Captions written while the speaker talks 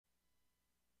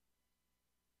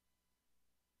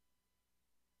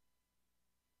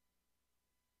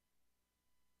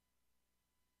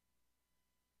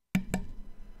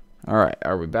Alright,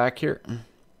 are we back here?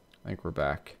 I think we're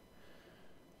back.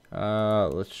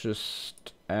 Let's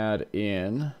just add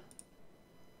in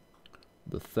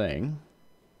the thing.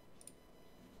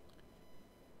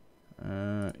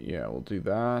 Yeah, we'll do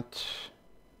that. Does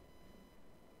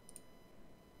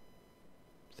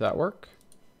that work?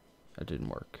 That didn't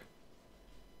work.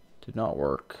 Did not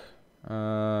work.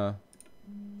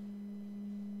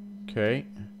 Okay.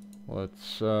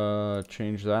 Let's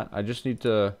change that. I just need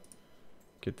to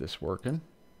get this working.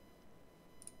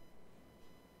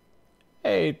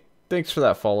 Hey, thanks for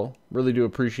that follow. Really do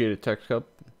appreciate it, Text Cup.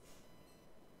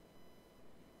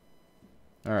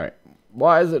 Alright.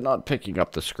 Why is it not picking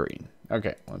up the screen?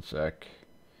 Okay, one sec.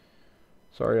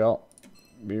 Sorry, y'all.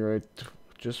 Be right.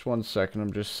 Just 1 second.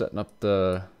 I'm just setting up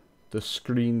the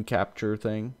screen capture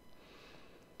thing.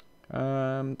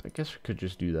 I guess we could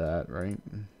just do that, right?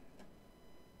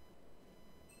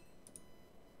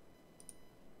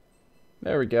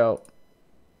 There we go.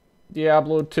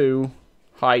 Diablo 2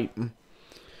 hype.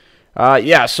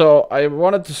 Yeah, so I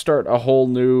wanted to start a whole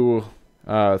new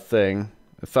thing.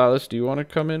 Athalis, do you want to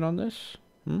come in on this?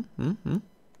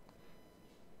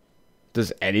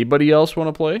 Does anybody else want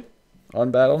to play on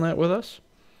Battle.net with us?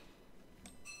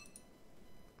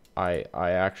 I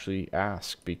actually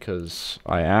ask because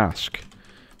I ask.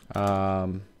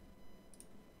 Because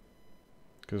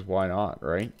why not,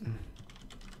 right?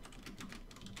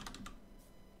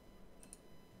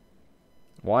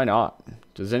 Why not?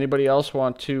 Does anybody else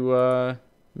want to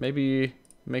maybe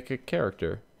make a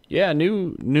character? Yeah,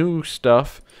 new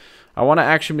stuff. I want to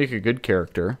actually make a good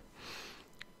character.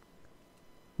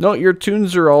 No, your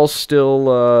tunes are all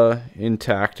still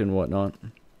intact and whatnot.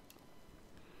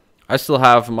 I still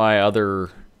have my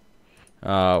other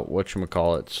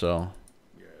whatchamacallit, so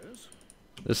yes.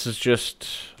 This is just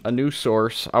a new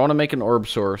source. I want to make an orb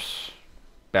source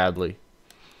badly.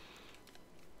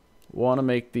 Want to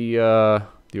make the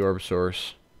orb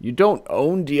source. You don't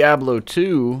own Diablo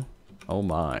 2? Oh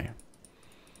my.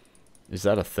 Is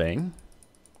that a thing?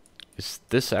 Is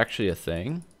this actually a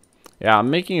thing? Yeah, I'm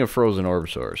making a frozen orb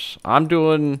source. I'm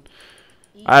doing,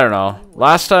 I don't know.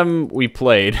 Last time we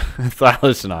played,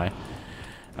 Thylas and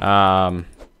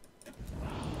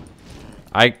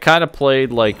I kind of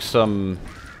played like some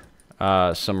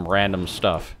random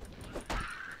stuff.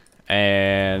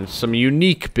 And some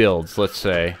unique builds, let's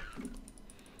say.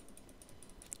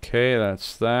 Okay,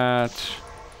 that's that.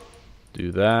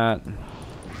 Do that.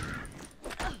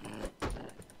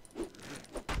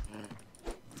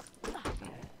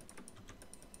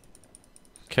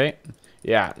 Okay.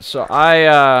 Yeah, so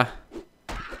I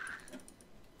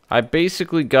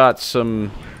basically got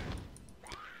some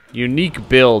unique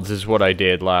builds is what I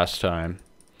did last time.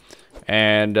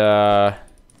 And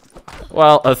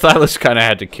well, Athalis kind of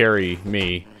had to carry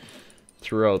me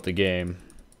throughout the game.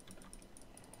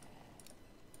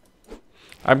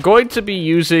 I'm going to be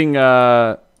using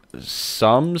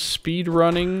some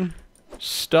speedrunning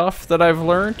stuff that I've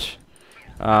learned.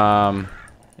 At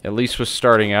least with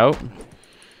starting out.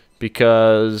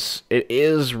 Because it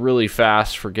is really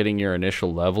fast for getting your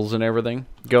initial levels and everything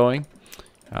going.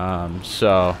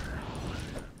 So,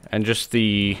 and just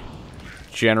the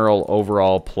general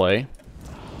overall play.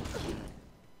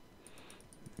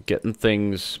 Getting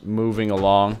things moving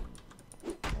along.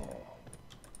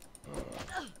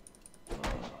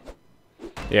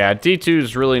 Yeah, D2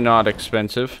 is really not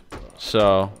expensive,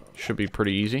 so should be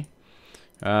pretty easy.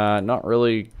 Not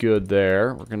really good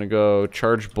there. We're going to go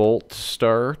Charge Bolt to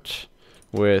start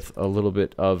with a little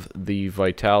bit of the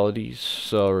Vitalities.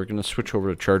 So we're going to switch over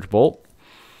to Charge Bolt.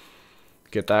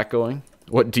 Get that going.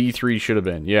 What D3 should have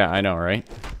been. Yeah, I know, right?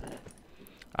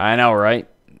 I know, right?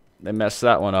 They messed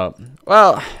that one up.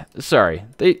 Well, sorry.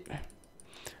 I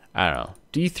don't know.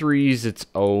 D3's its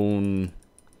own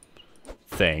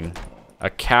thing. A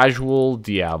casual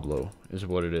Diablo is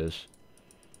what it is.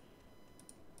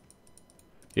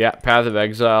 Yeah, Path of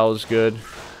Exile is good.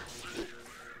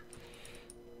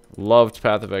 Loved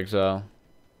Path of Exile.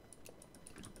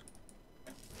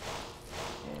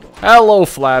 Hello,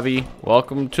 Flavby.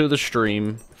 Welcome to the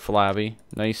stream, Flavby.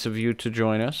 Nice of you to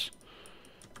join us.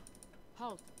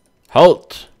 Halt.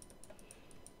 Halt.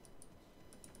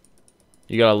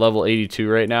 You got a level 82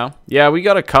 right now? Yeah, we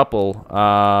got a couple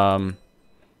on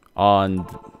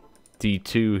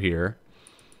D2 here.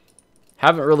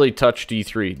 Haven't really touched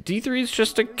D3. D3 is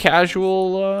just a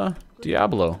casual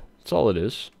Diablo. That's all it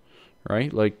is.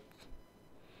 Right? Like, I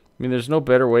mean, there's no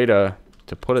better way to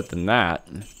put it than that.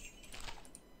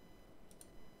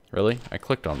 Really? I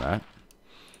clicked on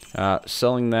that.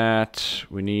 Selling that.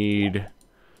 We need a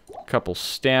couple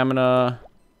stamina.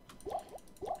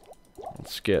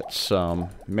 Let's get some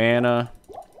mana.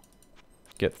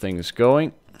 get things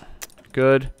going.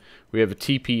 Good. We have a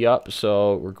TP up,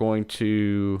 so we're going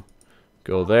to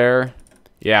go there.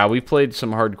 Yeah, we played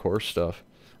some hardcore stuff.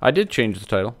 I did change the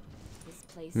title.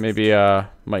 Maybe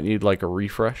might need like a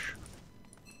refresh.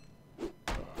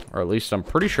 Or at least I'm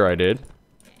pretty sure I did.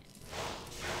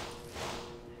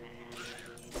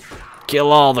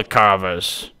 Kill all the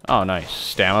carvers. Oh, nice.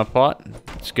 Stamina pot.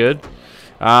 That's good.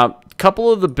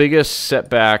 Couple of the biggest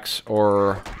setbacks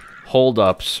or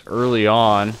holdups early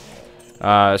on,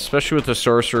 especially with the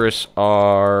Sorceress,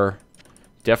 are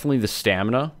definitely the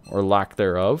stamina, or lack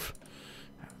thereof.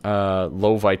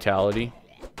 Low vitality.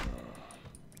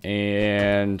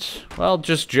 And, well,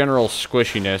 just general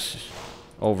squishiness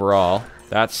overall.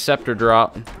 That scepter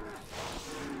drop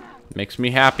makes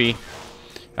me happy.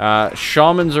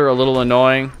 Shamans are a little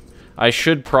annoying. I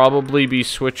should probably be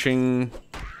switching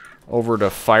over to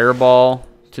Fireball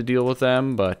to deal with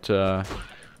them, but for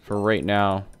right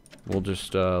now, we'll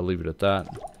just leave it at that.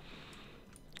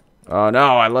 Oh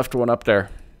no, I left one up there.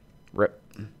 Rip.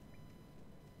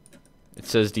 It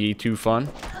says D2 fun.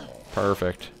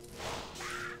 Perfect.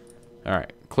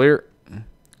 Alright, clear.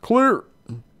 Clear!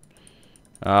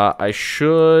 I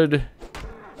should...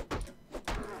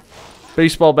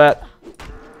 Baseball bat.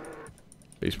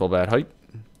 Baseball bat height.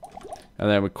 And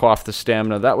then we quaff the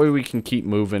stamina. That way we can keep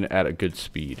moving at a good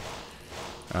speed.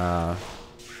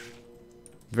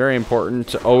 Very important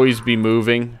to always be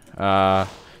moving.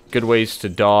 Good ways to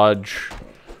dodge.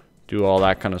 Do all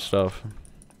that kind of stuff.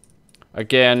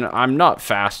 Again, I'm not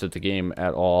fast at the game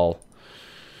at all.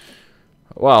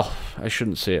 Well, I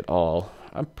shouldn't say at all.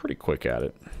 I'm pretty quick at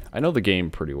it. I know the game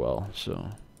pretty well, so...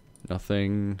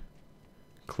 Nothing...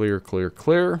 Clear, clear,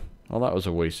 clear. Well, that was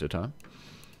a waste of time.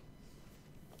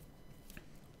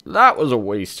 That was a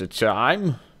waste of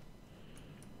time.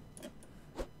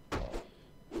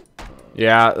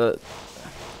 Yeah,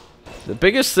 the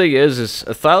biggest thing is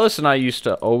Athylis and I used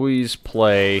to always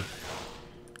play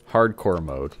hardcore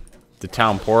mode. The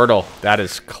town portal, that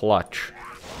is clutch.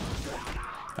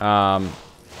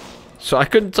 So I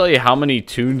couldn't tell you how many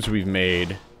tunes we've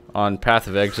made on Path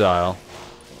of Exile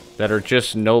that are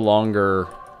just no longer...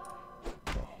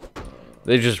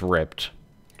 They just ripped.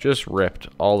 Just ripped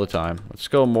all the time. Let's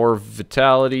go more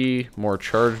vitality, more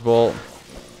charge bolt.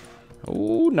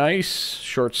 Oh, nice.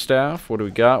 Short staff. What do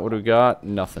we got? What do we got?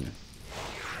 Nothing.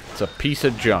 It's a piece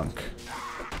of junk.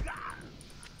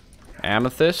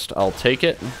 Amethyst. I'll take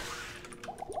it.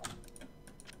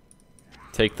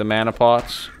 Take the mana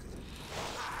pots.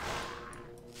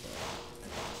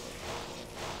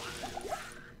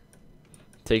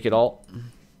 Take it all.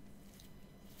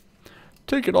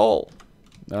 Take it all.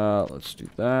 Let's do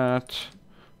that.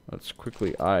 Let's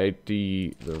quickly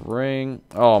ID the ring.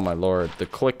 Oh my lord, the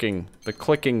clicking. The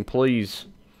clicking, please.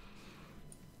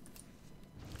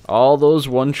 All those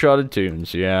one-shotted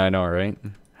tunes. Yeah, I know, right?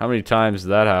 How many times did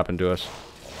that happen to us?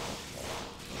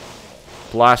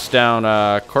 Blast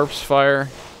down corpse fire.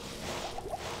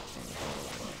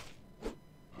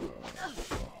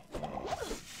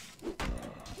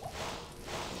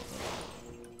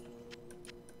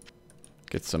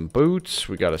 Get some boots.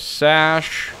 We got a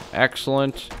sash.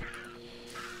 Excellent.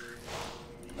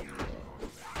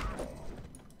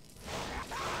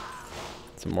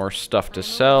 Some more stuff to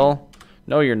sell.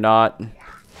 No, you're not.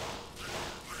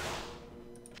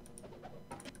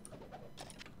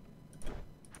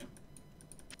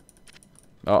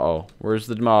 Uh-oh. Where's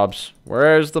the mobs?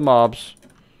 Where's the mobs?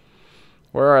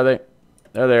 Where are they?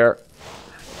 There they are.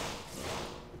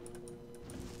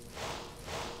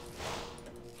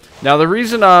 Now, the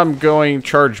reason I'm going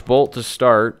Charge Bolt to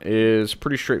start is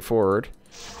pretty straightforward.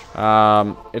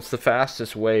 It's the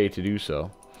fastest way to do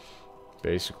so,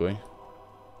 basically.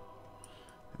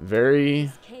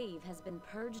 Very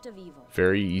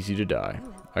easy to die.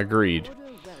 Agreed.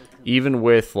 Even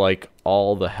with, like,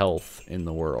 all the health in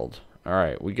the world.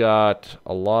 Alright, we got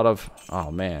a lot of...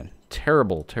 Oh, man.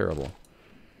 Terrible, terrible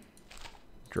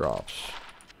drops.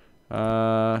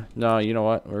 No, you know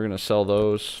what? We're going to sell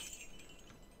those.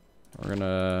 We're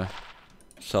gonna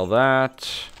sell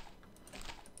that.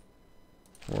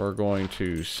 We're going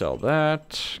to sell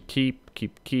that. Keep,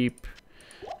 keep, keep.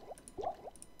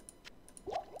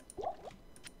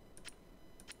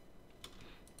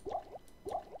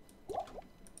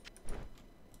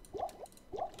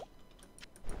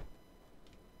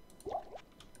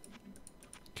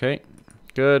 Okay,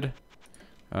 good.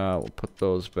 We'll put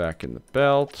those back in the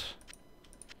belt.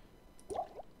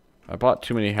 I bought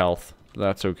too many health.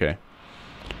 That's okay.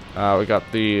 We got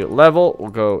the level. We'll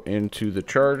go into the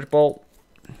charge bolt.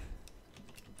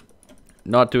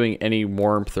 Not doing any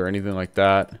warmth or anything like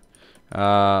that.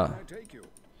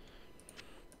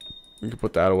 We can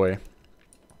put that away.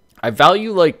 I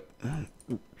value, like,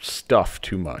 stuff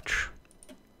too much.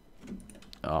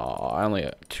 Oh, I only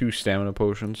have 2 stamina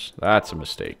potions. That's a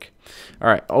mistake.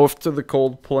 Alright, off to the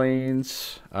cold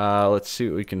plains. Let's see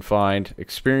what we can find.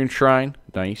 Experience shrine.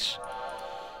 Nice.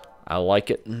 I like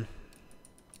it.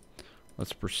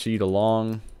 Let's proceed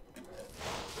along.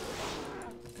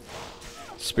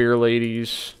 Spear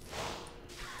ladies.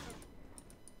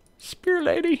 Spear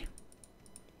lady.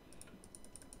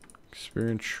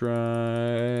 Experience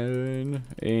shrine.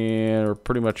 And we're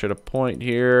pretty much at a point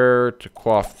here to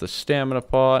quaff the stamina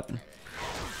pot.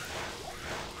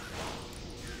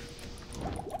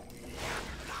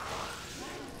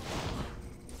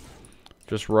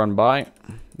 Just run by.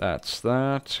 That's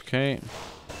that. Okay.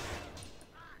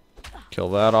 Kill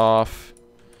that off.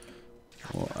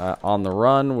 On the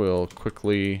run, we'll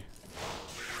quickly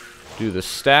do the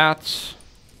stats.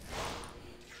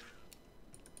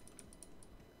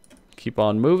 Keep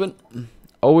on moving.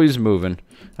 Always moving.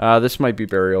 This might be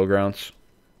burial grounds.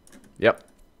 Yep.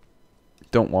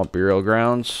 Don't want burial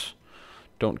grounds.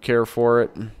 Don't care for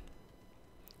it.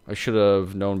 I should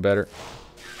have known better.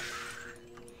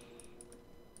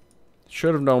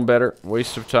 Should have known better.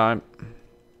 Waste of time.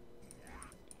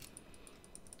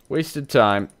 Wasted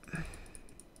time.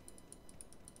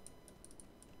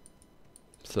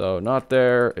 So, not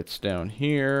there. It's down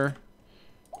here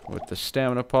with the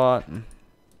stamina pot.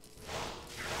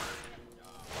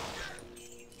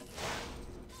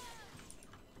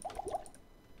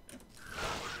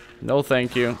 No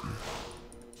thank you.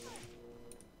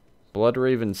 Blood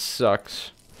Raven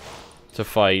sucks to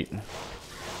fight.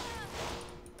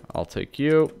 I'll take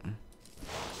you.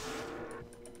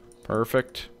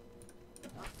 Perfect.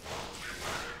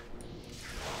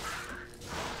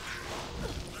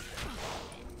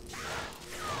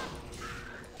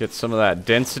 Get some of that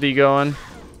density going.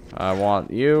 I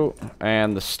want you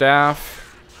and the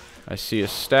staff. I see a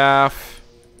staff.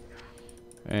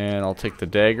 And I'll take the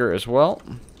dagger as well.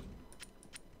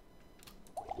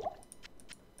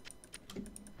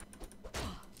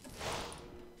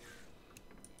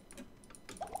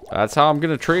 That's how I'm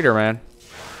gonna treat her, man.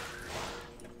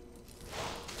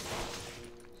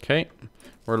 Okay.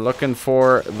 We're looking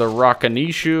for the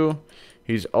Rakanishu.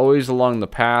 He's always along the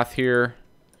path here.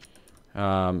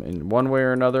 In one way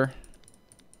or another.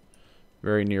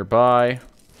 Very nearby.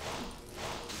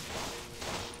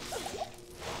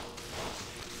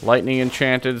 Lightning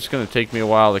enchanted. It's gonna take me a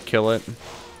while to kill it.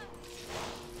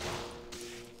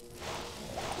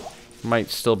 Might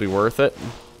still be worth it.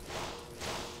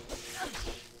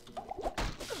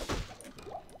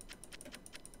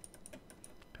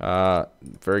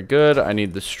 Very good. I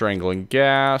need the strangling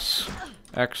gas.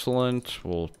 Excellent.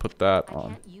 We'll put that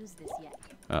on.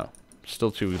 Oh, still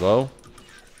too low.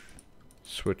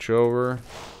 Switch over.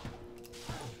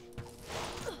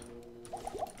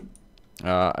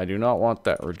 I do not want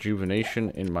that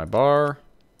rejuvenation in my bar.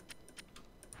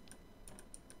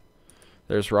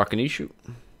 There's Rakanishu.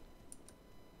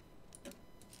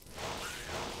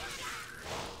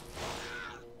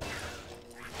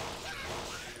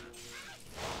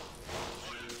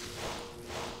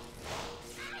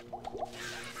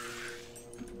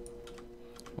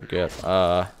 We'll get,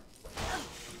 got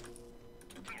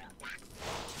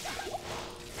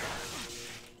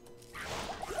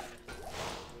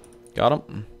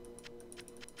him.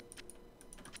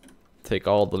 Take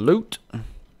all the loot.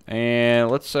 And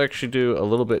let's actually do a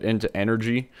little bit into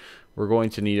energy. We're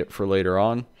going to need it for later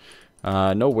on.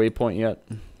 No waypoint yet.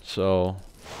 So,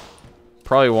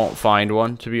 probably won't find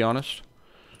one, to be honest.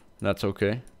 That's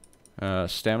okay.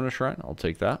 Stamina shrine. I'll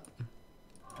take that.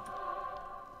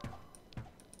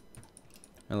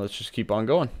 And let's just keep on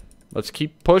going. Let's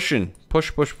keep pushing.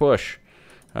 Push, push, push.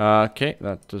 Okay,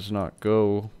 that does not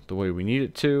go the way we need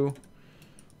it to.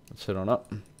 Let's head on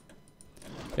up.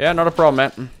 Yeah, not a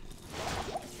problem, man.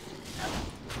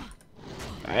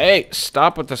 Hey,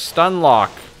 stop with the stun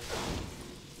lock.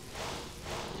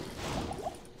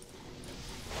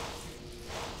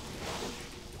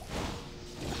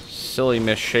 Silly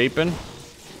misshapen.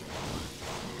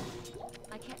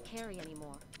 I can't carry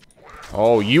anymore.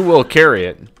 Oh, you will carry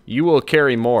it. You will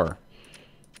carry more.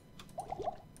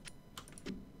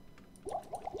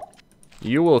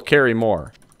 You will carry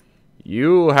more.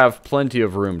 You have plenty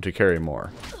of room to carry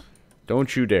more.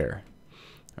 Don't you dare.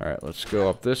 Alright, let's go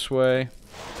up this way.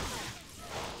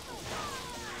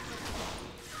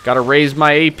 Gotta raise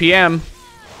my APM.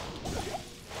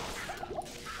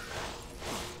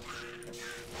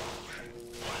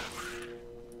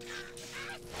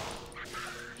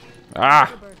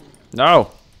 Ah!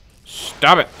 No!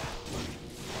 Stop it!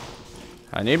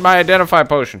 I need my identify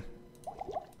potion.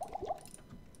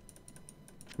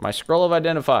 My scroll of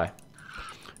identify.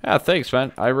 Yeah, thanks,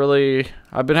 man.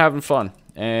 I've been having fun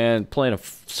and playing a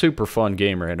super fun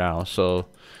game right now, so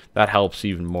that helps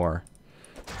even more.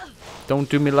 Don't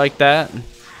do me like that.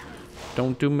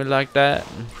 Don't do me like that.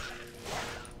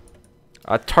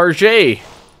 A Target.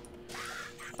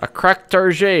 A cracked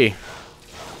Target.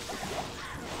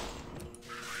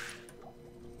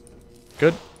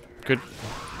 Good. Good.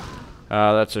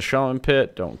 That's a shaman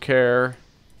pit. Don't care.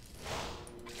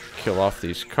 Kill off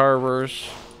these carvers.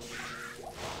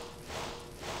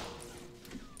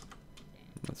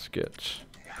 Let's get...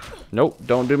 Nope,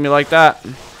 don't do me like that.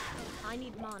 I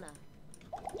need mana.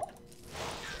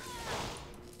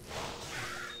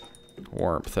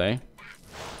 Warmth, eh?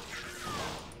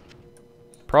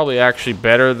 Probably actually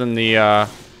better than the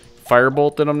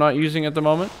firebolt that I'm not using at the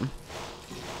moment.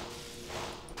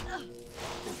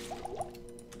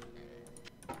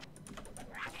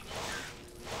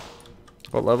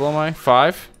 What level am I?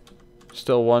 5?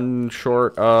 Still one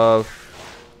short of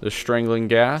the strangling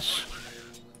gas.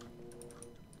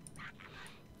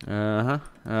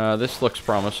 This looks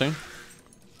promising.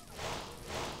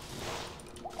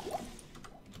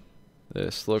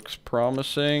 This looks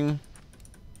promising.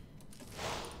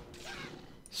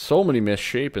 So many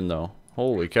misshapen though.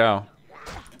 Holy cow.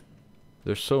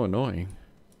 They're so annoying.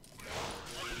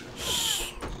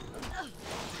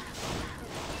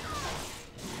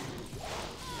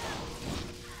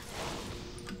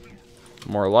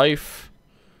 More life.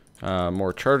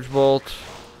 More charge bolt.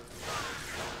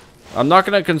 I'm not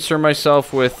going to concern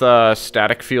myself with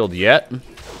static field yet.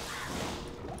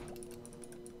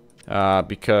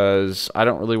 Because I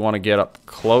don't really want to get up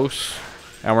close.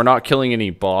 And we're not killing any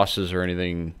bosses or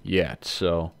anything yet,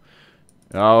 so...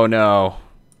 Oh no.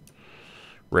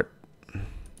 Rip.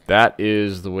 That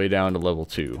is the way down to level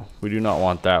 2. We do not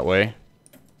want that way.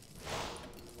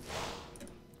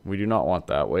 We do not want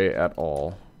that way at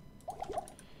all.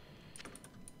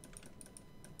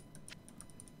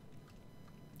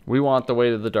 We want the way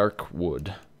to the dark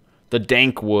wood. The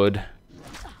dank wood.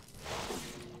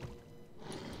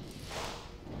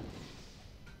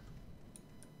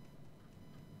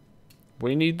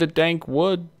 We need the dank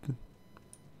wood.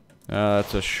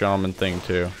 That's a shaman thing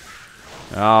too.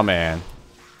 Oh man.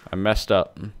 I messed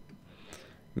up.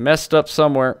 Messed up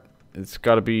somewhere. It's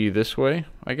gotta be this way,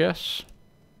 I guess.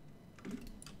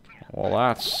 Well,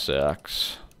 that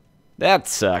sucks. That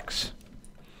sucks.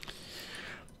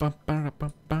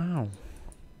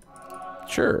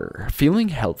 Sure. Feeling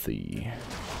healthy.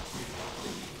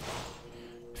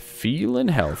 Feeling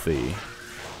healthy.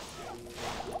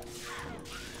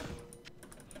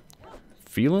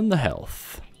 Feeling the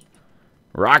health.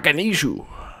 Rockin' issue.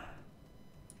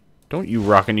 Don't you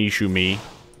rockin' issue me.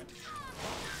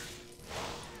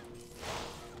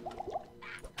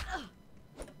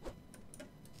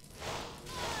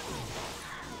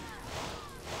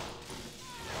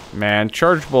 Man,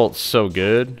 charge bolt's so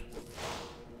good.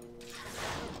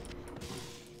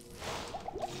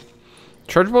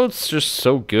 Charge bolt's just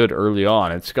so good early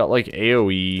on. It's got like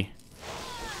AoE.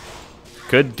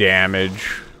 Good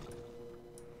damage.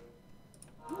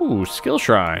 Ooh, skill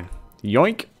shrine.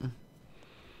 Yoink.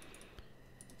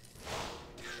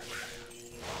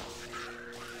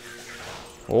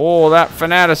 Oh, that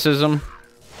fanaticism.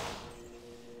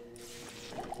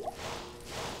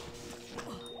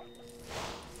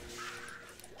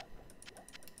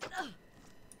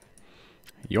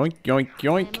 Yoink, yoink,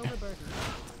 yoink.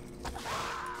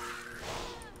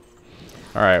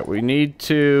 Alright, we need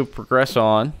to progress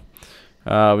on.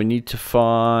 We need to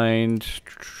find...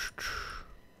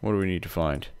 What do we need to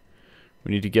find?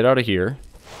 We need to get out of here.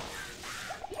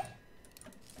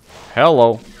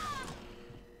 Hello.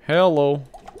 Hello.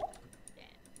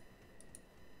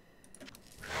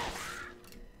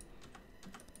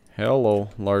 Hello,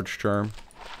 large charm.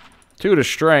 2 to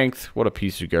strength. What a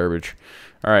piece of garbage.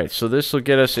 Alright, so this will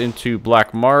get us into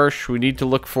Black Marsh. We need to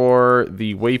look for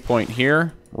the waypoint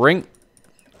here. Ring.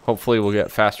 Hopefully we'll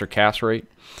get faster cast rate.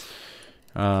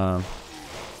 So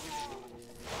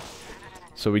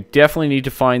we definitely need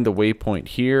to find the waypoint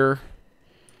here.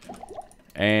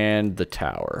 And the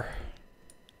tower.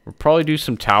 We'll probably do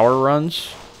some tower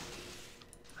runs.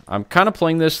 I'm kind of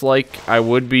playing this like I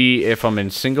would be if I'm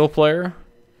in single player.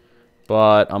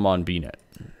 But I'm on BNet.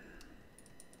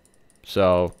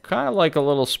 So, kind of like a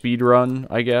little speed run,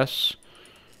 I guess.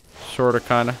 Sort of,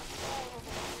 kind of.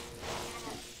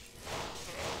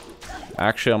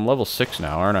 Actually, I'm level 6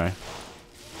 now, aren't I?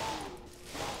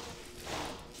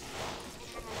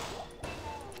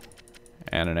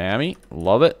 And an Ami.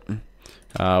 Love it.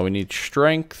 We need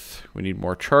strength. We need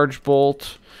more charge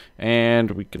bolt.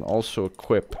 And we can also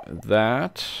equip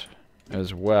that.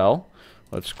 as well.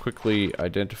 Let's quickly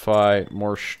identify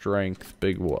more strength.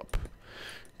 Big whoop.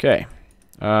 Okay.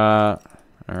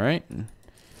 Alright.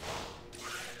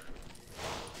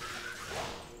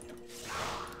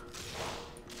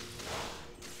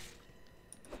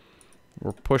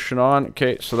 We're pushing on.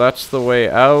 Okay, so that's the way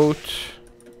out.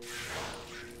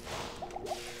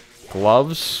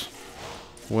 Gloves.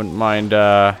 Wouldn't mind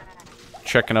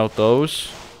checking out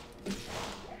those.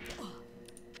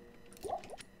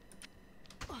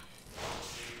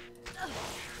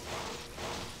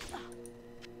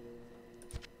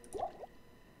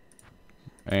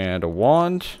 And a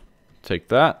wand. Take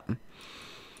that.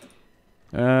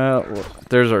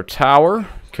 There's our tower.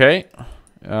 Okay.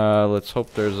 Let's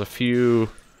hope there's a few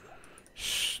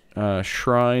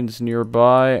shrines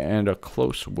nearby and a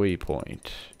close waypoint.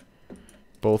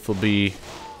 Both will be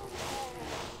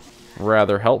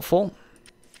rather helpful.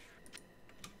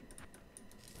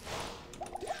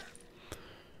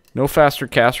 No faster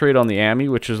cast rate on the Ami,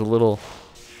 which is a little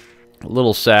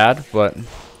sad, but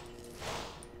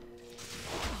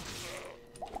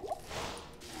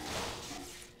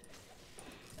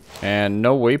and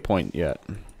no waypoint yet.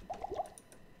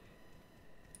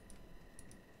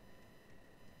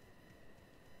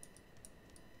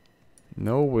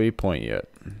 No waypoint yet.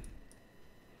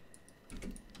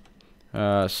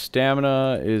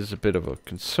 Stamina is a bit of a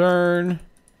concern.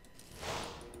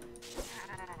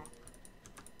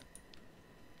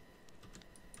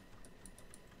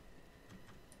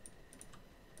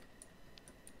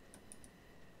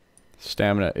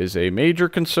 Stamina is a major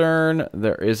concern.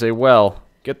 There is a well.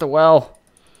 Get the well.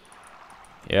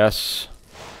 Yes.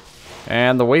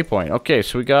 And the waypoint. Okay,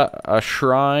 so we got a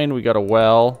shrine. We got a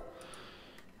well.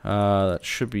 That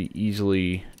should be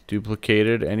easily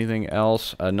duplicated. Anything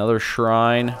else? Another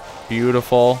shrine.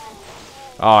 Beautiful.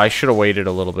 Oh, I should have waited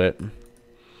a little bit.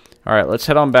 Alright, let's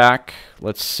head on back.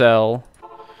 Let's sell.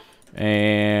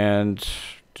 And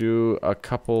do a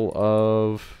couple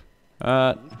of...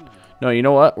 no, you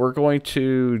know what? We're going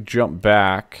to jump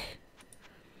back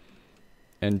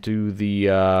and do the...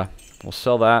 we'll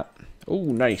sell that. Oh,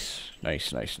 nice.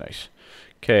 Nice, nice, nice.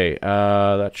 Okay,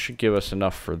 that should give us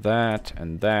enough for that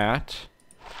and that.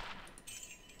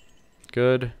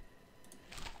 Good.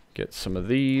 Get some of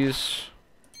these.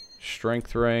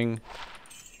 Strength ring.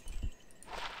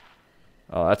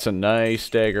 Oh, that's a nice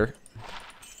dagger.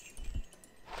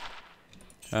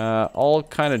 All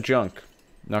kind of junk.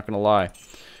 Not gonna lie.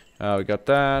 We got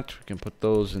that. We can put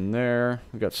those in there.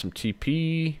 We got some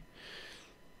TP.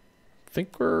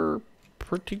 Think we're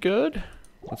pretty good.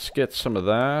 Let's get some of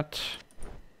that.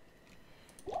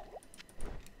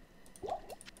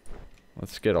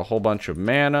 Let's get a whole bunch of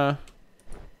mana.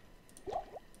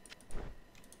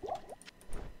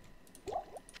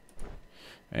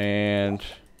 And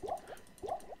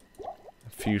a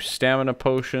few stamina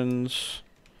potions.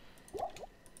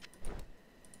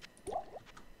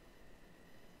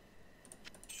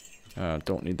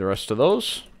 Don't need the rest of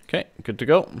those. Okay, good to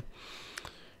go.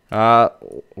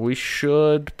 We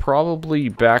should probably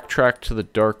backtrack to the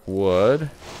Dark Wood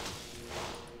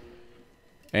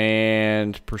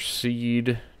and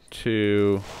proceed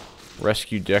to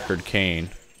rescue Deckard Cain.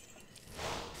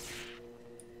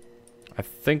 I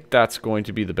think that's going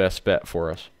to be the best bet for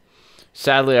us.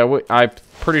 Sadly, I'm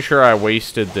pretty sure I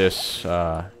wasted this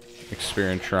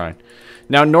experience shrine.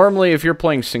 Now, normally, if you're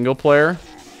playing single player,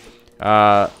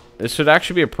 this would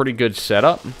actually be a pretty good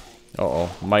setup. Uh-oh,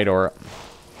 Might Aura.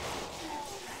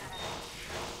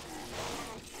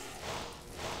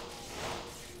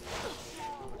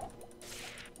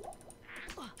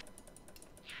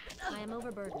 I am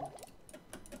overburdened.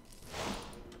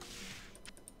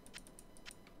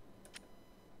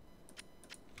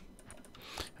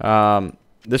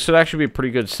 This would actually be a pretty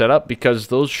good setup because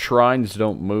those shrines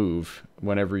don't move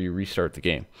whenever you restart the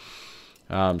game.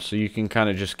 So you can kind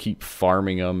of just keep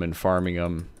farming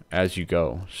them as you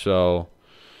go. So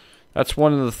that's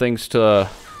one of the things to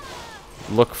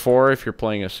look for if you're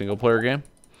playing a single player game.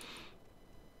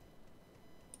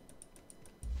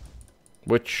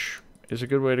 Which is a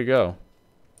good way to go.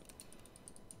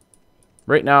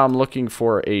 Right now I'm looking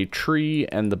for a tree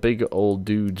and the big old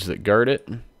dudes that guard it.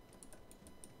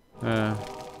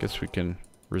 Guess we can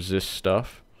resist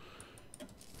stuff.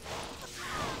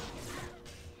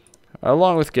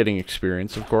 Along with getting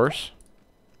experience, of course.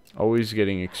 Always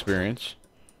getting experience.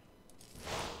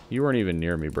 You weren't even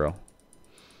near me, bro.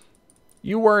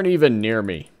 You weren't even near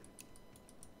me.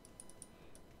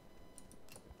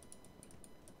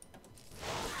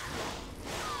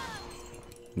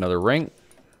 Another ring.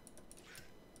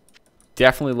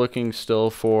 Definitely looking still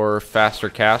for faster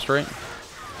cast rate.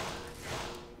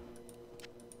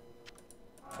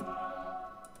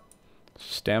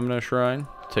 Stamina shrine.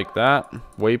 Take that.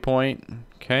 Waypoint.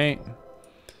 Okay.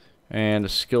 And a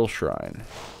skill shrine.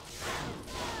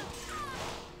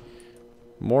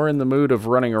 More in the mood of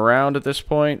running around at this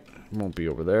point. Won't be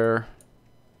over there.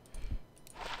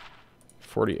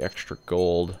 40 extra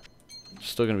gold.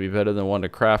 Still going to be better than 1 to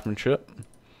craftsmanship.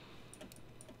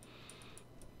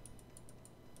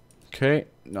 Okay,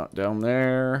 not down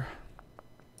there.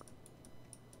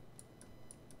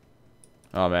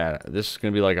 Oh man, this is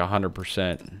going to be like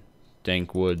 100%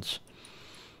 dank woods.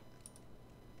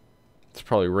 It's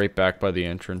probably right back by the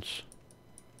entrance.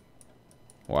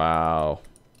 Wow.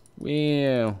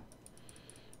 Wow.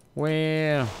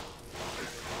 Wow.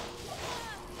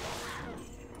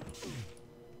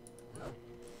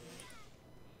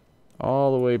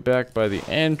 All the way back by the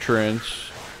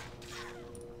entrance.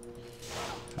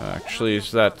 Actually,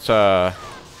 is that,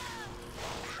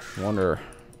 wonder,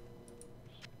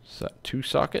 is that 2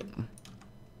 socket?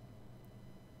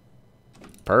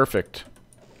 Perfect.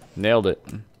 Nailed it.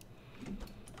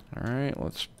 Alright,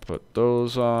 let's put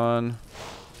those on.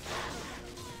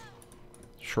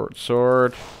 Short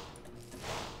sword.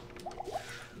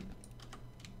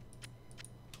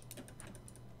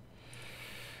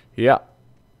 Yeah.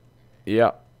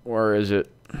 Yeah, where is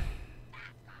it?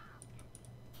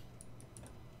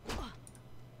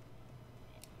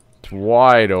 It's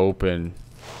wide open.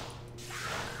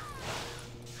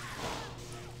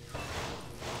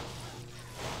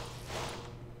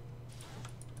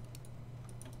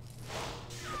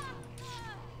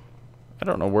 I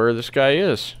don't know where this guy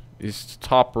is. He's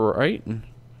top right?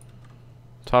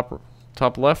 Top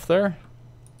left there?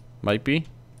 Might be.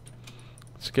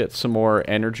 Let's get some more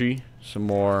energy. Some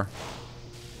more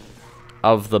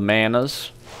of the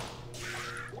manas.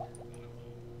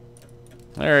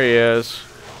 There he is.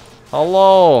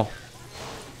 Hello.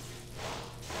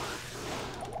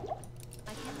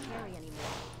 I can't carry anymore.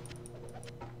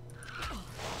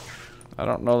 I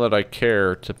don't know that I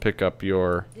care to pick up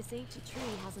your... This ancient tree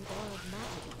has an aura of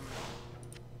magic about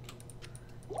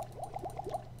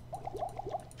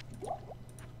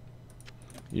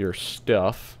it. your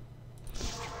stuff.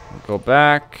 Go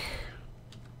back.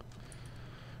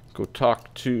 Go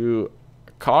talk to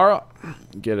Kara.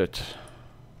 Get it.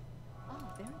 Oh,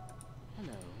 very.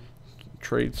 Hello.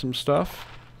 Trade some stuff.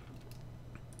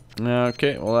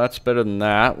 Okay, well that's better than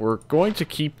that. We're going to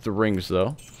keep the rings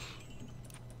though.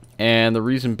 And the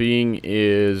reason being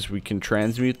is we can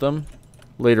transmute them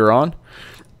later on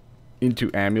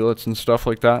into amulets and stuff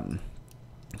like that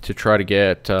to try to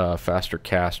get faster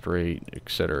cast rate,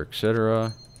 etc.,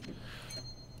 etc.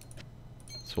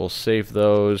 So we'll save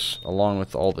those along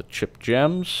with all the chip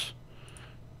gems,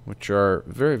 which are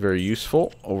very, very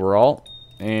useful overall,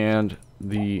 and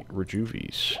the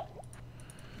rejuvies.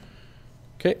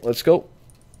 Okay, let's go.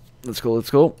 Let's go, let's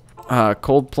go.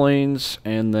 Cold Plains,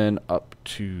 and then up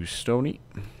to Stony.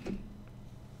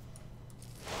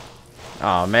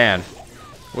 Oh man.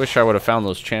 Wish I would have found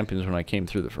those champions when I came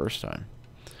through the first time.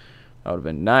 That would have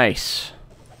been nice.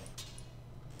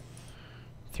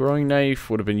 Throwing knife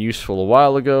would have been useful a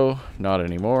while ago. Not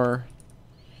anymore.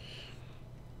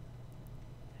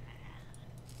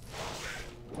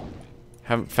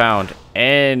 Haven't found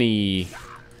any,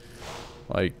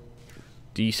 like,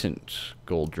 decent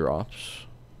gold drops.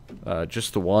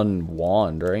 Just the one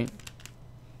wand, right?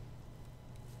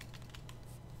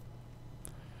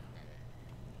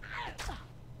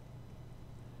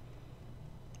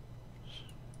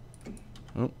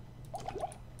 Oh.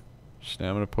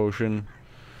 Stamina potion.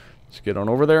 Let's get on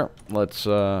over there. Let's,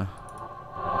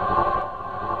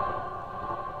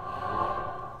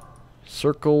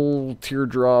 circle,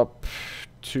 teardrop,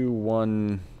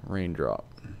 2-1 raindrop.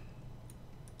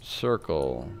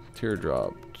 Circle,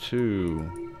 teardrop,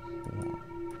 2.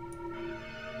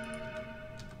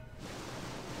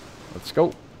 Let's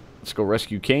go. Let's go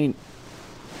rescue Kane.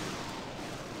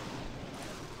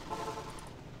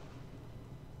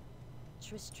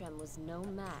 Tristram was no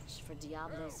match for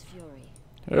Diablo's fury.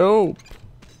 Oh.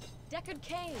 Deckard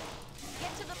Cain,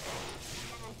 get to the...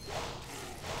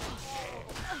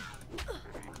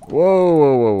 Whoa,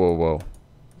 whoa, whoa, whoa, whoa.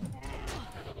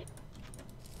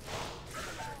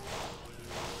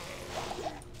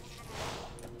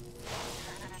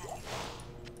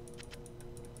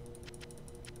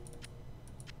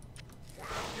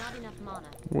 Not enough mana.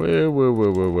 Whoa, whoa,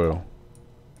 whoa, whoa, whoa.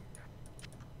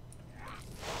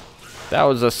 That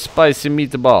was a spicy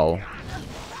meatball.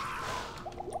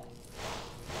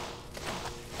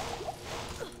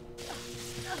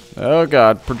 Oh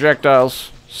god,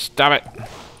 projectiles. Stop it.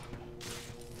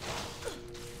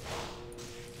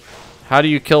 How do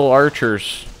you kill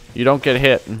archers? You don't get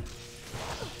hit.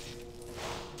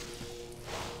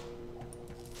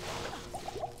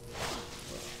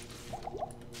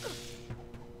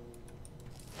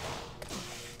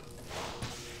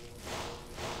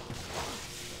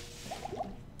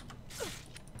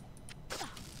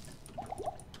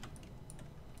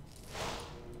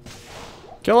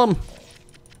 Kill him!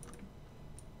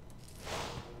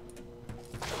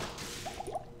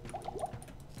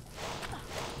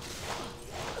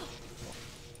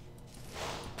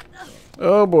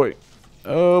 Oh boy.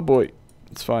 Oh boy.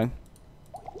 It's fine.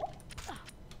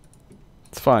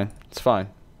 It's fine. It's fine.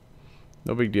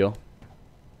 No big deal.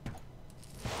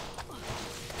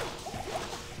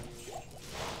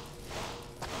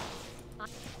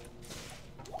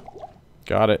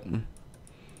 Got it.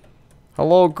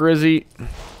 Hello, Grizzy.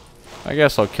 I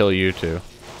guess I'll kill you too.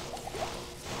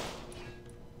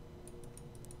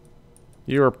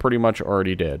 You are pretty much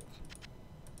already dead.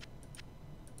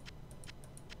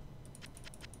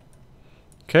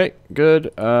 Okay,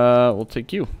 good. We'll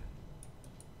take you.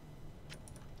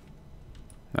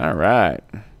 Alright.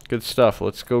 Good stuff.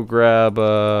 Let's go grab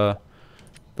the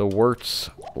Wirt's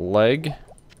leg.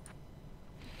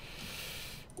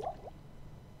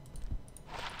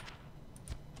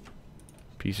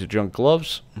 Piece of junk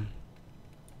gloves.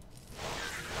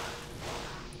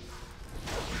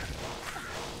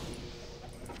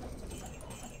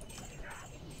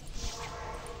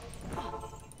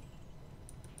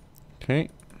 Okay.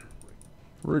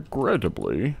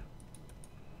 Regrettably,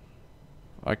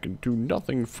 I can do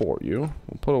nothing for you.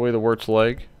 We'll put away the Wirt's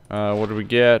leg. What do we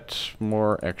get?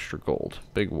 More extra gold.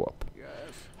 Big whoop.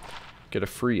 Get a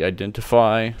free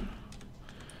identify.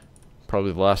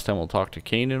 Probably the last time we'll talk to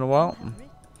Kane in a while.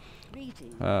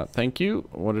 Thank you.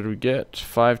 What did we get?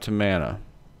 5 to mana.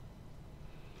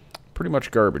 Pretty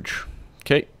much garbage.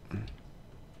 Okay.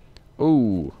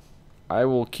 Ooh. I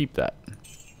will keep that.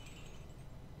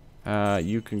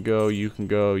 You can go, you can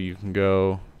go, you can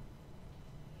go.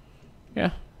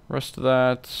 Yeah, rest of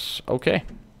that's okay.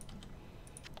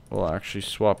 We'll actually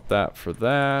swap that for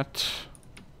that.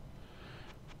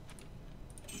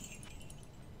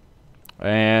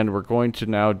 And we're going to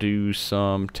now do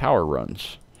some tower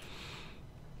runs.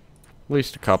 At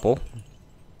least a couple.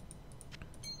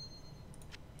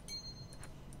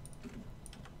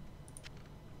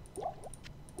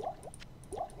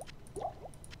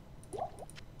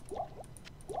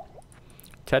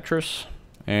 Tetris,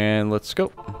 and let's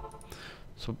go.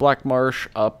 So Black Marsh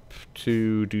up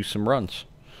to do some runs.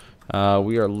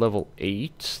 We are level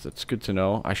 8. That's good to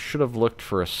know. I should have looked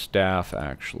for a staff,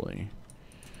 actually.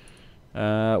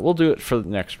 We'll do it for the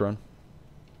next run.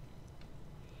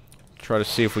 Try to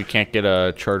see if we can't get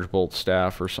a charge bolt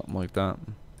staff or something like that.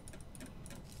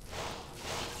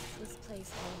 This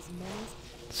place holds many.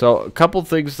 So a couple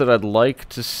things that I'd like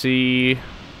to see.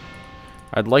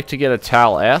 I'd like to get a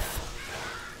Tal Eth.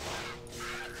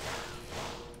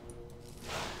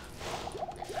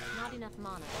 Not enough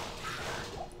mana.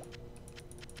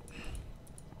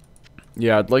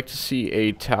 Yeah, I'd like to see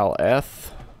a Tal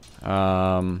Eth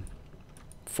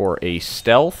for a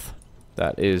stealth.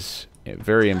 That is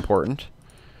very important.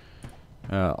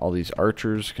 All these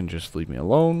archers can just leave me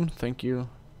alone. Thank you.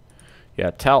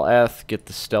 Yeah, Tal Eth, get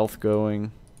the stealth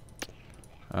going.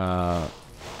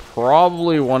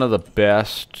 Probably one of the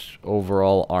best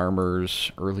overall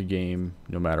armors early game,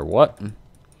 no matter what.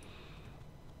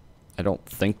 I don't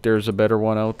think there's a better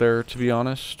one out there, to be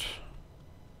honest.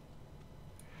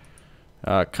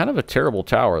 Kind of a terrible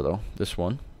tower, though, this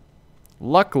one.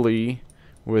 Luckily,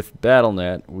 with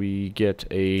BattleNet, we get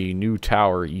a new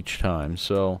tower each time,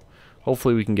 so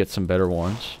hopefully we can get some better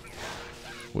ones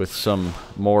with some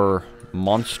more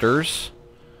monsters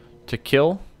to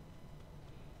kill.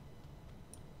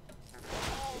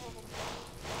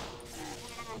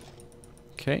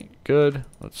 Okay, good.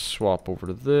 Let's swap over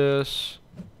to this.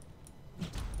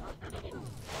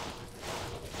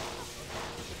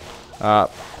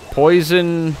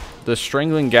 Poison, the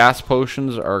strangling gas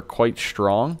potions are quite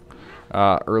strong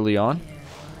early on.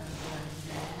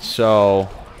 So,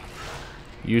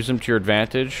 use them to your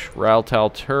advantage.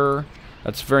 Raltal Tur.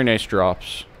 That's very nice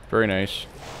drops. Very nice.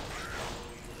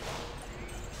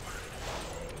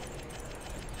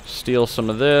 Steal some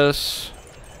of this.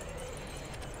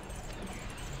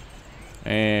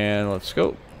 And let's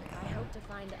go. I hope to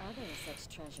find other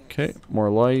such treasures. Okay, more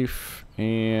life.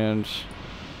 And...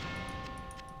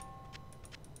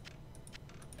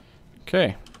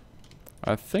 okay.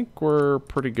 I think we're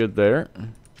pretty good there.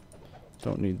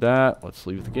 Don't need that. Let's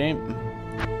leave the game.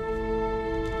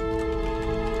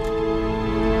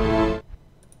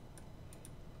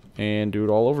 And do it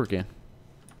all over again.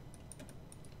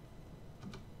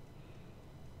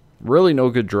 Really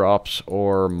no good drops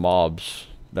or mobs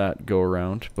that go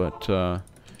around, but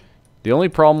the only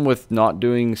problem with not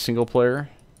doing single player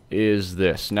is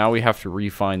this. Now we have to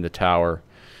refine the tower.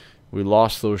 We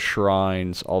lost those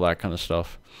shrines, all that kind of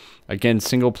stuff. Again,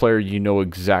 single player, you know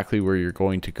exactly where you're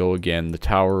going to go again. The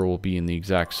tower will be in the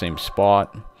exact same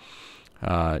spot.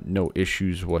 No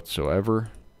issues whatsoever.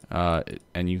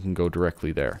 And you can go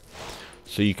directly there.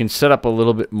 So you can set up a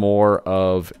little bit more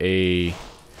of a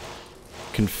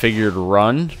configured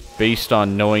run based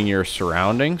on knowing your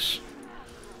surroundings.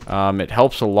 It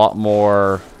helps a lot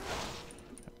more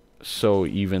so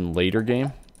even later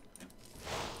game.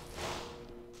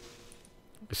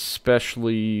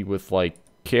 Especially with like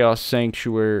Chaos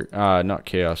Sanctuary, not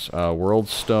Chaos, World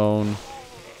Stone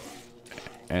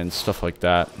and stuff like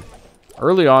that.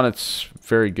 Early on it's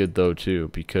very good though too,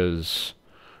 because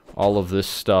all of this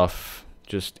stuff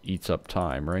just eats up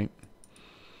time, right?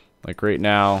 Like right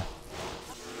now,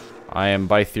 I am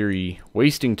by theory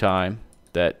wasting time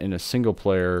that in a single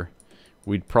player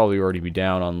we'd probably already be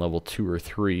down on level 2 or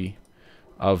 3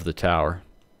 of the tower.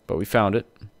 But we found it,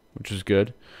 which is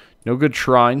good. No good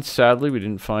shrines, sadly. We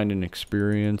didn't find an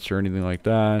experience or anything like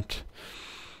that.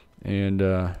 And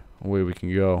away we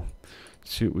can go.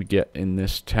 Let's see what we get in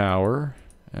this tower.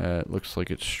 It looks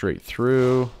like it's straight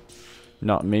through.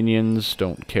 Not minions,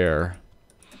 don't care.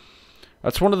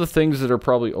 That's one of the things that are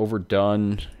probably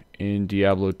overdone in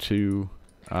Diablo 2.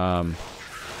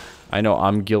 I know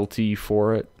I'm guilty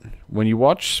for it. When you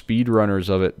watch speedrunners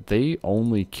of it, they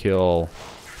only kill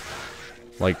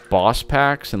like boss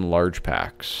packs and large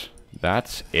packs.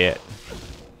 That's it.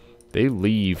 They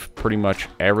leave pretty much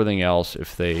everything else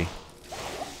if they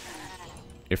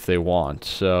want.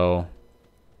 So,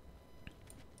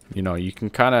 you know, you can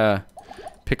kind of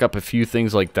pick up a few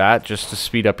things like that just to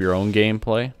speed up your own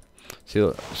gameplay.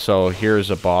 See, so here's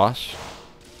a boss.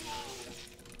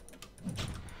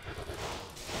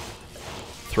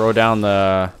 Throw down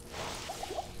the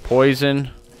poison,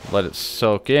 let it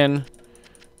soak in,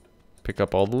 pick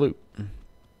up all the loot.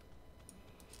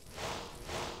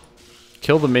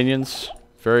 Kill the minions,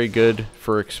 very good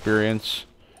for experience.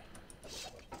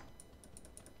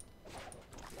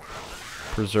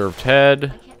 Preserved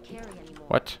head.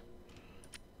 What?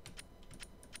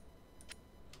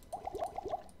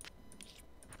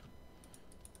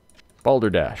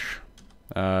 Balderdash.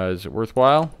 Is it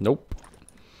worthwhile? Nope.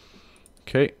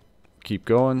 Okay, keep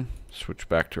going. Switch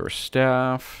back to our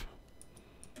staff.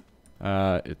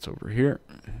 It's over here.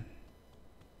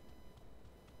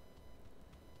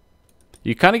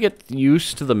 You kind of get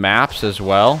used to the maps as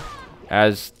well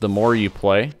as the more you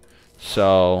play.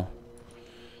 So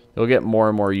you'll get more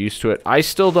and more used to it. I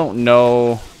still don't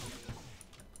know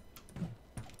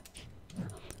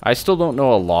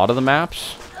a lot of the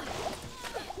maps.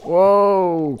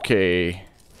 Whoa, okay.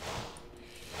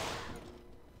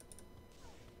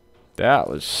 That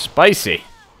was spicy.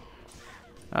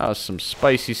 That was some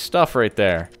spicy stuff right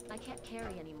there. I can't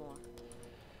carry anymore.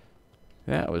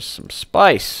 That was some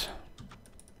spice.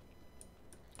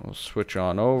 We'll switch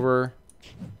on over.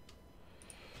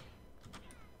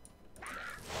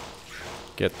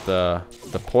 Get the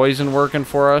poison working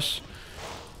for us.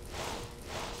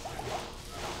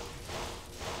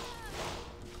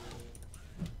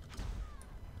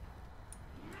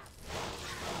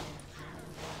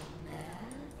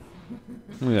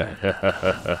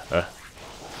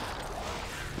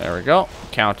 There we go.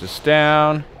 Count us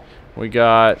down. We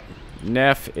got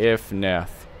Neff if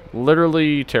Neff.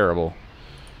 Literally terrible.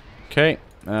 Okay,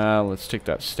 let's take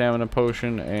that stamina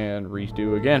potion and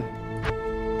redo again.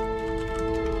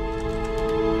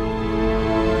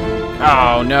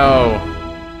 Oh no!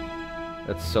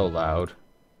 That's so loud.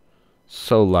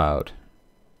 So loud.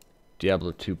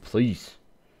 Diablo 2, please.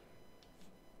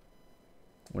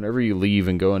 Whenever you leave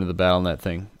and go into the battle.net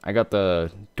thing, I got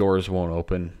the doors won't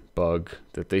open bug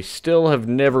that they still have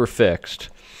never fixed.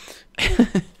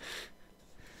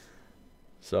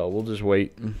 So we'll just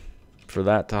wait for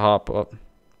that to hop up.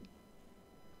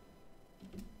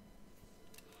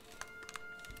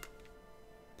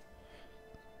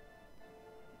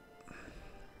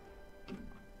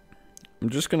 I'm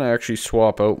just gonna actually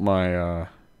swap out my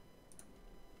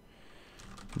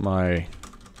my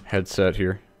headset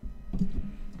here.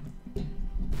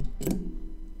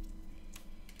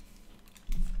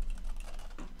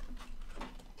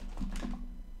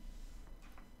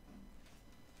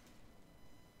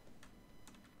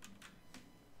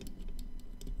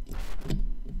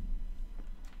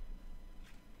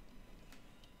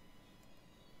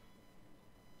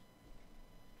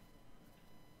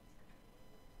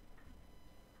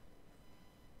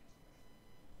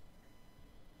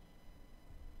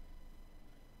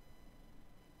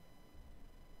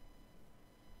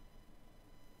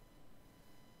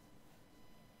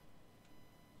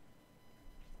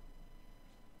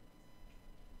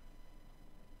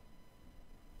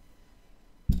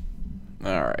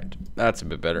 Alright. That's a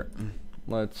bit better.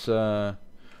 Let's turn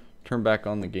back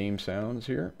on the game sounds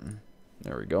here.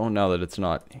 There we go. Now that it's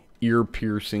not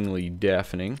ear-piercingly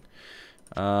deafening.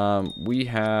 We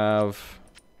have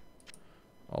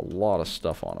a lot of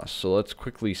stuff on us, so let's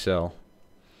quickly sell.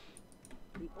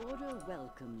 The order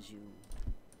welcomes you.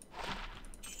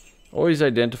 Always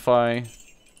identify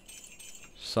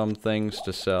some things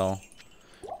to sell.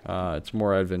 It's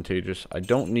more advantageous. I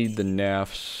don't need the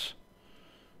nefs.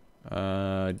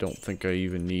 I don't think I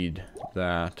even need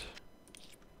that.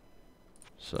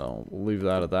 So we'll leave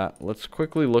that at that. Let's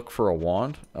quickly look for a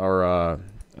wand or a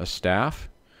staff.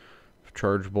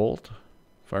 Charge bolt,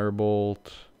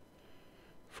 firebolt,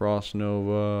 frost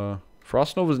nova.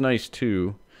 Frost nova's nice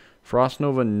too. Frost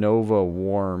nova, nova,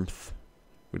 warmth.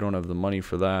 We don't have the money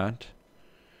for that.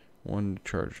 One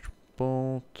charged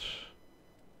bolt.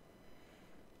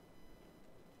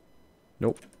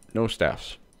 Nope, no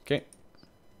staffs. Okay.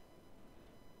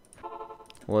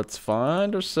 Let's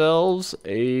find ourselves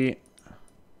a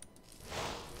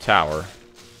tower.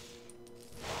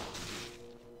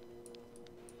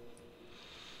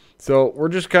 So we're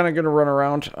just kind of going to run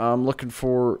around. I'm looking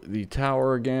for the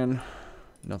tower again.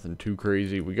 Nothing too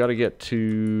crazy. We got to get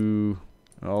to,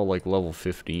 oh, like level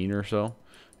 15 or so.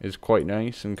 Is quite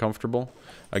nice and comfortable.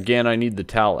 Again, I need the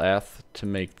Tal Eth to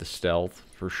make the stealth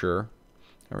for sure.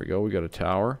 There we go. We got a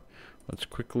tower. Let's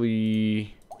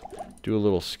quickly do a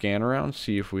little scan around.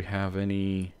 See if we have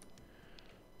any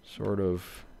sort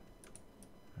of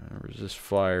resist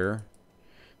fire.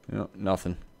 No,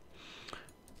 nothing.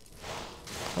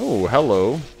 Oh,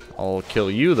 hello. I'll kill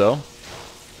you, though.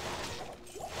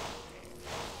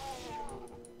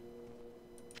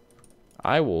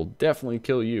 I will definitely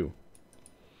kill you.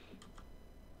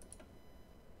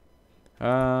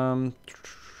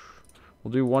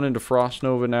 We'll do one into Frost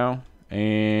Nova now.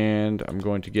 And I'm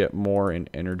going to get more in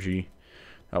energy.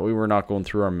 We were not going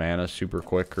through our mana super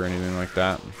quick or anything like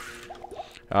that.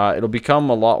 It'll become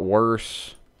a lot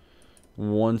worse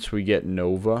once we get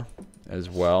Nova as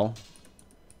well.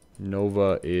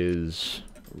 Nova is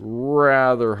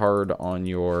rather hard on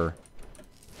your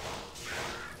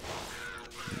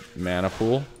mana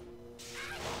pool.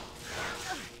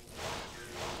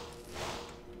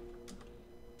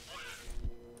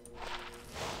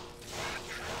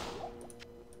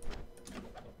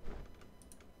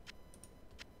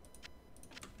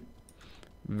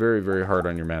 Very, very hard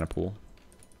on your mana pool.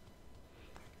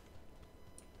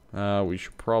 We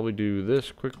should probably do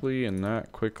this quickly and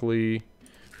that quickly.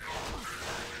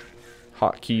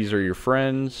 Hotkeys are your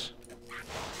friends.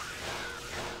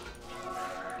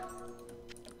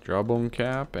 Jawbone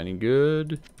cap, any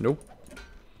good? Nope.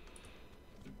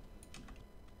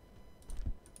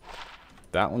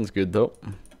 That one's good though.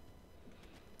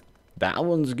 That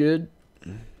one's good.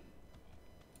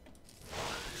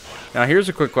 Now here's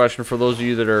a quick question for those of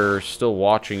you that are still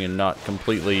watching and not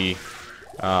completely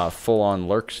full-on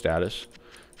lurk status.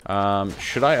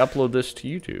 Should I upload this to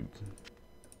YouTube?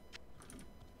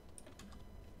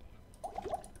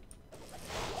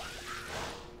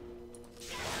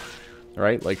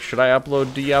 Right? Like, should I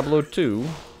upload Diablo 2?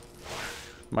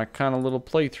 My kind of little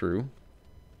playthrough.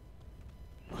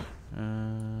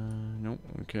 Nope.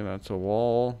 Okay, that's a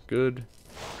wall. Good.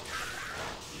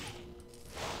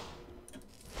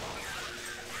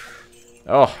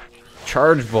 Oh,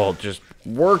 Charge Bolt just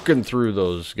working through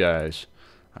those guys.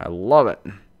 I love it.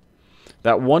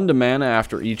 That 1 to mana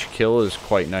after each kill is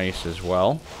quite nice as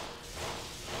well.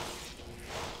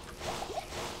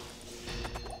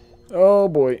 Oh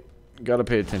boy. Gotta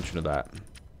pay attention to that.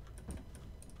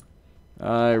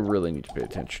 I really need to pay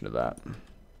attention to that.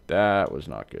 That was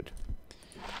not good.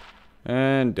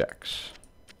 And Dex.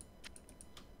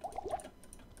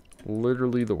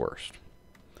 Literally the worst.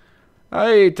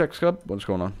 Hey, Tex Cup. What's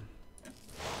going on?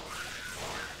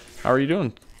 How are you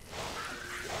doing?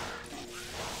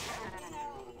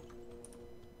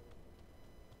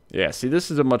 Yeah, see,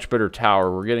 this is a much better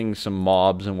tower. We're getting some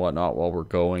mobs and whatnot while we're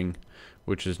going,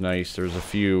 which is nice. There's a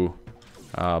few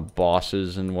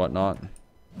bosses and whatnot.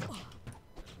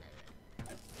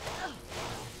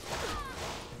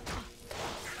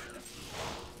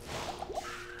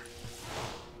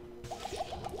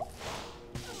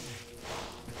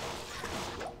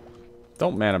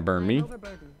 Don't mana burn me.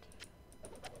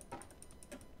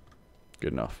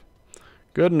 Good enough.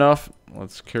 Good enough.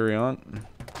 Let's carry on.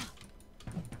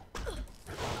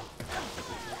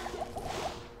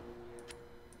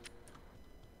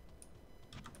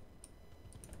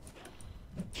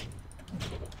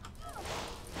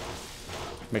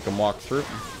 Make them walk through.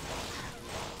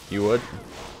 You would?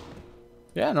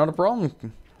 Yeah, not a problem.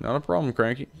 Not a problem,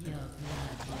 Cranky.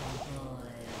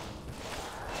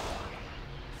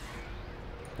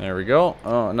 There we go.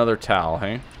 Oh, another towel,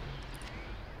 hey?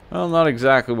 Well, not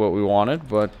exactly what we wanted,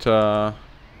 but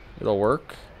it'll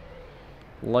work.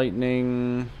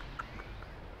 Lightning.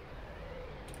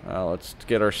 Let's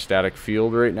get our static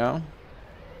field right now.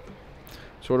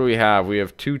 So what do we have? We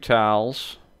have 2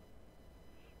 towels.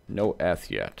 No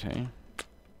Eth yet, hey?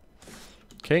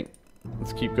 Okay,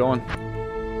 let's keep going.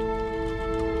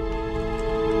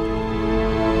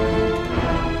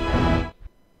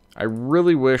 I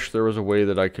really wish there was a way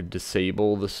that I could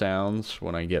disable the sounds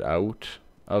when I get out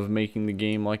of making the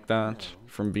game like that,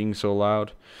 from being so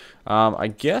loud. I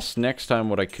guess next time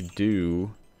what I could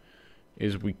do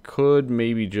is we could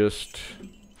maybe just,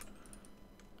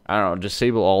 I don't know,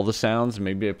 disable all the sounds.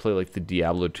 Maybe I play like the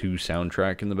Diablo 2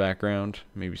 soundtrack in the background.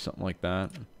 Maybe something like that.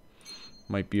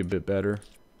 Might be a bit better.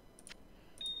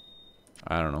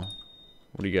 I don't know.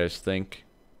 What do you guys think?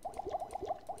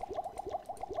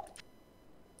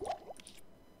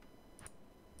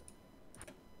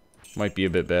 Might be a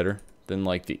bit better than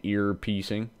like the ear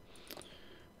piecing.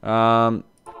 I'm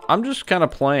just kind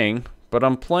of playing, but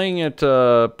I'm playing at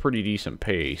a pretty decent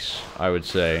pace, I would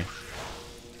say.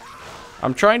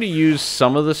 I'm trying to use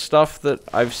some of the stuff that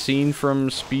I've seen from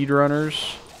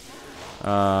speedrunners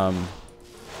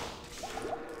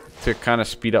to kind of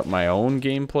speed up my own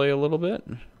gameplay a little bit.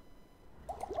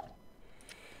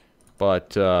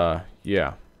 But,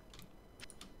 yeah.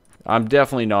 I'm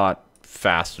definitely not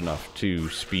fast enough to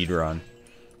speedrun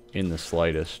in the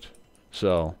slightest.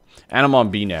 So, and I'm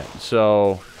on BNet.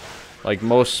 So, like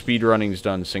most speedrunning's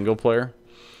done single player.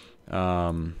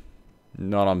 Not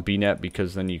on BNet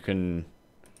because then you can...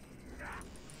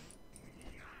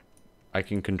 I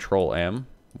can control M.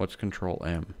 What's control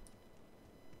M?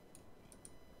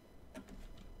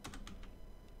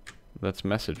 That's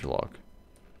message log.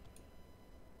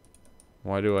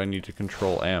 Why do I need to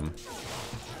control M?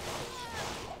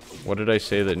 What did I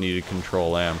say that needed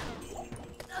control M?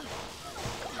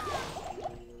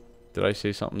 Did I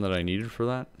say something that I needed for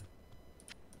that?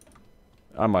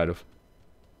 I might have.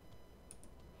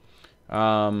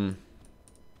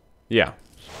 Yeah.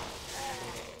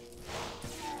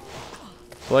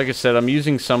 So like I said, I'm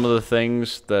using some of the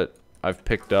things that I've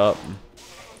picked up.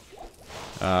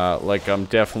 Like I'm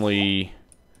definitely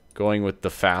going with the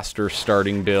faster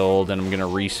starting build, and I'm gonna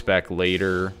respec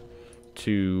later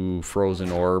to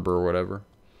Frozen Orb or whatever.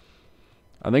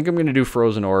 I think I'm gonna do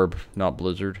Frozen Orb, not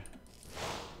Blizzard.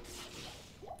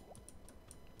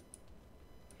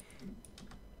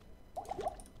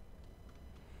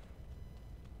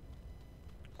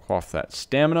 Quaff that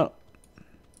stamina.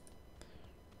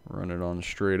 Run it on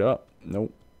straight up.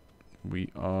 Nope. We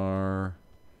are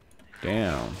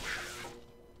down.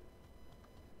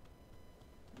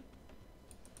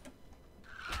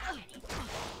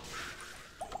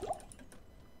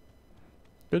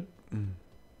 Good.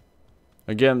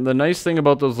 Again, the nice thing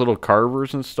about those little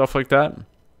carvers and stuff like that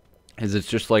is it's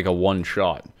just like a one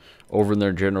shot over in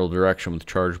their general direction with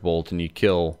Charge Bolt, and you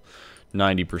kill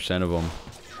 90% of them,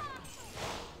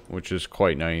 which is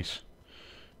quite nice.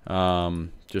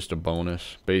 Just a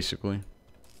bonus, basically.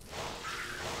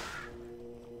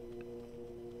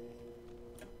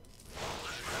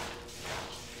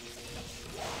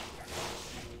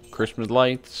 Christmas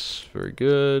lights, very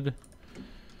good.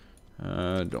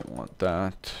 Don't want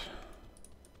that.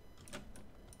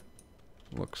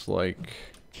 Looks like...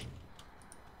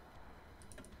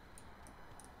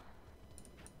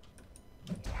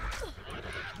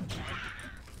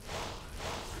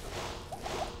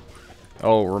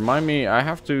 Oh, remind me, I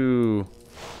have to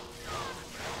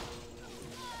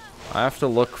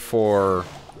look for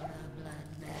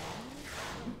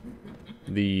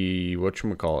the,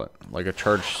 whatchamacallit, like a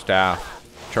charged staff,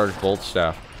 charged bolt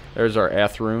staff. There's our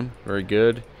Eth rune, very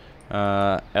good.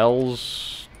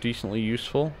 L's decently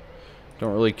useful.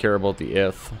 Don't really care about the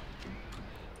Ith.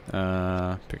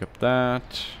 Pick up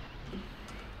that.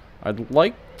 I'd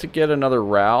like to get another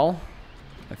Ral.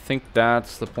 I think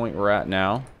that's the point we're at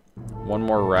now. One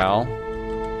more Ral.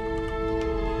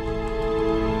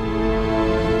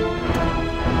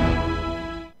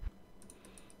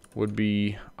 Would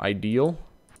be ideal,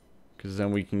 because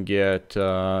then we can get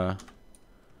a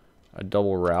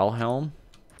double Ral helm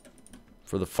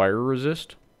for the fire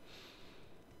resist.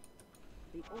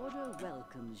 The order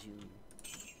welcomes you.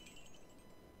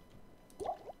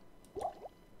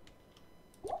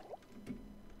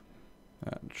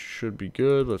 That should be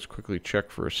good. Let's quickly check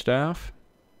for a staff.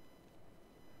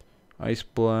 Ice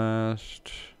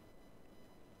Blast.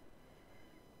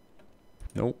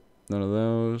 Nope, none of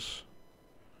those.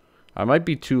 I might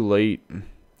be too late.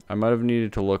 I might have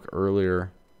needed to look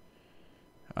earlier.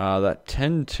 That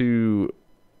 10 to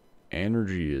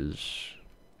energy is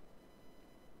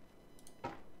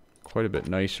quite a bit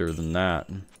nicer than that.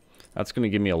 That's going to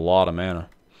give me a lot of mana.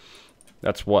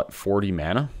 That's what, 40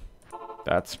 mana?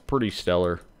 That's pretty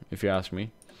stellar, if you ask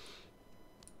me.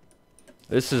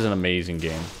 This is an amazing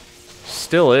game.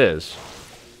 Still is.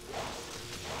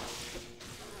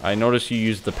 I noticed you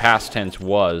used the past tense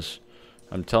was.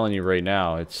 I'm telling you right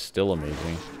now, it's still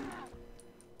amazing.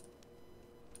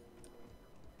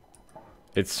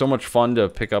 It's so much fun to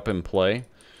pick up and play.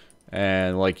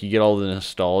 And, like, you get all the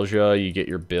nostalgia, you get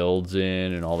your builds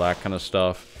in and all that kind of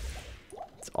stuff.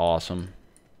 It's awesome.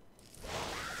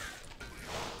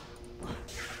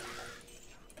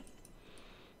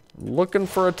 Looking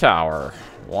for a tower.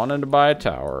 Wanted to buy a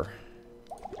tower.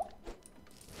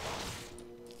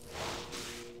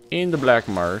 In the Black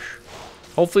Marsh.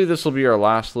 Hopefully this will be our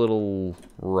last little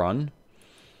run.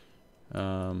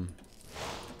 Well,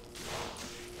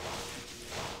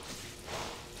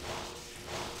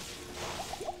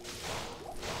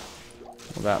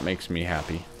 that makes me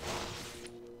happy.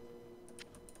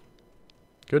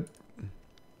 Good.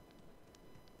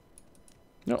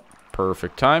 No,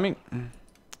 perfect timing.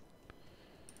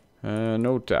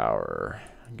 No tower.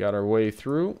 Got our way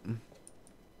through.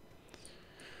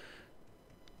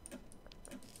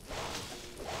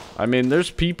 I mean, there's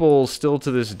people still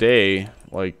to this day,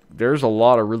 like, there's a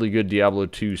lot of really good Diablo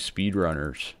 2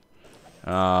 speedrunners.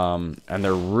 And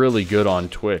they're really good on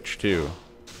Twitch, too.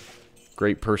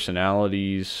 Great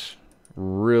personalities.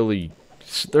 Really,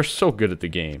 they're so good at the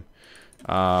game.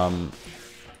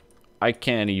 I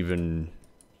can't even,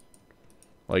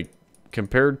 like,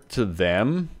 compared to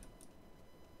them,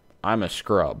 I'm a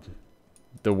scrub.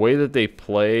 The way that they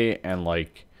play and,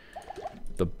 like,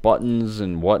 the buttons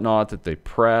and whatnot that they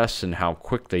press and how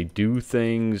quick they do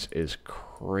things is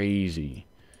crazy.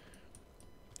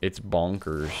 It's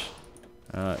bonkers.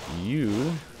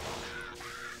 You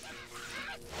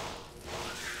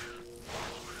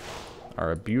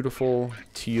are a beautiful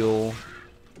teal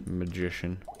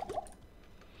magician.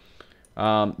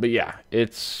 But yeah,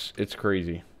 it's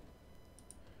crazy.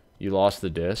 You lost the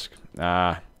disc?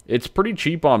 It's pretty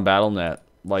cheap on BattleNet.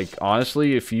 Like,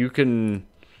 honestly, if you can,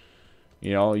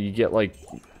 you know, you get like,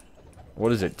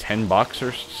 what is it, 10 bucks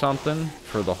or something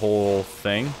for the whole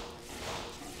thing?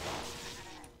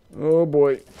 Oh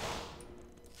boy.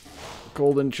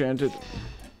 Cold Enchanted.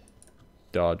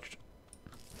 Dodged.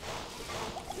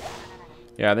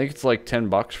 Yeah, I think it's like 10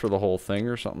 bucks for the whole thing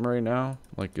or something right now.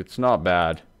 Like, it's not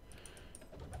bad.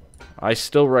 I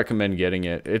still recommend getting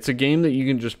it. It's a game that you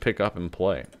can just pick up and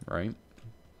play, right?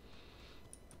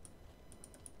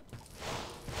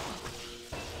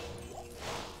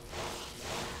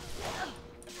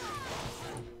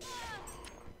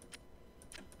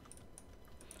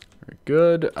 Very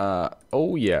good.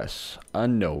 Oh yes, a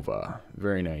Nova.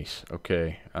 Very nice.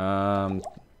 Okay.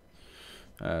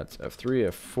 That's F3,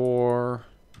 F4.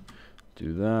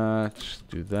 Do that.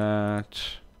 Do that.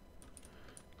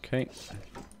 Okay.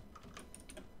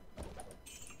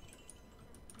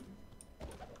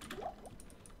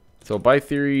 So by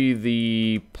theory,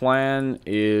 the plan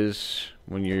is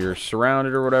when you're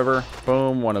surrounded or whatever,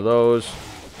 boom, one of those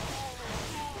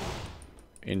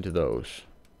into those.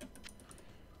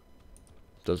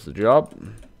 Does the job.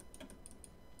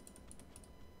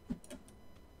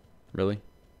 Really?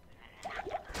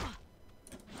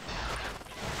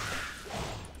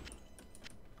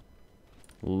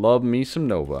 Love me some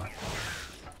Nova.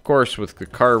 Of course, with the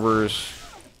carvers.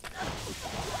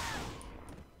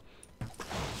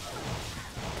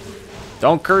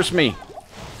 Don't curse me.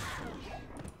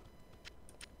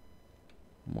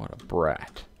 What a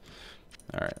brat.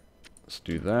 Alright, let's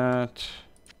do that.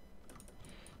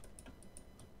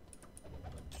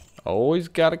 Always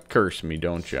gotta curse me,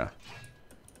 don't ya?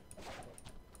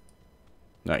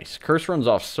 Nice. Curse runs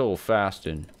off so fast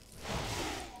in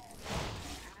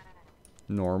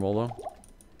normal, though.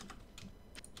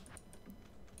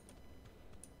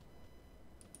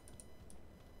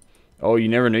 Oh, you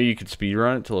never knew you could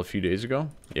speedrun it till a few days ago?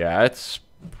 Yeah, it's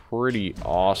pretty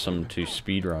awesome to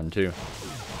speedrun, too.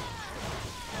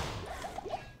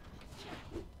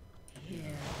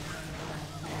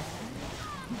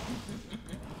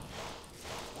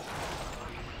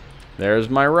 There's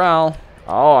my Ral.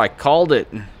 Oh, I called it.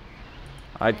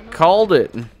 I called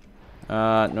it.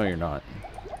 No, you're not.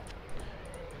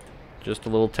 Just a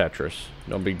little Tetris.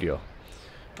 No big deal.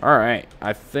 Alright,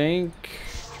 I think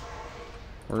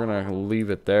we're gonna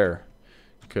leave it there.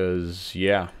 Because,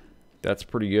 yeah, that's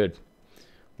pretty good.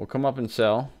 We'll come up and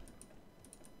sell.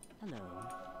 Hello.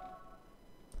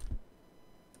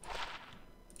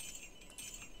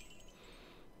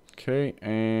 Okay,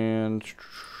 and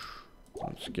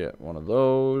let's get one of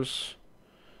those.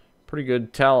 Pretty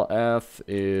good. Tal F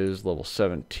is level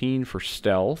 17 for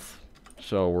stealth.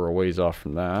 So we're a ways off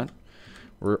from that.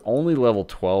 We're only level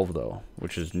 12 though,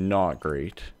 which is not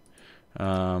great.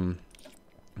 We'll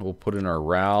put in our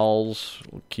Rals.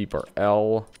 We'll keep our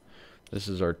L. This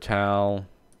is our Tal.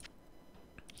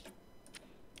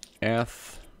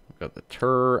 F. We've got the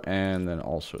Tur, and then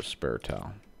also a spare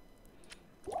Tal.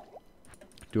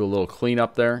 Do a little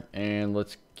cleanup there, and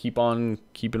let's keep on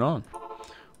keeping on.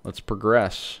 Let's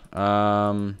progress.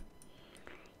 Let's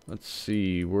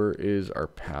see, where is our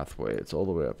pathway? It's all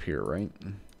the way up here, right?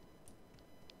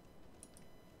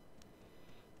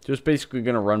 Just basically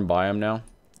gonna run by him now.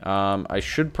 I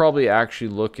should probably actually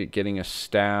look at getting a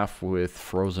staff with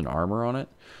frozen armor on it,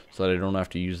 so that I don't have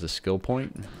to use the skill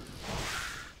point.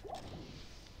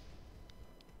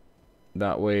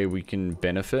 That way we can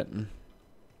benefit.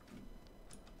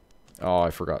 Oh,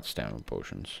 I forgot stamina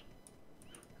potions.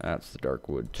 That's the dark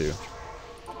wood too.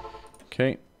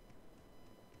 Okay.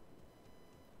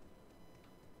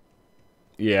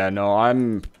 Yeah, no, I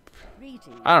don't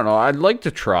know. I'd like to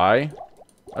try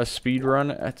a speed run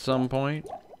at some point,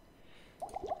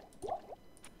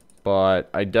 but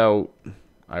I doubt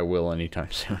I will anytime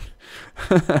soon.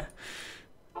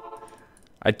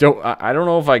 I don't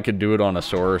know if I could do it on a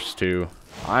Sorceress too.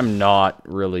 I'm not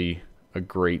really a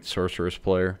great Sorceress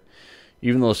player.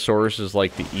 Even though Sorceress is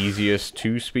like the easiest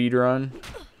to speedrun,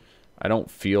 I don't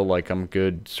feel like I'm a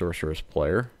good Sorceress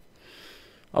player.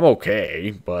 I'm okay,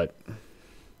 but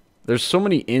there's so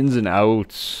many ins and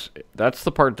outs. That's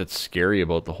the part that's scary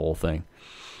about the whole thing,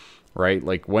 right?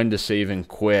 Like when to save and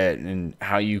quit, and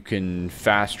how you can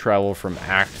fast travel from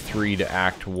Act 3 to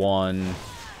Act 1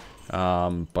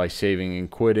 by saving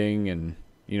and quitting, and,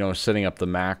 you know, setting up the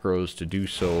macros to do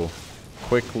so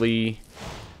quickly.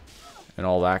 And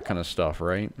all that kind of stuff,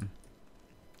 right?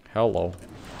 Hello.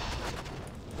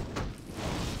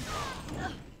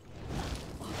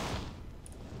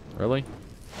 Really?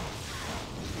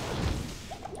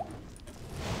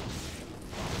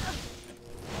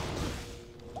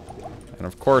 And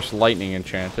of course, lightning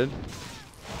enchanted.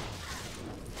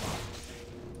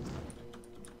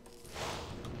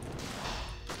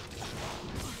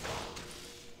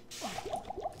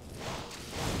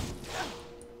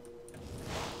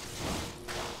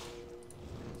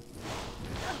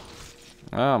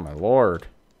 Oh, my lord.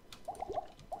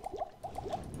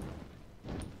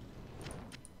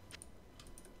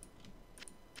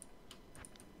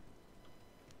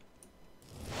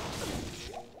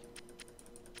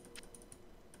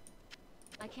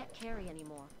 I can't carry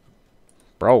anymore.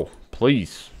 Bro,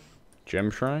 please.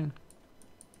 Gem shrine?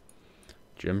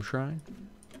 Gem shrine?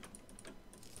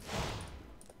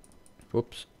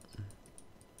 Whoops.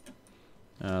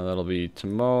 That'll be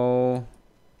Tomo.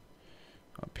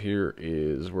 Up here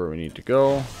is where we need to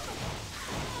go.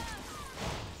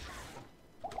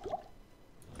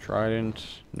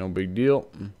 Trident, no big deal.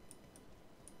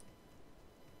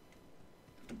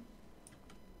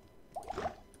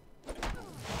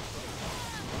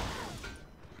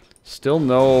 Still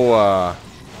no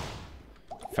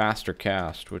faster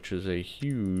cast, which is a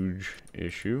huge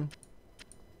issue.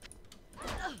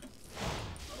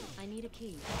 I need a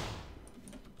key.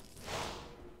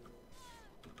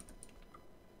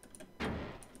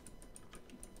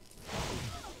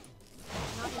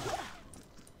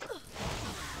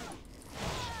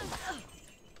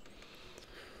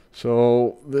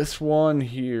 So this one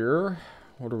here,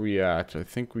 what are we at? I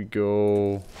think we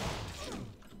go...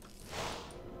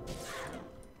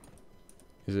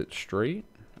 Is it straight?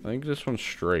 I think this one's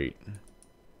straight.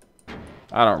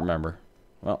 I don't remember.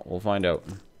 Well, we'll find out.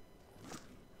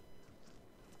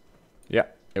 Yeah,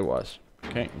 it was.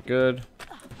 Okay, good.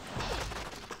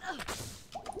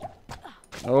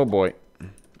 Oh boy.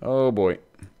 Oh boy.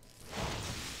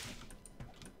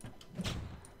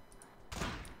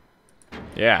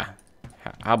 Yeah.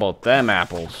 How about them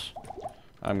apples?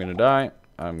 I'm gonna die.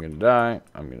 I'm gonna die.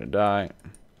 I'm gonna die.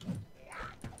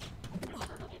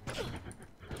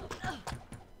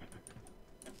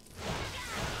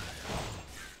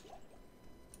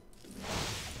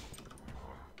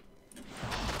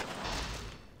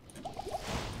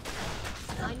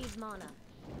 I need mana.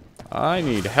 I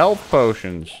need health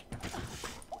potions.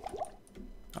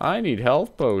 I need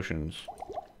health potions.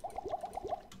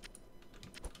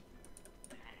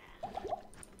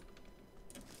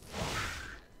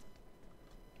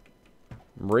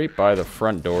 Right by the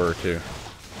front door, too.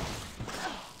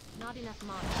 Not enough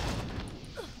mana.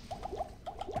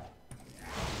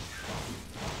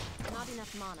 Not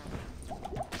enough mana.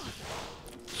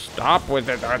 Stop with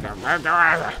it.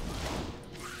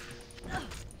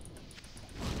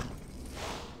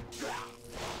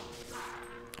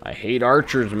 I hate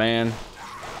archers, man.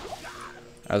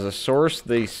 As a source,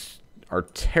 they are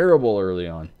terrible early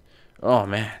on. Oh,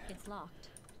 man. It's locked.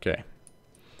 Okay.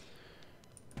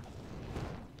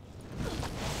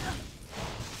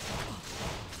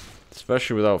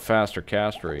 Especially without faster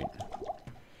cast rate.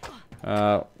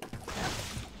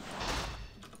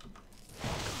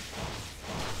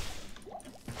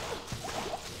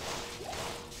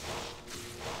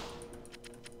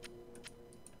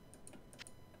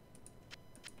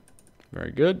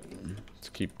 Very good. Let's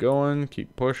keep going,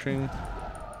 keep pushing.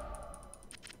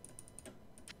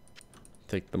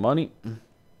 Take the money.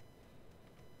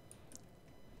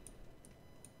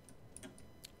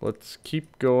 Let's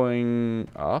keep going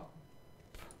up.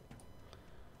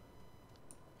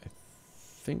 I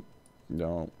think,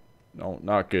 no,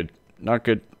 not good. Not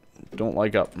good. Don't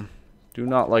like up. Do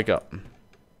not like up.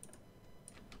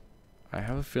 I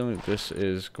have a feeling this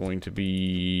is going to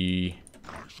be...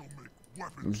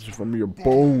 This is from your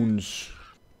bones.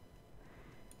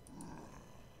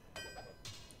 I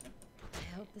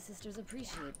hope the sisters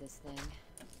appreciate this thing.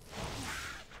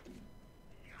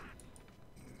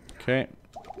 Okay.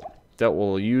 That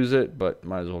will use it, but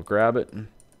might as well grab it.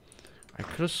 I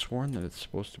could have sworn that it's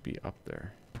supposed to be up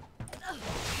there.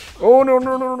 Oh, no,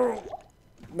 no, no, no.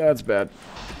 That's bad.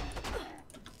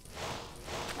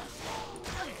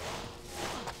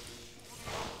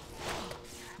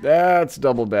 That's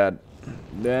double bad.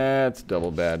 That's double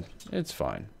bad. It's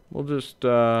fine. We'll just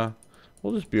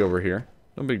be over here.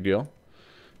 No big deal.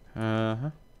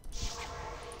 Yeah,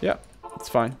 it's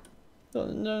fine.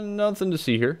 Nothing to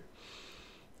see here.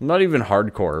 I'm not even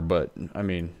hardcore, but I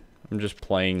mean, I'm just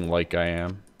playing like I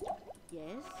am. Yes?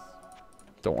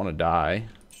 Don't want to die.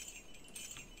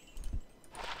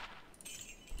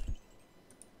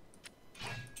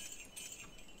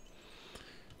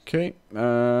 Okay.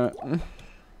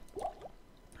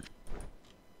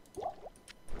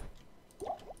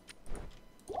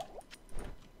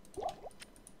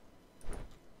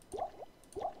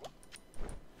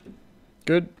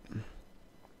 Good.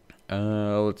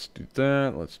 Let's do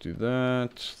that. Let's do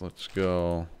that. Let's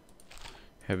go.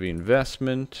 Heavy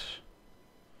investment.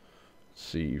 Let's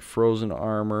see. Frozen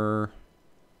armor.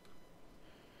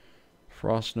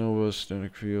 Frost Nova.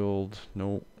 Static field.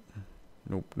 Nope.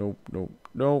 Nope. Nope. Nope.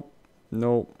 Nope.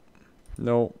 Nope.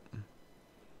 Nope.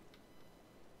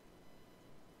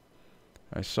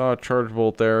 I saw a charge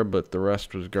bolt there, but the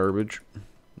rest was garbage.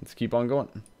 Let's keep on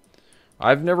going.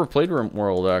 I've never played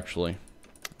RimWorld, actually.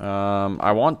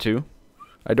 I want to.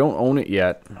 I don't own it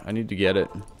yet. I need to get it.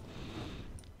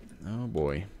 Oh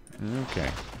boy. Okay.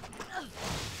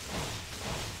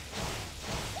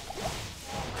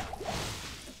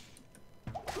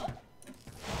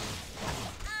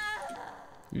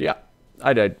 Yeah,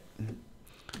 I died.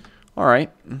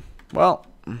 Alright. Well.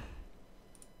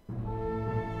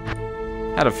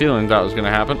 Had a feeling that was going to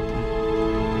happen.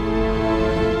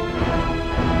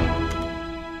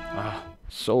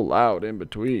 So loud in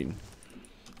between.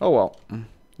 Oh well.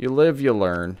 You live, you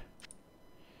learn.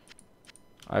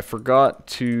 I forgot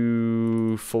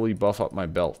to fully buff up my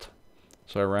belt.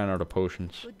 So I ran out of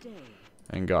potions.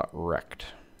 And got wrecked.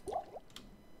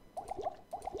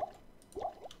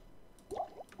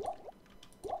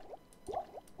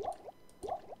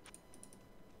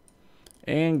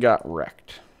 And got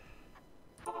wrecked.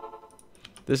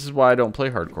 This is why I don't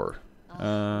play hardcore.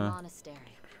 Monastery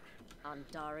on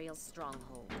Dariel's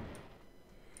stronghold.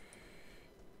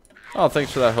 Oh,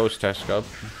 thanks for that host test, Cub.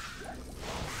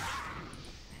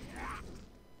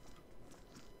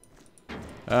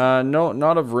 No,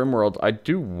 not of RimWorld. I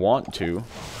do want to.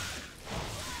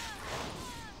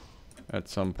 At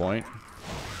some point.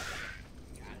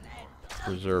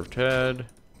 Preserved head.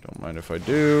 Don't mind if I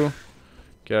do.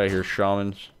 Get out of here,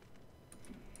 shamans.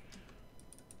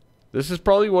 This is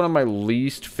probably one of my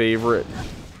least favorite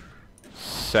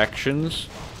sections.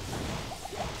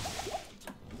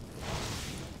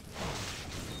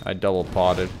 I double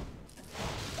potted.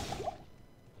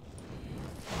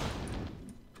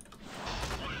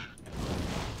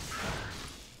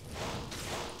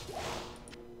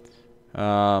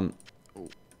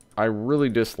 I really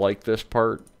dislike this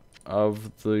part of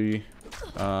the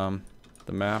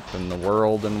map and the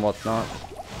world and whatnot.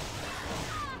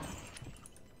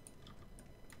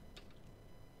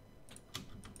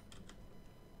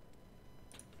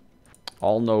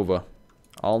 All Nova.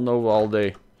 All Nova all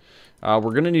day. We're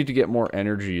going to need to get more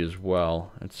energy as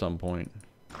well at some point.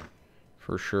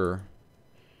 For sure.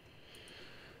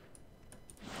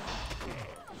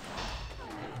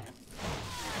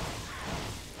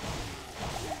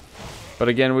 But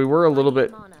again, we were a little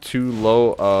bit too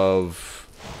low of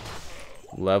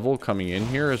level coming in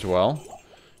here as well.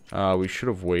 We should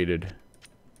have waited.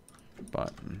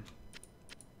 But...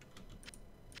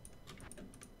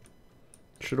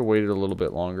 should have waited a little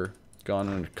bit longer. Gone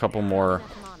in a couple more...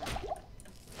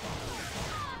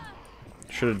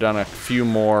 should have done a few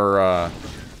more,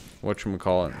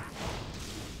 whatchamacallit,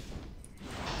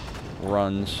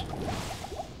 runs.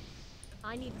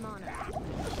 I need mana.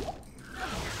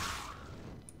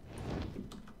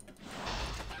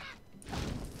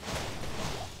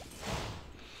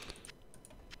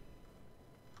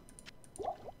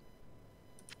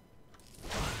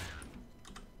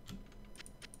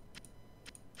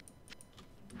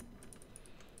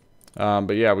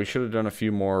 But yeah, we should have done a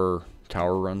few more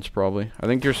tower runs probably. I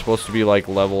think you're supposed to be like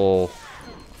level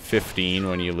 15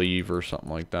 when you leave or something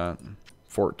like that.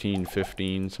 14,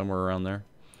 15, somewhere around there.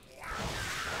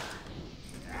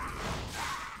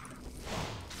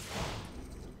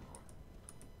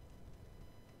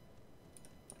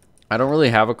 I don't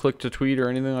really have a click to tweet or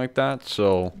anything like that,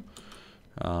 so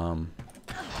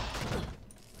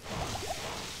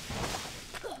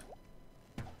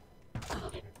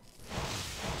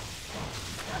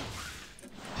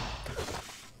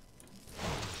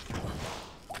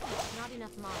Not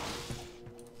enough mana.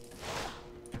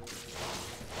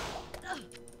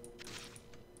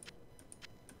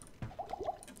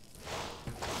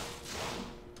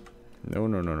 no,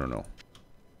 no, no, no, no.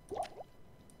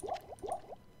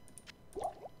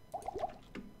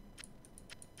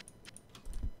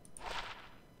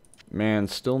 Man,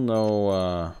 still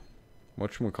no,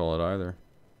 whatchamacallit either.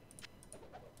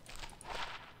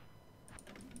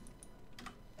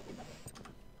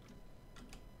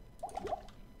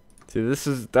 See,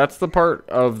 that's the part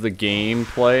of the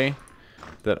gameplay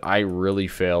that I really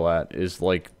fail at, is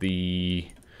like the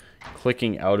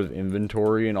clicking out of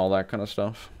inventory and all that kind of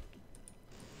stuff.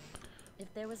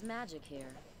 If there was magic here,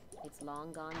 it's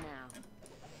long gone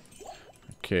now.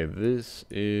 Okay, this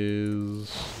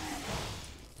is...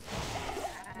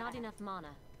 Not enough mana.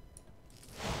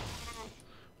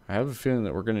 I have a feeling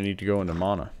that we're going to need to go into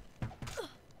mana.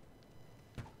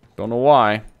 Don't know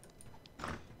why,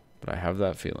 but I have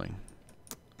that feeling.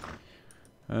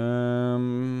 That's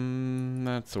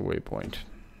a waypoint.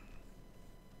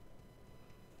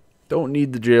 Don't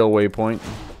need the jail waypoint.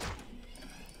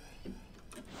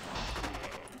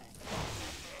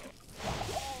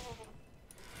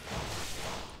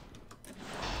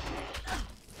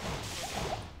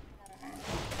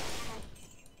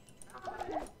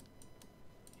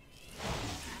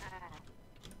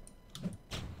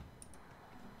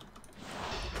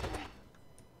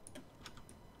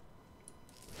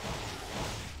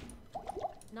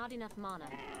 Not enough mana.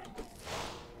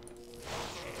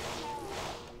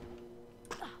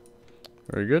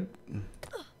 Very good.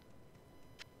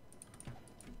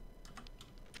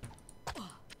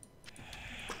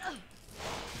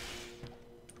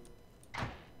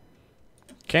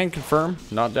 Can confirm,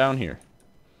 not down here.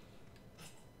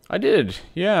 I did.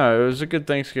 Yeah, it was a good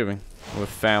Thanksgiving with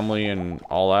family and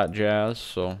all that jazz,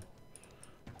 so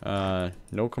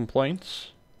no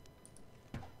complaints.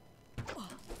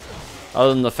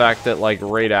 Other than the fact that, like,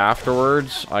 right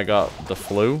afterwards, I got the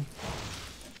flu.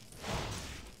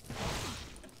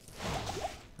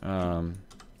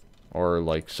 Or,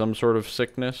 like, some sort of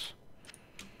sickness.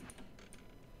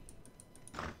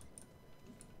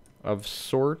 Of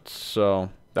sorts, so...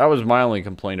 that was my only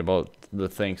complaint about the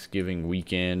Thanksgiving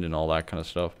weekend and all that kind of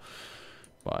stuff.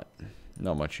 But,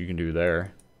 not much you can do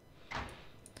there.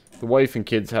 The wife and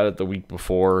kids had it the week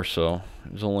before, so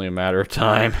it was only a matter of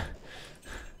time.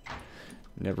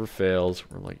 Never fails.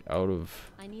 We're like out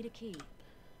of... I need a key.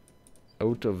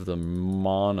 out of the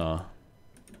mana.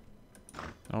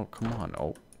 Oh, come on.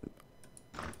 Oh.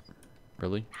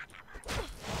 Really?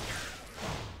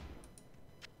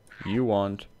 You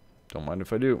want. Don't mind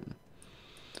if I do.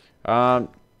 I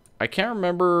can't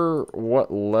remember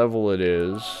what level it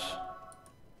is.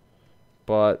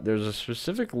 But there's a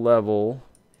specific level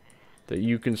that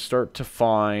you can start to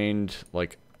find,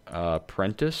 like,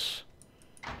 apprentice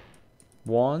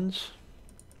wands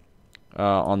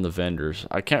on the vendors.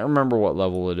 I can't remember what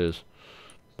level it is,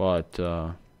 but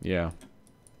yeah.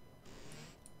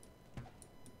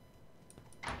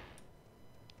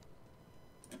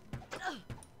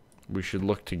 We should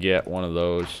look to get one of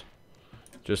those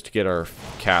just to get our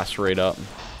cast rate up.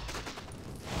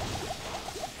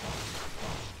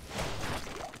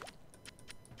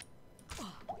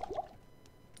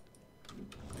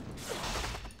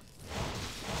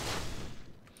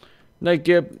 Night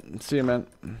Gib, see you, man.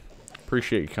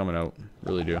 Appreciate you coming out,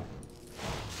 really do.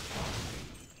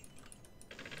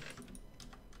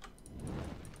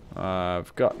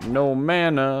 I've got no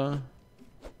mana.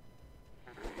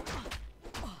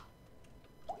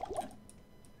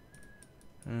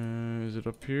 Is it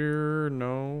up here?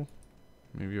 No.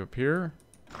 Maybe up here?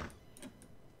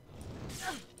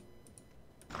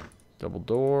 Double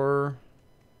door.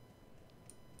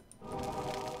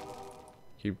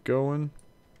 Keep going.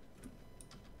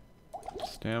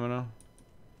 Stamina.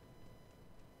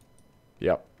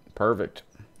 Yep, perfect.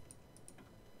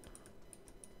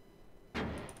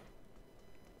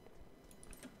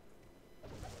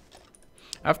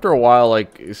 After a while,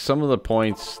 like, some of the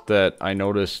points that I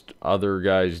noticed other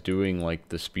guys doing, like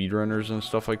the speedrunners and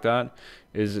stuff like that,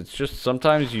 is it's just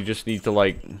sometimes you just need to,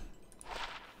 like,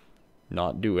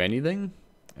 not do anything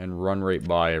and run right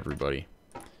by everybody.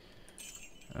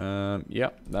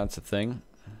 Yep, that's a thing.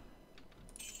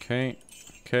 Okay,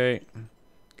 okay,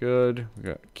 good. We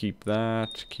got keep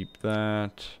that, keep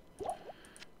that.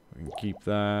 We can keep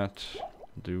that.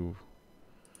 Do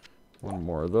one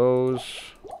more of those.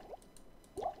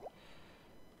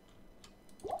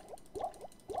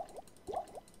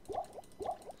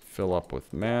 Fill up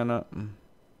with mana.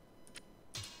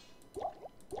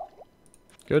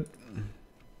 Good.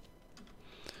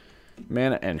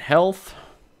 Mana and health.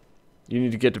 You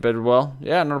need to get to bed well.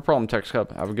 Yeah, not a problem, Tex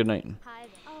Cup. Have a good night. Hi.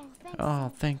 Oh, thanks.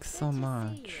 Oh, thanks so Good to see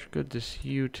much. you. Good to see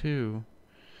you too.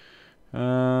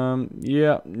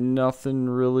 Yeah, nothing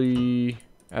really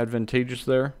advantageous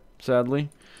there, sadly.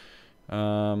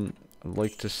 I'd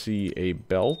like to see a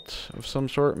belt of some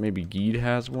sort. Maybe Geed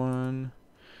has one.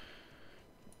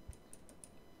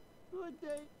 Good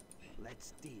day.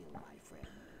 Let's deal, my friend.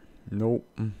 Nope.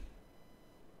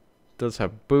 Does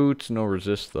have boots, no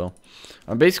resist though.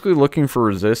 I'm basically looking for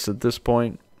resist at this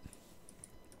point.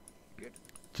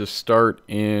 To start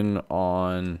in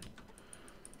on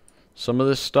some of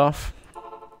this stuff.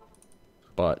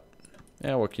 But,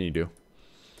 yeah, what can you do?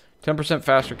 10%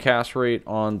 faster cast rate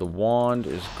on the wand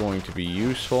is going to be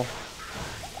useful.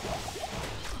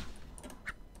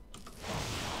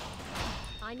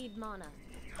 I need mana.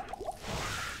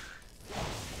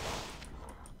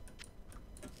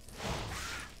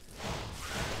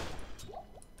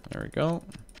 There we go.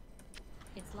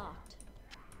 It's locked.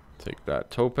 Take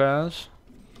that topaz.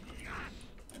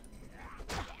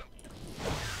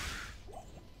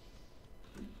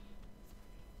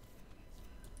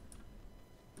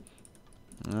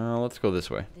 Let's go this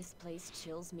way. This place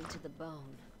chills me to the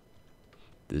bone.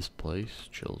 This place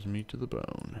chills me to the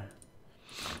bone.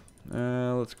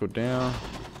 Let's go down.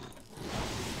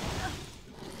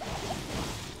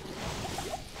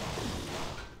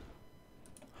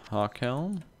 Hawk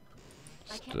helm.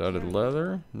 Studded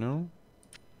leather. No.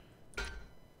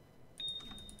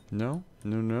 No.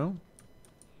 No, no.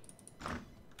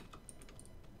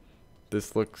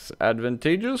 This looks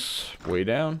advantageous. Way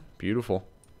down. Beautiful.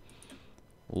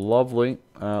 Lovely.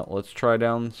 Let's try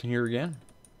down here again.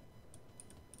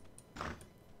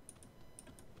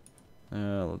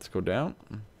 Let's go down.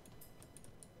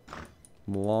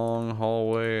 Long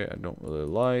hallway. I don't really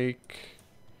like.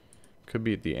 Could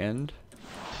be at the end.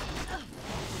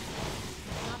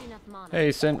 Not enough mana.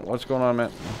 Hey, Sint. What's going on,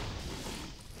 man?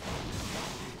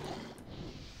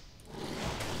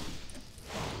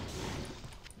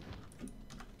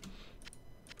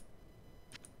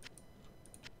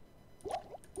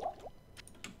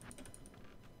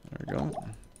 There we go.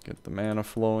 Get the mana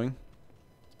flowing.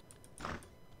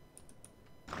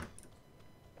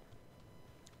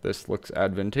 This looks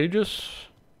advantageous.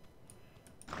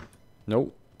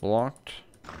 Nope. Blocked.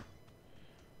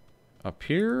 Up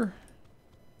here.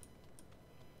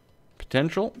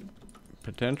 Potential.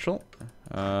 Potential.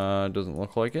 Doesn't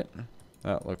look like it.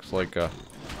 That looks like a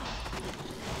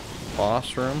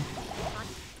boss room.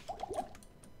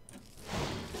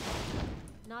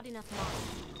 Not enough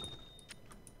mana.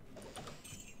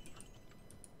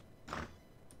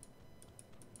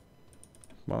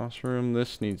 Boss room.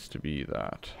 This needs to be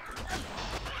that.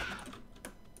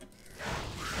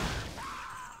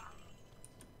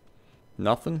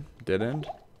 Nothing. Dead end.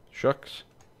 Shucks.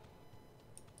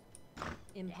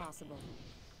 Impossible.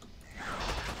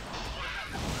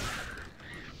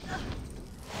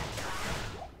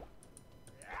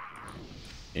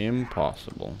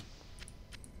 Impossible.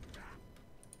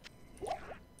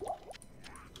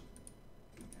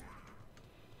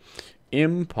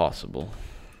 Impossible.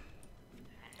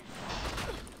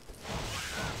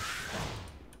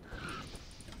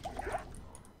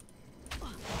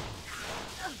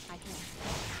 I can't.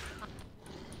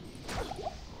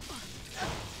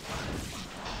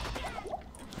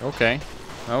 Okay.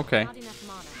 Okay. Not enough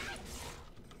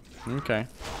mana. Okay.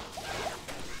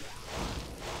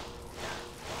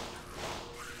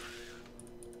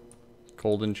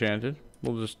 Cold enchanted.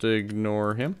 We'll just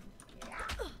ignore him.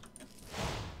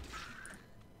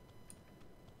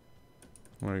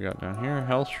 What do we got down here?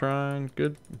 Health Shrine.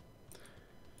 Good.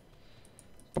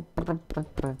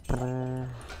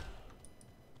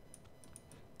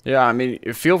 Yeah, I mean,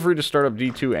 feel free to start up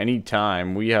D2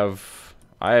 anytime.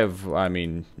 I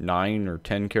mean, 9 or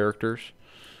 10 characters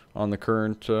on the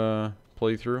current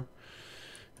playthrough.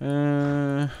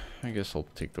 I guess I'll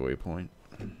take the waypoint.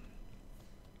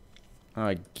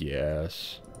 I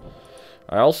guess.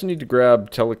 I also need to grab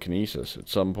telekinesis at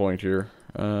some point here,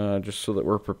 just so that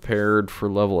we're prepared for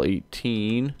level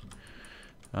 18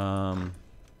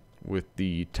 with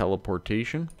the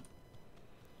teleportation.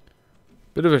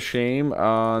 Bit of a shame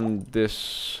on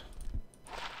this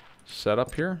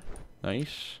setup here.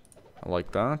 Nice. I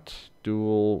like that.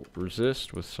 Dual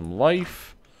resist with some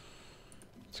life.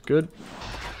 It's good.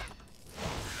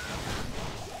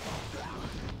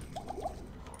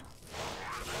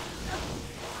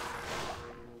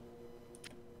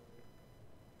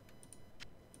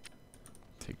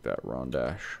 Take that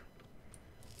Rondash.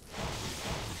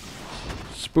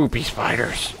 Spoopy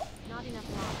spiders. Not enough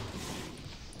mana.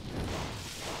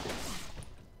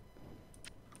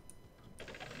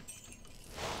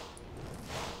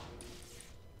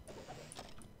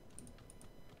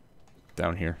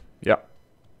 Down here. Yep.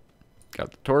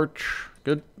 Got the torch.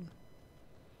 Good.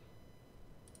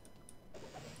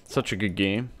 Such a good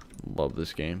game. Love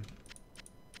this game.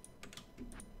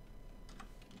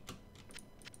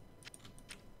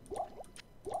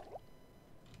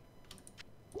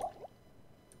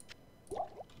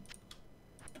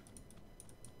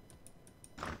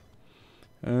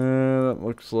 That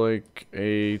looks like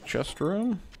a chest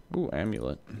room. Ooh,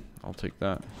 amulet. I'll take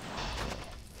that.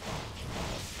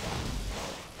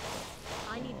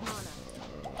 I need mana.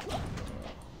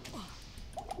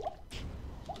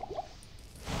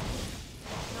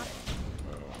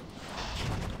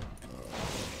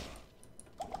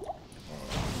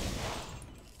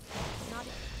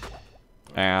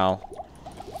 Ow.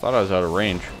 Thought I was out of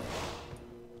range.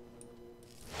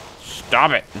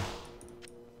 Stop it!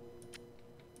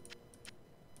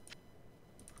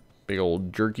 Big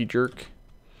old jerky jerk.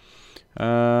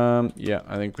 Yeah,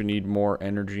 I think we need more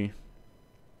energy.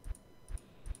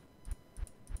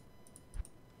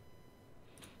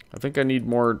 I think I need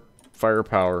more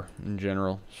firepower in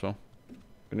general, so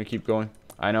gonna keep going.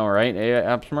 I know, right? Hey,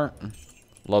 AppSmart?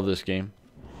 Love this game.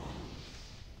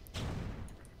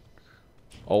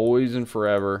 Always and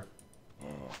forever.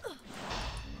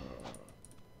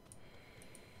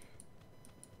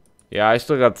 Yeah, I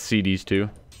still got the CDs too.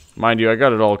 Mind you, I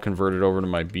got it all converted over to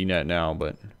my BNet now,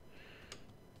 but...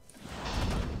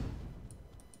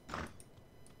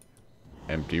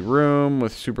 Empty room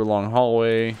with super long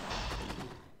hallway.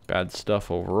 Bad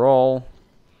stuff overall.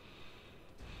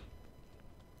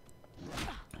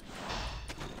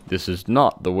 This is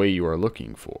not the way you are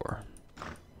looking for.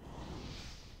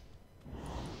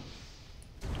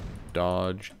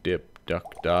 Dodge, dip,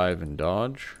 duck, dive, and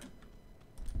dodge.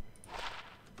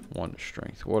 1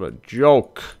 strength. What a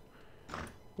joke.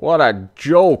 What a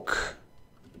joke.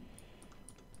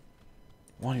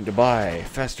 Wanting to buy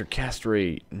faster cast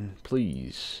rate,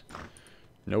 please.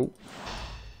 Nope.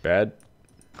 Bad.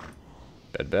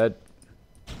 Bad, bad.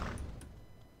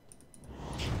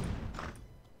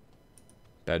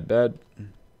 Bad, bad.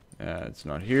 It's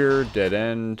not here. Dead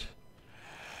end.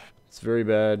 It's very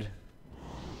bad.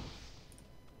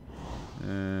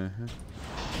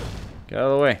 Get out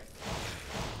of the way.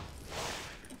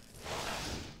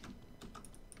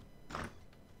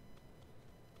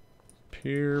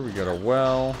 Here we got a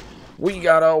well. We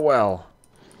got a well.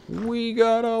 We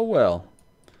got a well.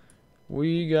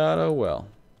 We got a well.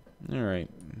 Alright.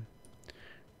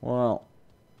 Well,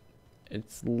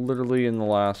 it's literally in the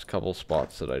last couple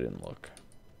spots that I didn't look.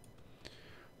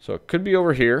 So it could be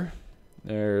over here.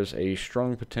 There's a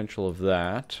strong potential of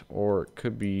that. Or it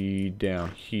could be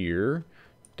down here.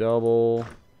 Double.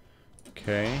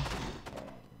 Okay.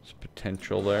 There's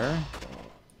potential there.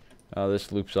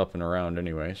 This loops up and around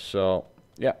anyway. So,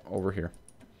 yeah, over here.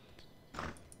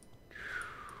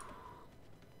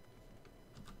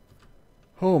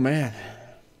 Oh, man.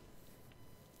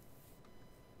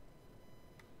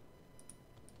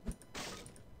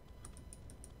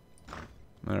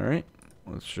 Alright.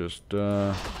 Let's just,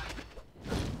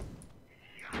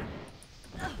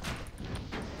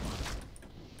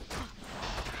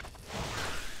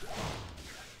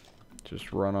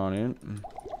 just run on in.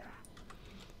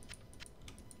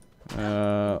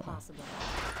 Impossible.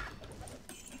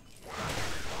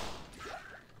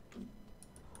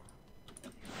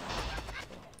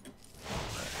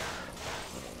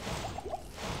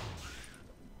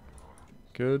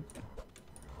 Good.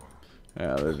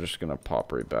 Yeah, they're just gonna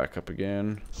pop right back up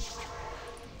again.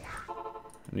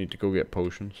 I need to go get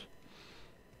potions.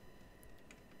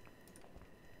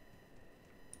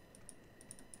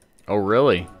 Oh,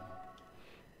 really?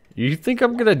 You think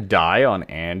I'm gonna die on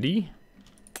Andy?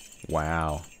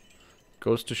 Wow.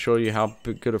 Goes to show you how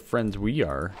good of friends we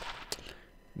are.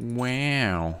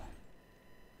 Wow.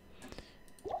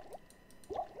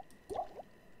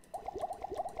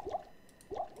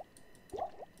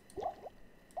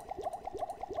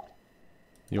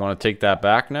 You want to take that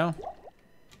back now?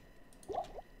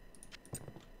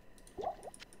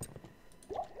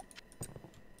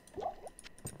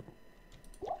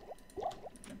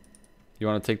 You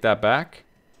want to take that back?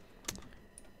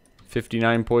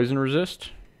 59 poison resist.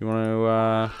 You want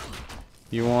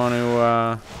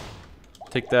to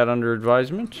take that under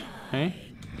advisement? Hey?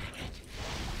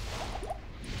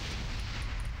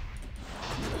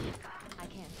 I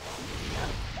can't.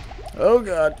 Oh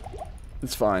god.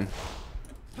 It's fine.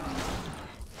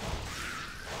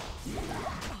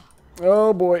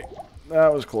 Oh boy.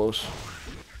 That was close.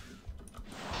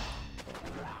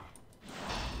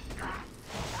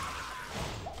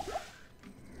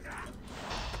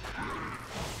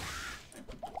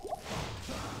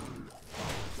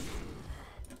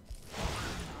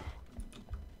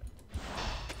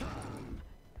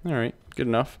 Alright, good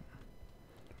enough.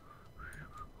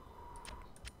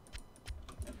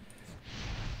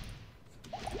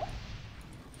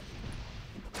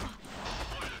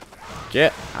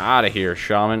 Get out of here,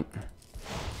 shaman.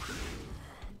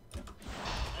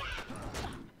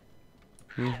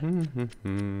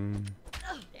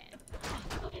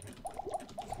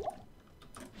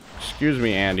 Excuse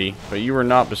me, Andy, but you were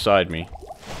not beside me.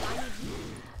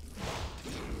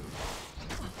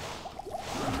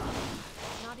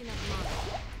 Not enough mana.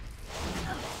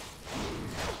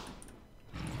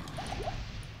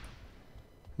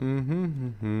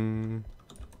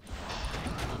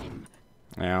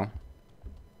 Yeah.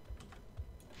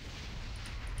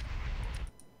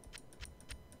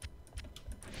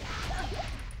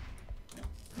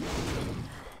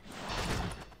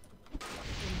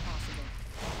 Impossible.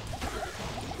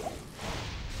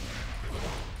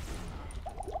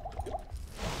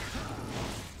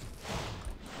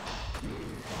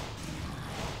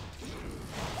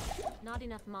 Not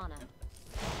enough mana.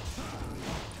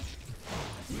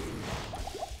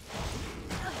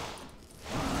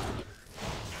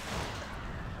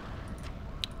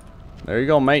 There you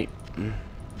go, mate.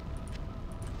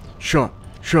 Shot,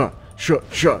 shot, shot,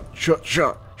 shot, shot,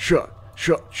 shot, shot,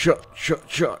 shot, shot, shot,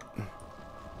 shot.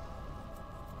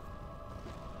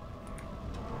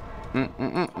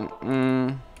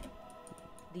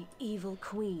 The evil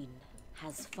queen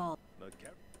has fallen.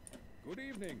 Good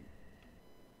evening.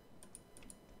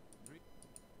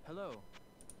 Hello.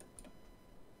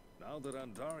 Now that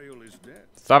Andariel is dead.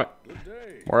 Stop it. Good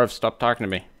day. Morav, stop talking to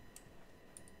me.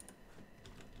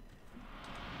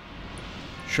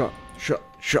 Shot, shot,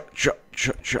 shot, shot,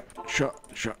 shot, shot, shot,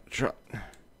 shot, shot.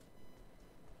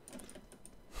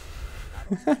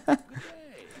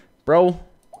 Bro.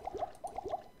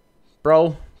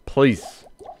 Bro, please.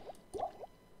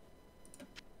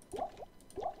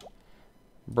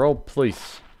 Bro,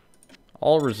 please.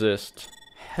 I'll resist.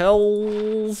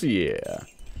 Hells yeah.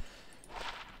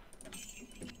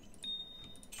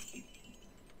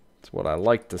 That's what I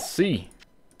like to see.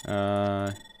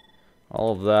 All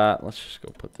of that. Let's just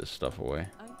go put this stuff away.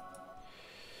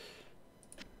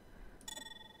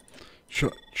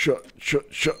 Shut, shut,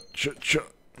 shut, shut, shut, shut.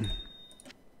 Am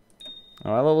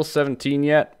I level 17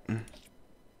 yet?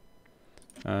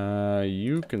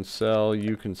 You can sell,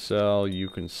 you can sell, you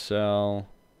can sell.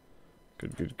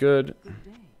 Good, good, good.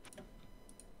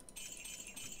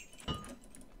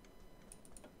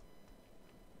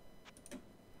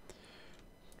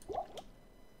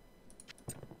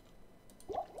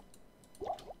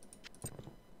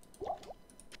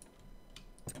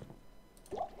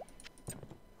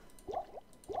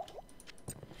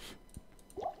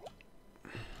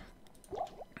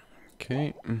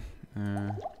 Okay.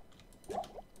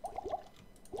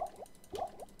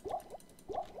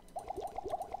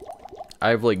 I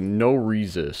have like no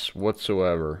resist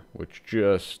whatsoever, which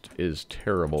just is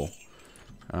terrible.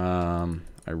 I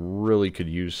really could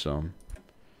use some.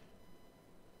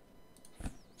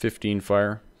 15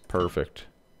 fire, perfect.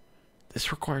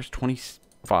 This requires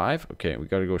 25. Okay, we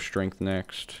got to go strength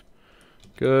next.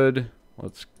 Good.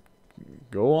 Let's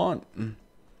go on.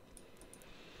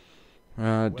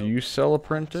 Do you sell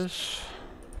apprentice?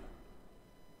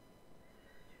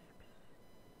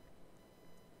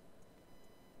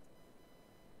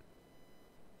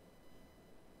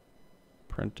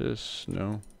 Apprentice,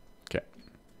 no. Okay.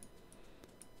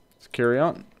 Let's carry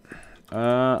on.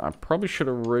 I probably should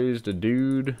have raised a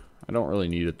dude. I don't really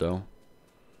need it though.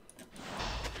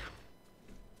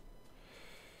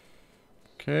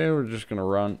 Okay, we're just gonna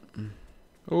run.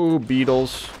 Oh,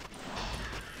 beetles.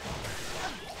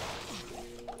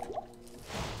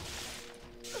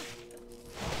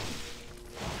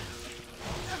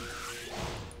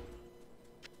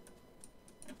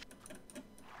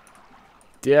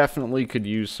 Definitely could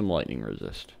use some lightning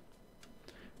resist.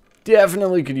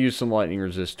 Definitely could use some lightning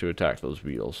resist to attack those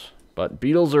beetles. But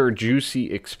beetles are a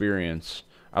juicy experience.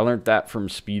 I learned that from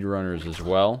speedrunners as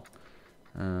well.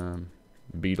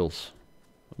 Beetles.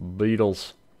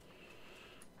 Beetles.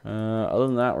 Other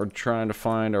than that, we're trying to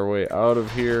find our way out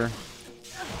of here.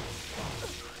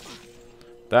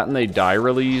 That and they die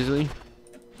really easily.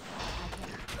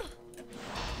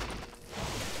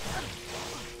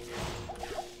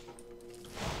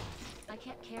 I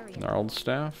can't carry it. Gnarled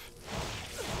staff.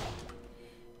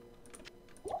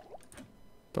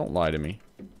 Don't lie to me.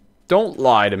 Don't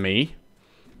lie to me.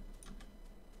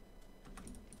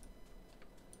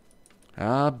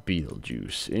 Ah,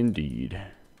 Beetlejuice, indeed.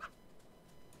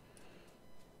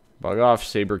 Bug off,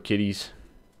 saber kitties.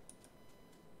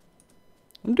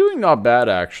 I'm doing not bad,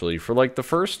 actually. For, like, the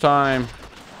first time...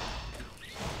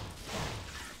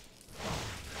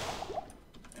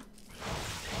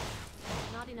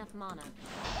 Not enough mana.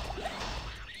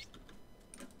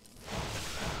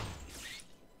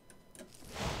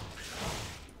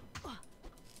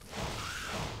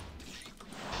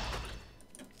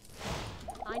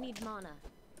 I need mana.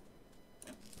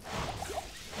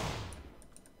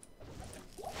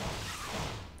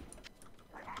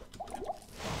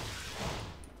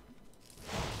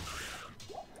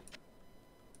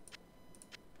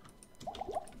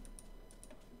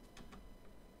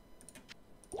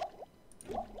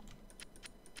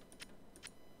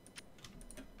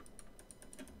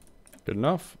 Good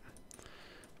enough.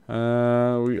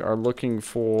 We are looking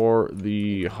for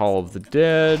the Hall of the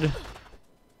Dead.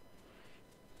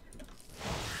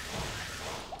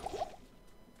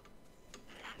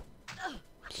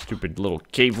 Stupid little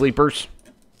cave leapers.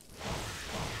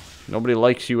 Nobody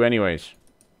likes you anyways.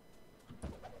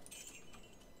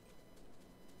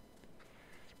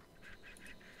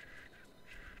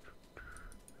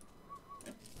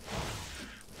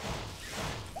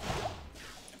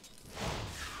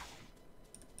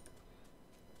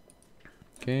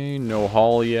 Okay, no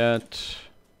hall yet.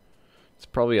 It's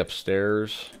probably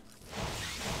upstairs.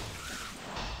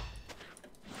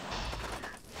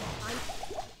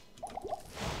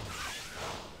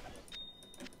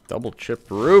 Double chip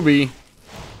ruby.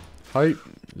 Height.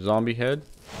 Zombie head.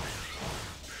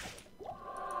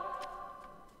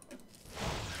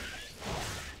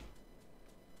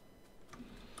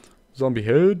 Zombie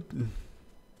head.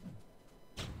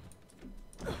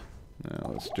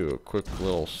 Now let's do a quick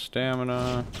little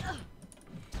stamina.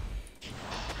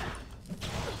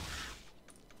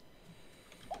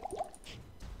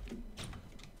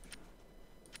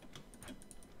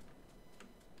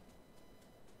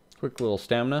 Quick little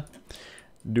stamina.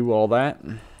 Do all that.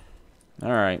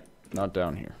 Alright, not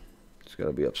down here. It's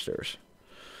gotta be upstairs.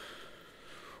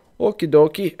 Okie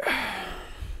dokie.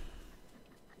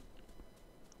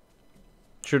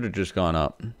 Should have just gone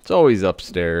up. It's always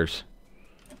upstairs.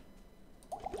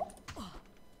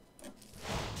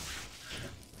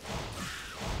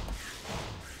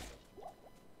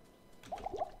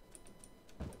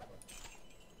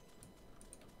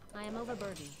 I am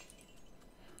overburdened.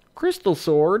 Crystal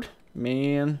sword,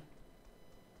 man.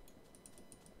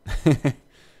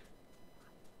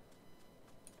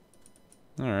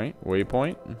 Alright,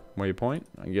 waypoint. Waypoint.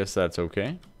 I guess that's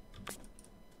okay.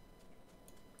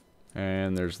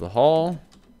 And there's the hall.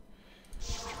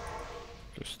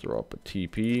 Just throw up a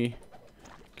TP.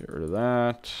 Get rid of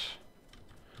that.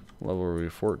 Level will be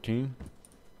 14.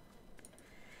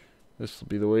 This will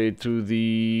be the way to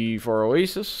the Far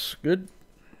Oasis. Good.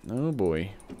 Oh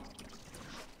boy.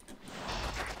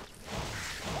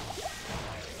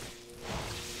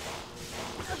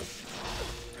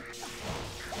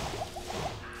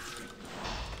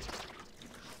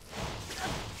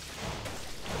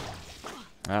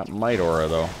 That might aura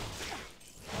though.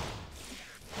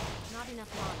 Not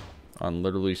enough mana. On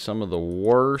literally some of the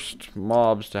worst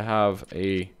mobs to have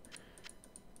a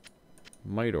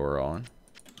might aura on.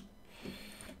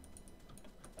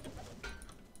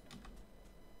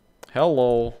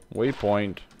 Hello,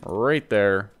 waypoint right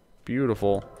there.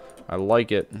 Beautiful. I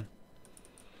like it.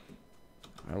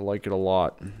 I like it a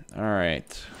lot. All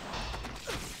right.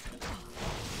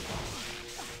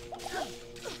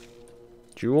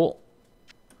 Jewel.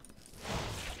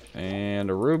 And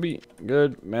a ruby.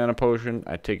 Good. Mana potion.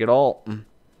 I take it all.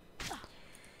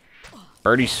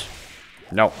 Birdies.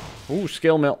 No. Ooh,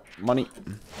 scale mill. Money.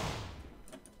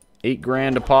 8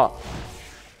 grand a pop.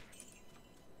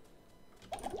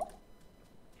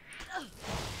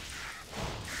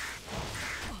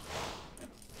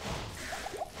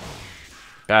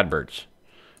 Bad birds.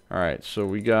 Alright, so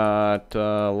we got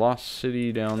Lost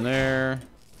City down there.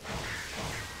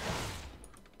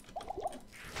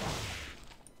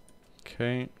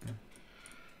 Okay.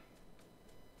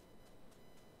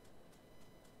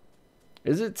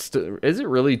 Is it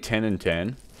really 10 and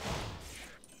 10?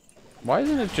 Why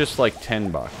isn't it just like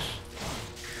 10 bucks?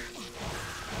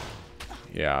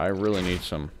 Yeah, I really need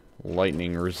some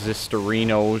lightning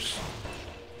resistorinos.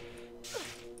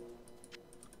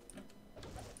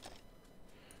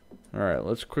 Alright,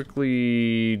 let's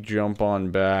quickly jump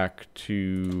on back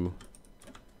to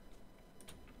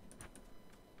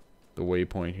the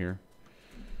waypoint here.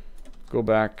 Go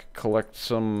back, collect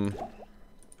some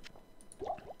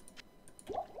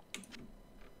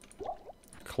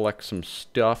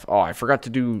stuff. Oh, I forgot to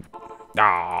do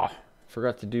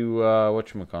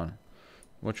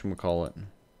whatchamacallit.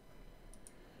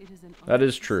 That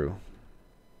is true.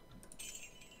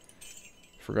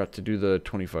 Forgot to do the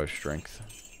 25 strength.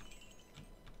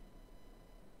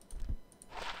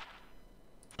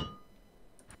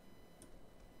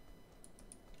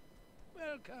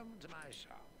 Welcome to my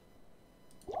shop.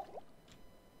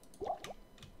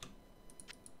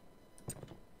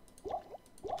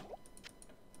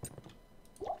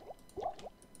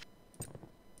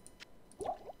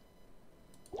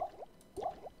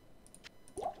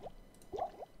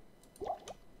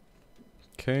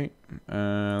 Okay,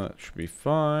 that should be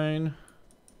fine.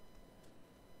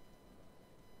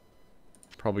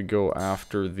 Probably go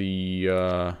after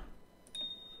the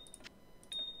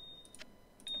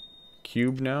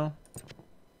cube now.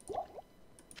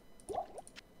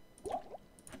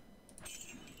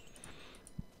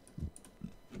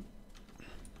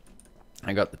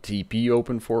 I got the TP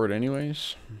open for it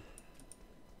anyways.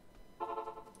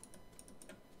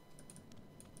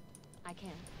 I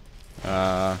can't.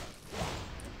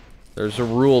 There's a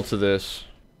rule to this.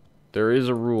 There is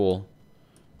a rule.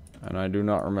 And I do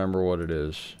not remember what it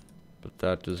is. But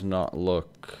that does not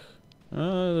look...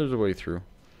 there's a way through.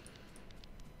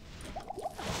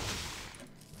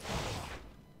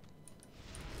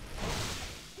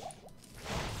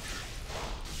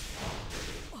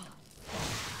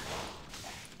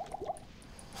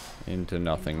 Into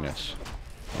nothingness.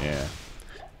 Yeah.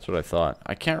 That's what I thought.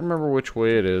 I can't remember which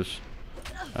way it is.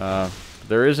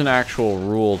 There is an actual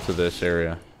rule to this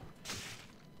area.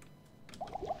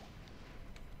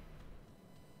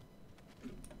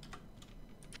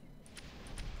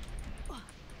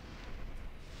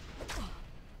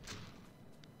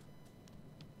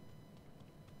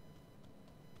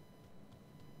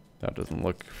 That doesn't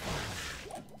look...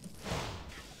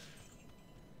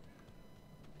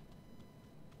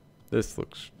 This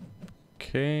looks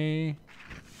okay.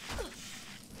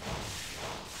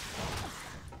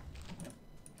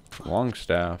 Long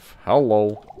staff.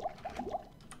 Hello.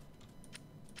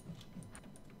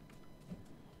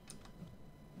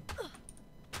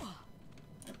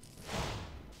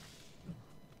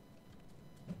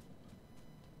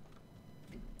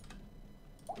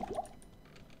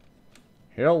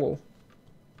 Hello.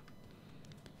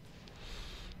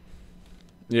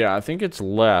 Yeah, I think it's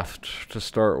left to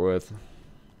start with.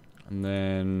 And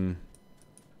then...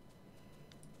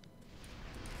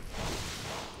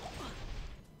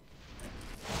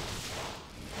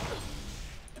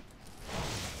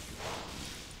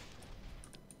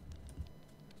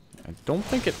 I don't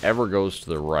think it ever goes to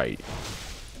the right.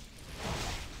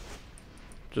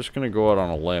 Just gonna go out on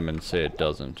a limb and say it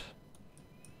doesn't.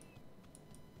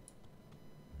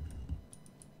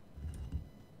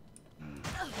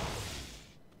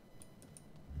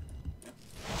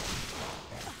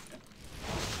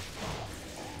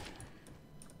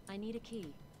 I need a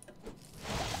key.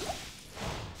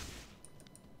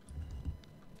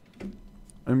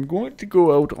 I'm going to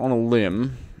go out on a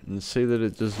limb and say that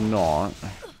it does not.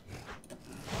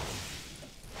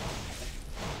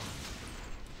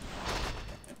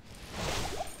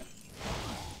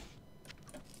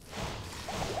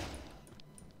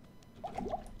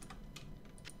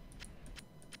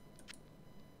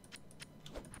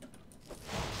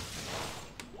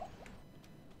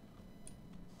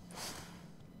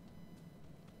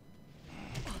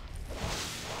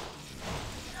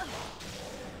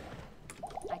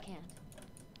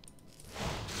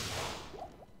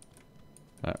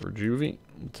 That Rejuvie.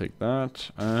 We'll take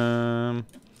that.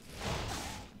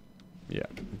 Yeah,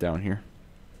 down here.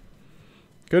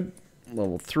 Good.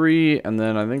 Level 3, and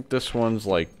then I think this one's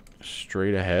like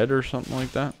straight ahead or something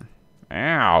like that.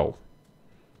 Ow.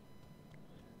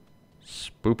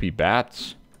 Spoopy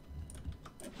bats.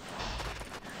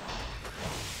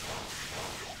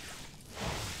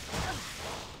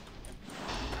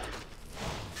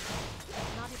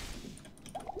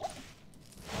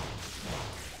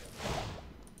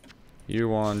 You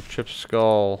want chip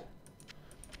skull.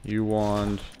 You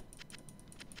want...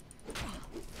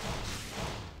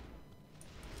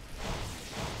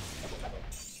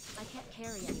 I can't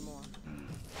carry anymore.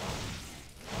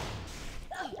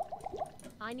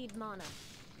 I need mana.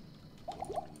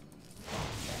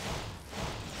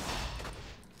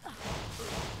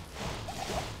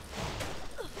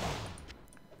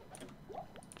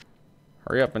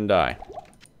 Hurry up and die.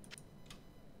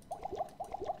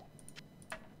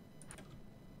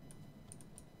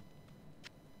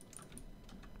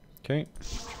 Okay.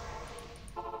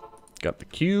 Got the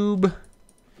cube.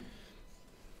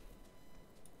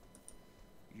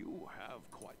 You have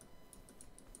quite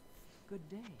good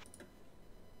day.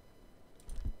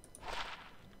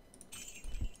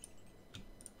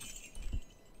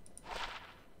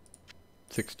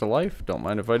 6 to life. Don't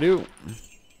mind if I do.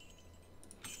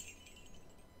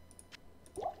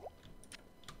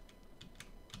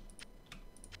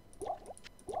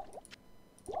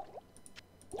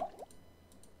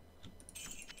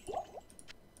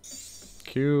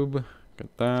 Cube.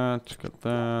 Got that. Got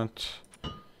that.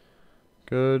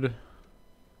 Good.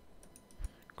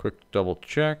 Quick double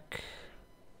check.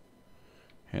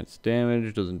 Enhanced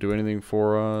damage. Doesn't do anything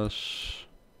for us.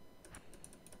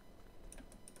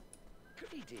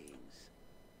 Greetings.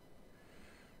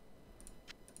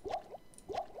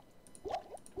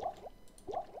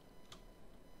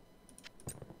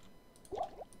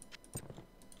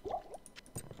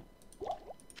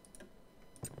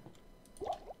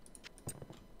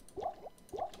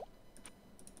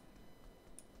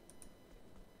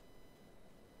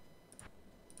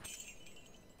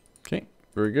 Okay,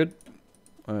 very good.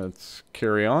 Let's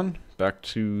carry on back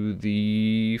to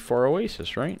the Far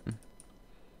Oasis, right?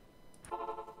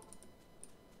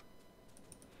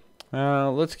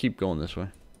 Let's keep going this way.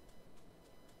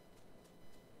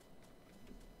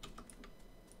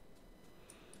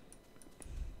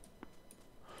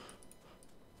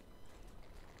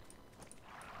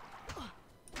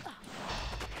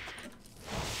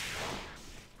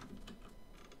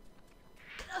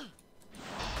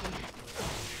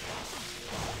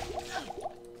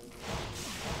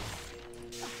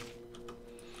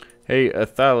 Hey,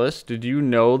 Athalis, did you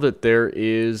know that there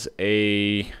is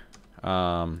a,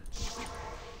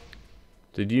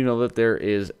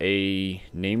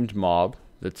 named mob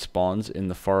that spawns in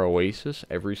the Far Oasis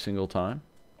every single time?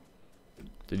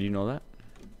 Did you know that?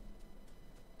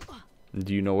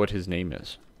 Do you know what his name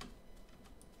is?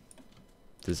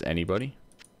 Does anybody?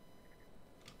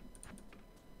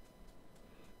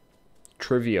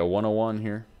 Trivia 101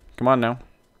 here. Come on now.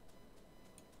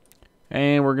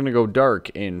 And we're going to go dark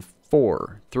in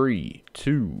 4, 3,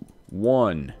 2,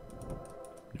 1.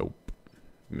 Nope.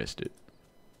 Missed it.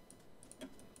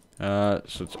 So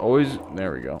it's always...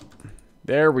 There we go.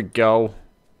 There we go.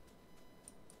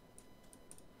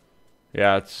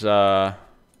 Yeah, it's a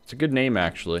good name,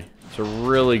 actually. It's a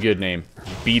really good name.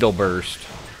 Beetle Burst.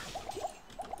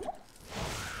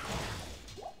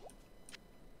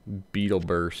 Beetle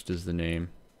Burst is the name.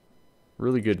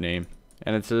 Really good name.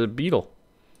 And it's a beetle.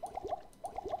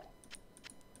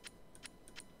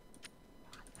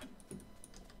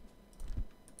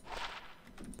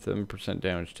 7%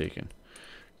 damage taken.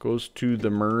 Goes to the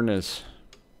Myrnas.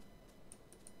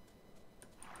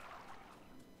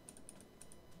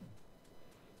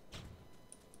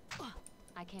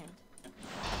 I can't.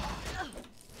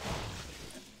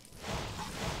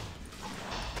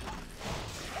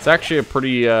 It's actually a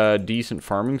pretty decent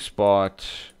farming spot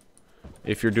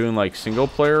if you're doing like single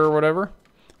player or whatever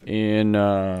in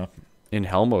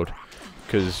hell mode,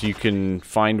 because you can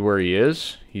find where he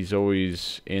is. He's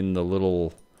always in the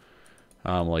little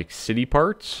like city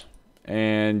parts,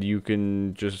 and you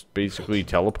can just basically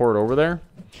teleport over there,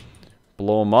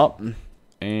 blow him up,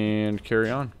 and carry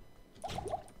on.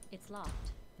 It's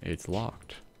locked. It's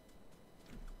locked.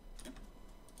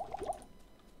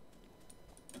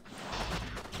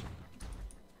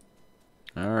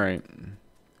 Alright.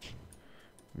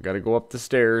 Gotta go up the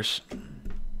stairs.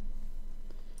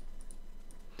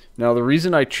 Now, the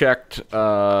reason I checked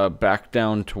back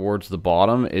down towards the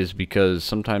bottom is because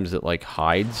sometimes it like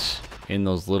hides in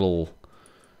those little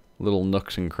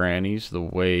nooks and crannies the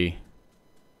way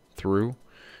through.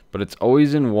 But it's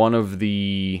always in one of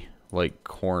the like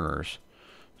corners.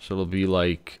 So it'll be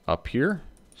like up here.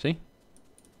 See?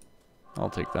 I'll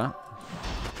take that.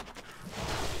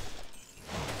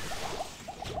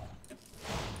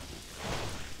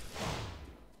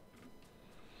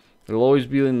 It'll always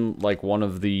be in like one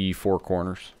of the 4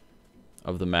 corners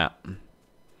of the map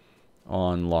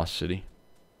on Lost City.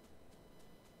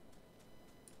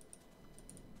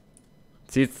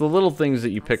 See, it's the little things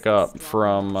that you pick up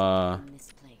from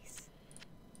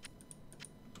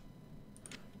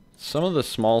some of the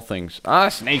small things. Ah,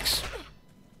 snakes!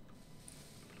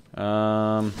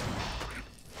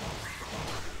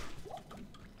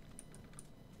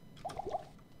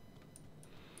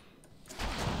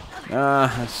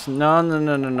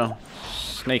 No.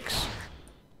 Snakes.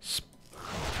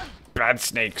 Bad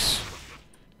snakes.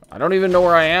 I don't even know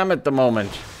where I am at the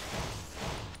moment.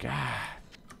 God.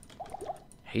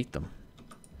 Hate them.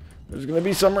 There's gonna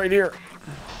be some right here.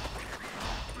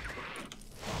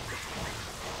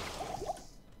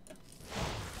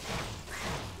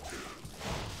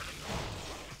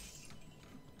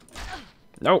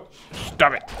 No.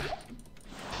 Stop it.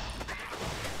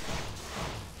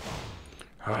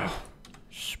 Oh,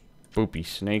 spoopy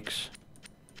snakes.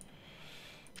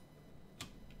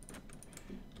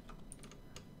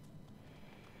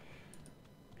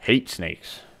 Hate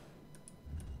snakes.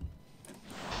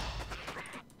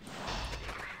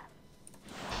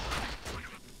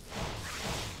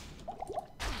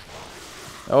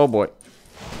 Oh boy.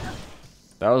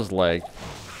 That was lag.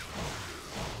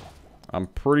 I'm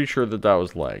pretty sure that that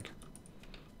was lag.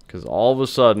 Because all of a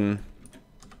sudden,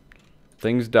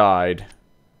 things died.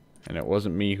 And it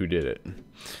wasn't me who did it.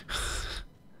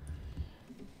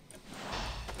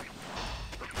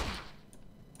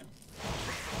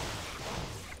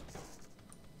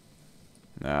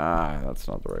 Nah, that's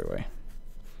not the right way.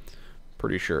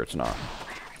 Pretty sure it's not.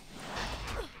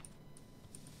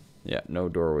 Yeah, no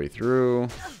doorway through.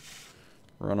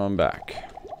 Run on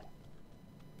back.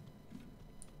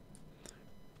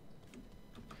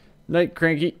 Night,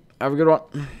 Cranky. Have a good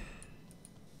one.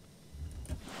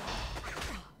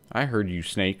 I heard you,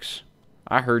 snakes.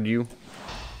 I heard you.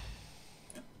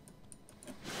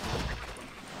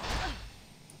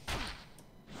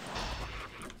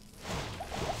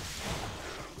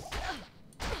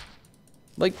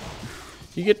 Like,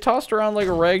 you get tossed around like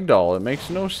a rag doll. It makes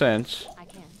no sense. I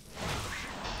can.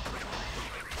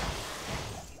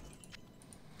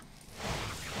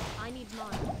 I need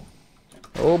mine.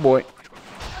 Oh boy.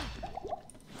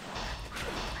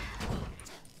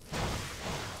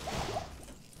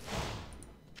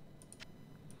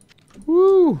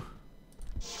 Woo!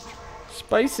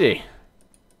 Spicy.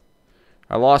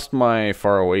 I lost my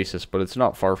far oasis, but it's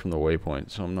not far from the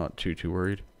waypoint, so I'm not too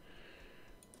worried.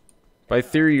 By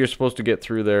theory, you're supposed to get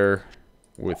through there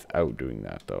without doing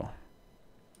that, though.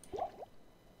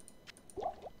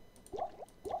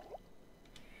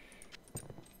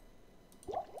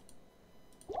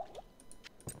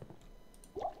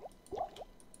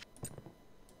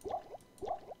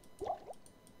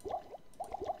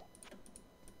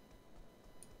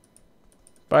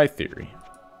 By theory.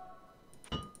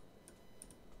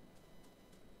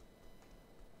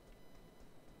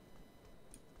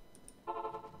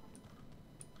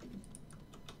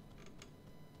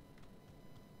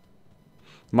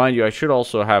 Mind you, I should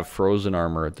also have frozen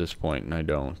armor at this point, and I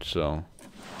don't, so...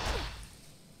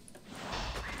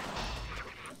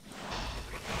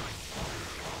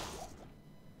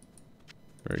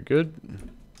 Very good.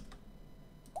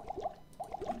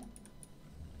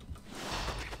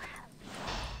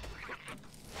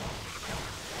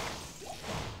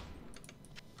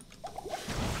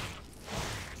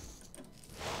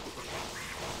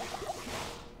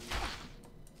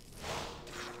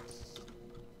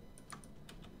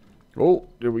 Oh,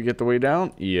 did we get the way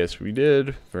down? Yes, we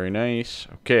did. Very nice.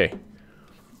 Okay.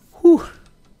 Whew.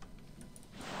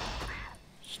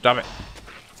 Stop it.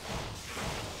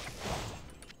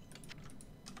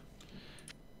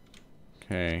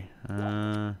 Okay.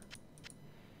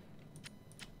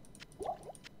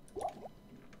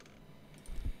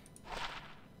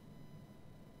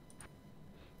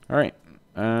 Alright.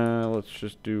 Let's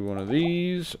just do one of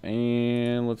these,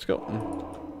 and let's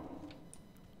go.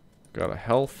 Got a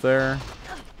health there.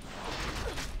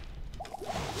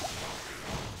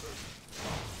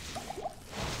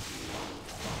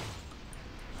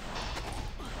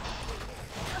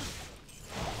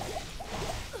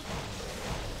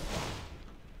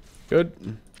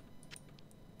 Good.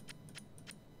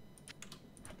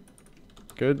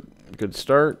 Good. Good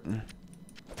start.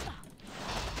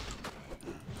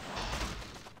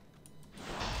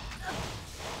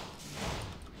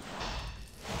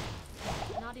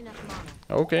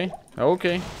 Okay.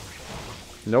 Okay.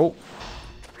 Nope.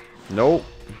 Nope.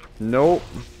 Nope.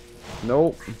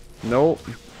 Nope. Nope.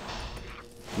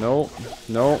 Nope.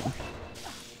 Nope.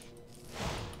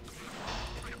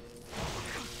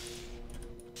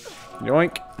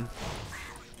 Yoink.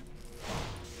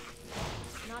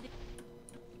 Not e-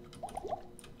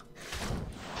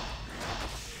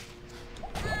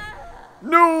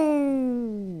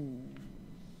 No!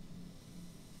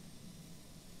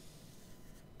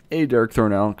 Hey,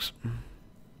 Darkthorn Alex.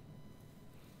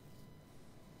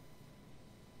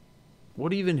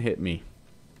 What even hit me?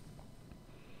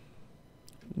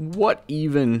 What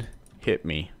even hit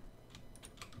me?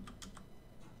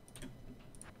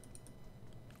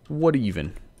 What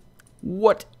even?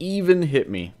 What even hit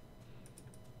me?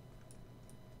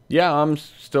 Yeah, I'm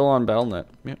still on Battle.net.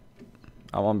 Yep.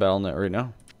 I'm on Battle.net right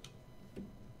now.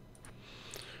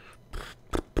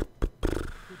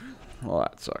 Well,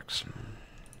 that sucks.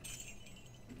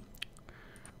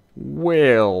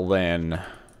 Well, then.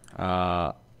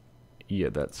 Yeah,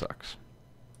 that sucks.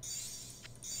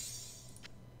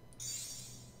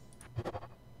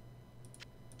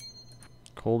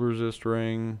 Cold resist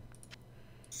ring.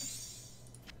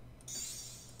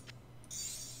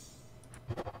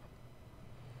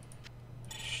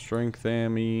 Strength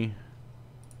ammy.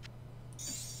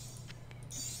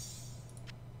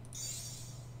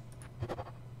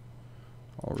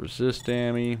 I'll resist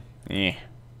ammy. Eh.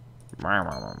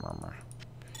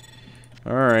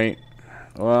 Alright.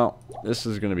 Well, this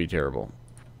is gonna be terrible.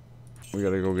 We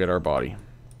gotta go get our body.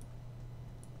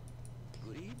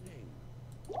 Good evening.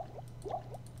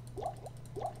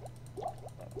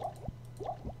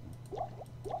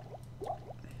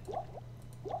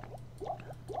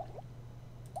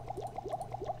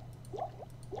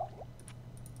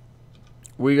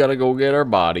 We gotta go get our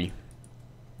body.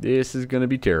 This is gonna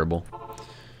be terrible.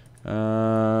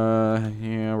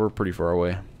 Yeah, we're pretty far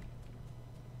away.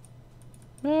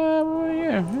 Well,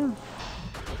 yeah.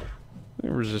 We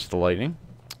can resist the lightning.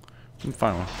 I'm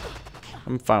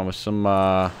fine with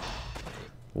some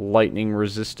lightning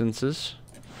resistances.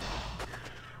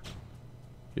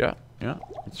 Yeah,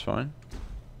 that's fine.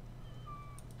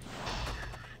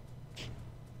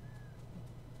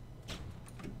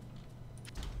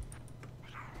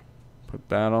 Put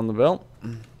that on the belt.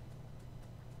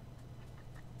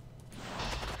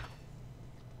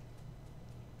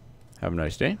 Have a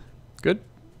nice day. Good.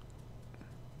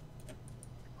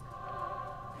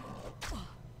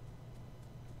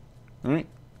 Alright.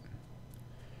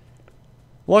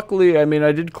 Luckily, I mean,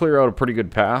 I did clear out a pretty good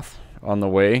path on the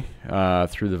way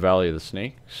through the Valley of the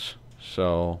Snakes.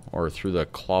 So, or through the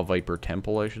Claw Viper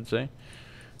Temple, I should say.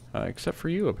 Except for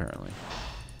you, apparently.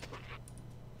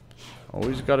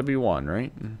 Always got to be one,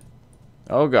 right?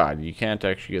 Oh god, you can't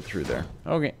actually get through there.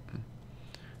 Okay.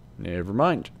 Never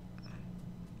mind.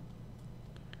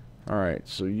 Alright,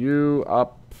 so you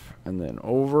up and then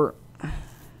over.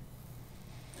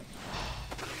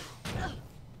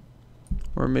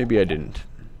 Or maybe I didn't.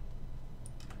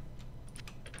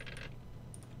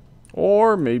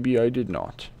 Or maybe I did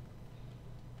not.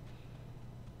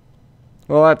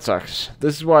 Well, that sucks.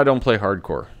 This is why I don't play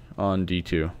hardcore on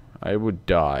D2. I would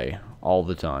die all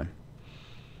the time.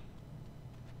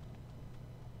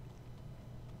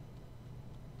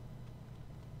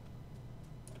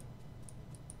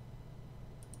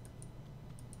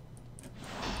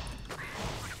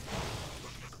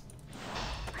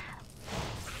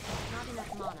 Not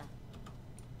enough mana.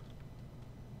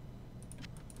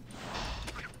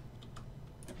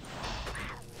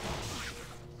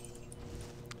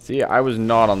 See, I was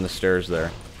not on the stairs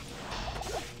there.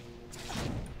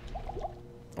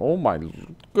 Oh my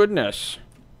goodness.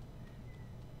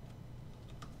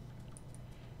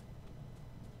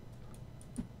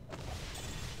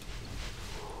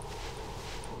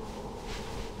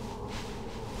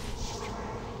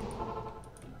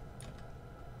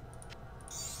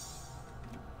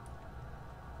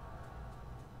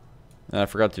 I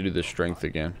forgot to do the strength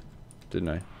again, didn't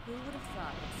I? Who would have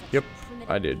thought that such Yep, primitive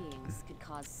I did. beings could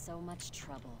cause so much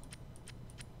trouble?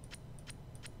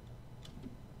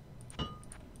 There's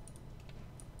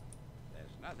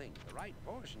nothing the right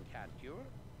potion can't cure.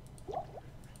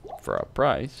 For a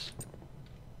price.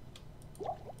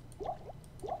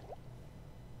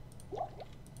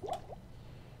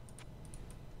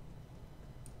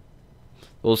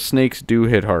 Those snakes do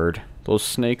hit hard. Those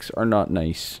snakes are not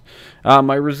nice.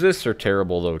 My resists are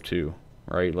terrible though too,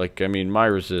 right? Like, I mean, my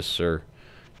resists are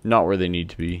not where they need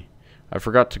to be. I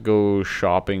forgot to go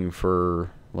shopping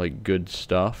for like good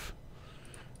stuff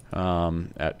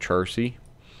at Charcy,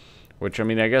 which I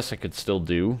mean, I guess I could still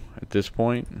do at this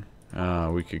point.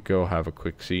 We could go have a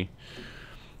quick see.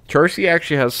 Charcy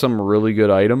actually has some really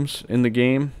good items in the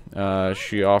game.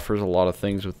 She offers a lot of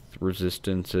things with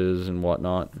resistances and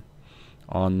whatnot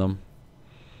on them.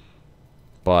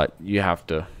 But you have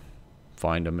to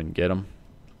find them and get them.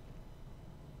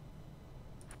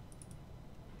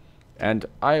 And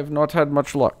I have not had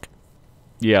much luck.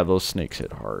 Yeah, those snakes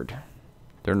hit hard.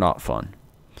 They're not fun.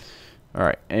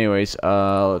 Alright, anyways,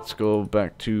 let's go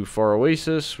back to Far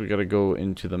Oasis. We gotta go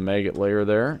into the maggot layer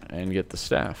there and get the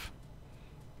staff.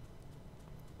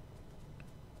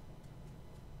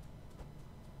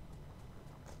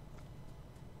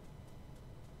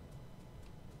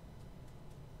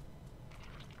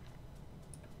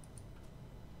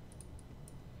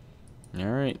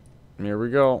 Alright, here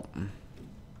we go.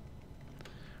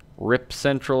 Rip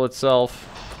Central itself.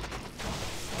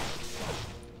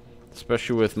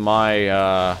 Especially with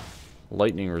my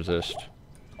lightning resist.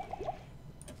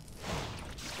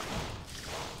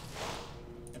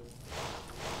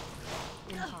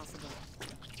 Impossible.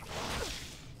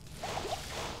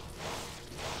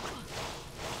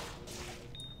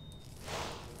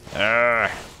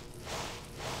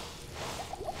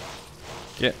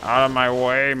 Get out of my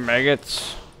way,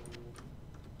 maggots.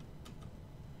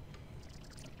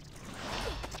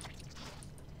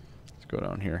 Let's go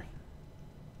down here.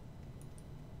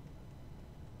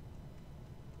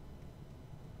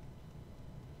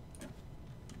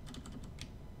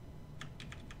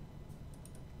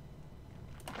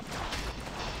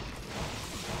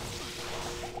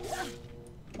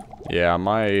 Yeah,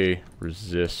 my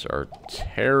resists are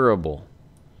terrible.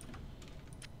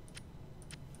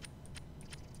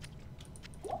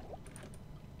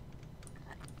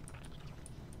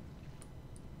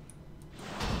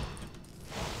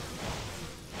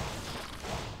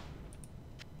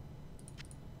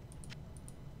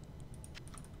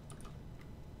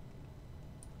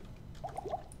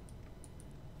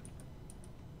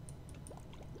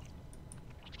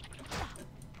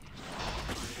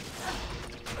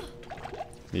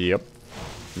 Yep.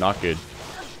 Not good.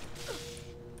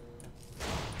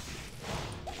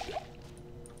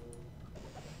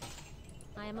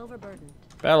 I am overburdened.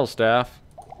 Battle staff.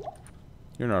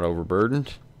 You're not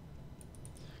overburdened.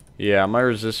 Yeah, my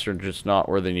resists are just not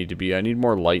where they need to be. I need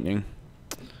more lightning.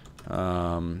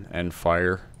 And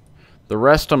fire. The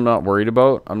rest I'm not worried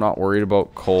about. I'm not worried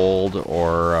about cold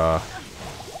or,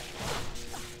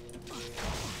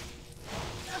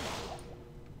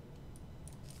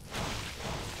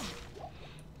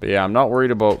 But yeah, I'm not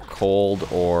worried about cold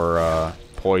or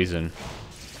poison.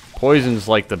 Poison's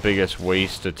like the biggest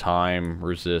waste of time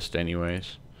resist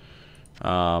anyways.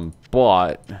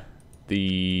 But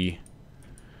the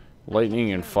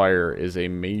lightning and fire is a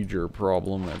major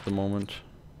problem at the moment.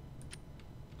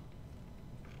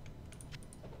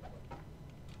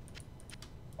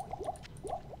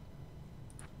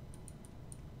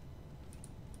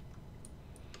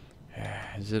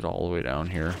 Is it all the way down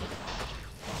here?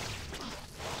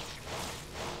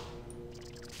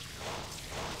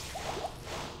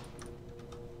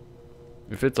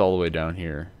 If it's all the way down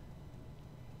here.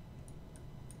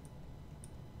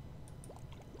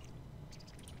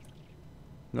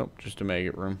 Nope, just a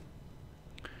maggot room.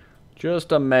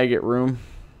 Just a maggot room.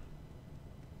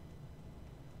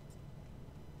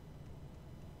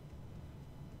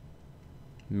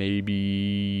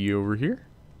 Maybe over here?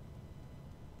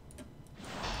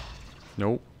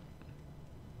 Nope.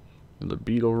 The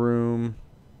beetle room.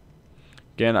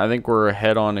 Again, I think we're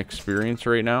ahead on experience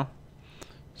right now.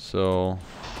 So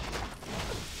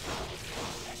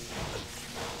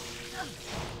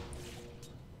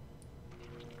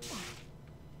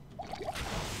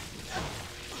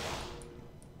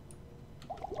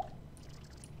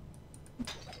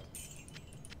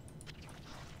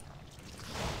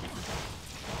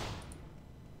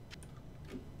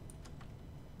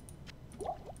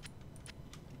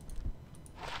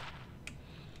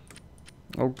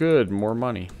oh good, more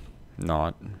money.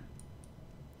 Not.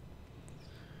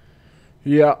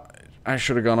 Yeah, I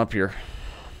should have gone up here.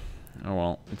 Oh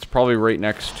well, it's probably right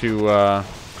next to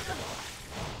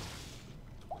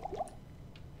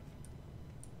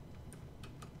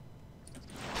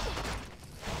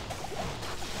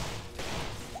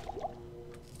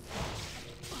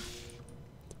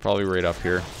probably right up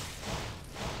here.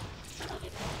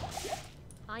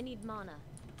 I need mana.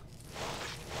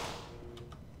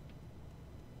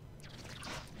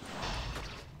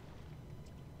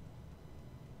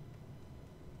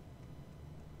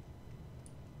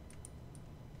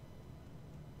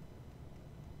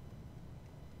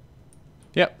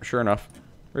 Yep, sure enough.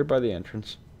 Right by the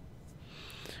entrance.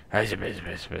 I have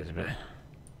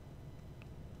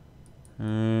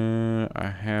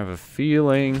a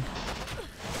feeling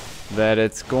that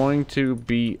it's going to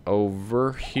be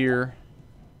over here.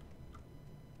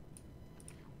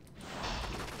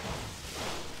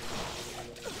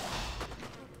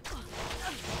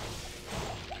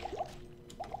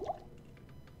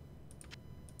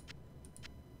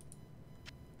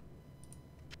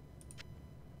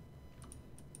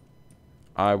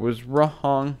 I was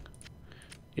wrong.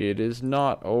 It is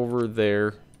not over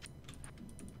there.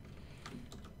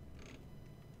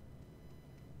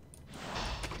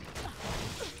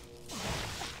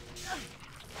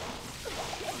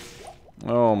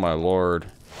 Oh my lord.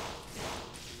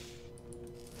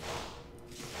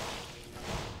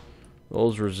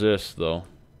 Those resist though.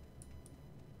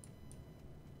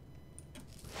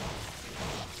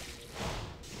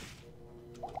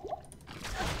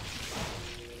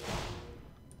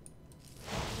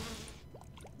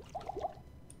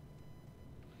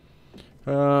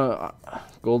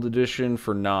 Gold edition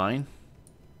for 9.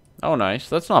 Oh, nice.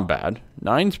 That's not bad.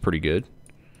 9's pretty good.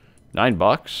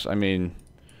 $9? I mean,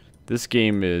 this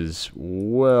game is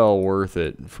well worth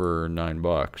it for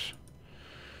 $9.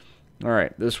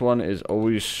 Alright, this one is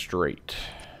always straight.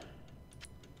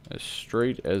 As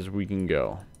straight as we can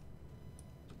go.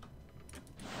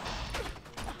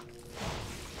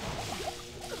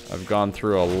 I've gone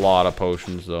through a lot of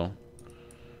potions, though,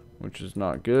 which is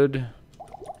not good.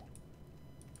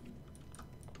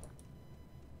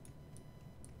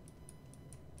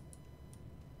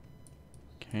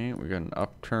 Okay, we got an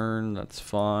upturn, that's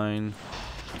fine.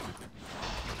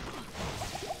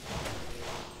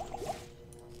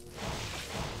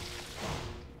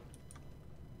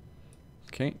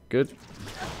 Okay, good.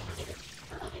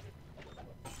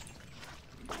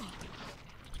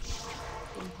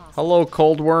 Hello,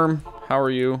 Cold Worm. How are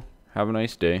you? Have a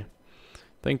nice day.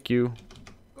 Thank you.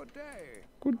 Good day.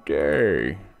 Good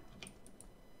day.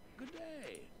 Good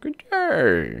day. Good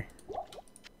day.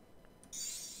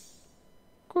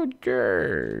 Good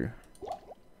day.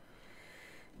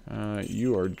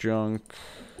 You are junk.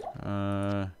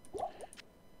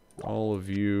 All of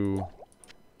you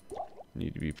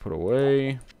need to be put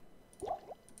away.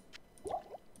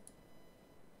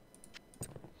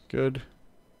 Good.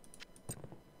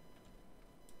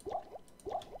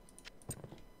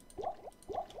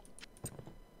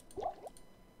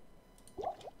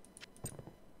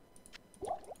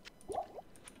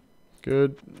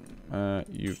 Good.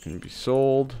 You can be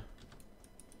sold.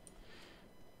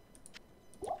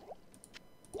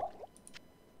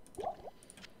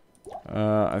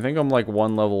 I think I'm like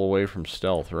 1 level away from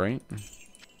stealth, right?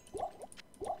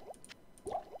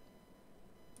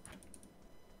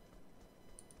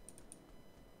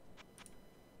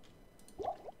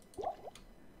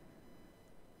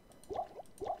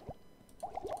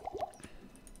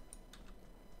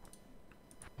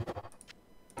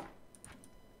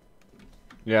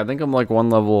 Yeah, I think I'm like 1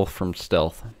 level from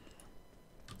stealth.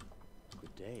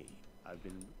 Good day.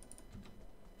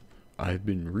 I've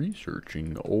been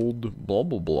researching old blah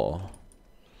blah blah.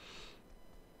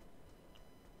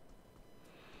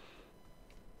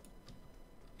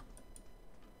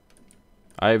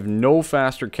 I have no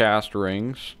faster cast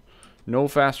rings, no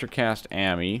faster cast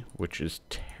ammi, which is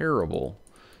terrible.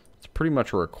 It's pretty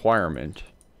much a requirement.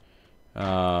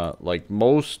 Like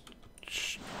most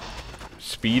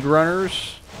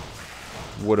speedrunners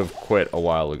would have quit a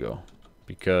while ago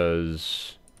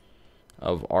because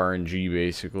of RNG,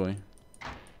 basically.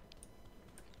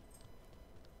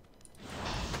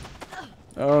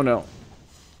 Oh no,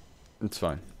 it's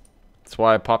fine. That's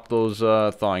why I popped those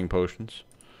thawing potions.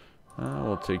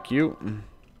 We'll take you.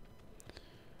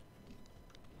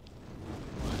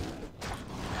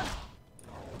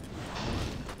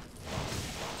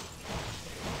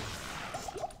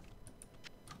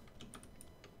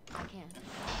 I can't.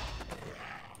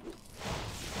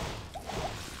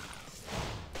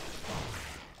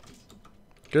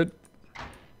 Good.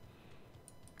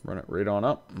 Run it right on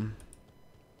up.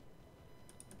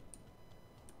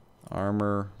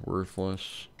 Armor,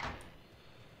 worthless.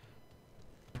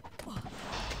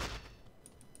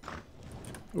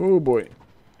 Oh boy.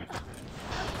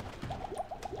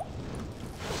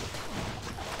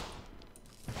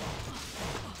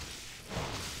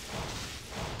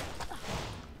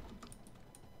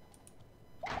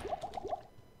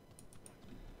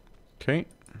 Okay.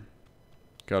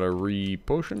 Got a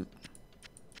re-potion.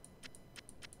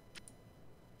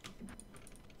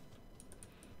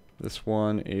 This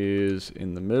one is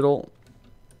in the middle.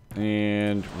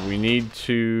 And we need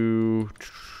to...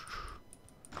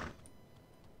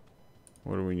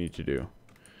 What do we need to do?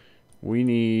 We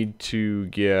need to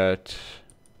get...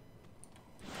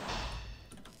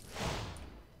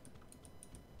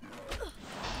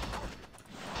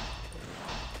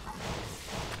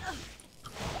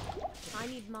 I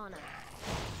need mana.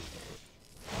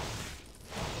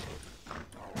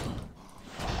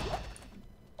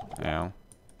 Ow.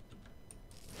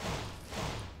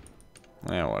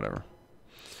 Yeah, whatever.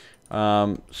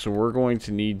 So we're going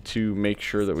to need to make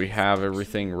sure that we have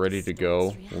everything ready to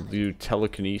go. We'll do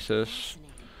telekinesis,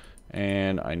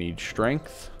 and I need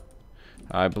strength.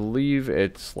 I believe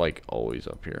it's like always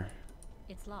up here.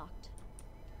 It's locked.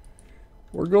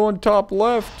 We're going top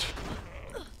left.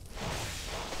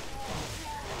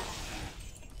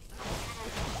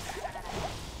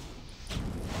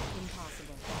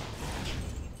 Impossible.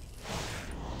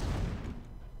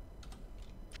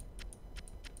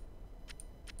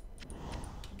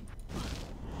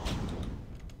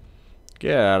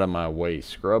 Get out of my way,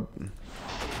 scrub.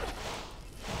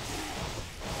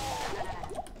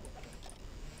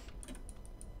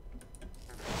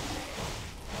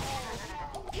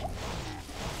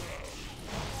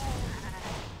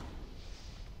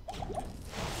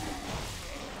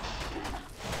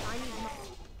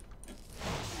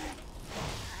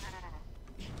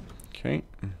 Okay.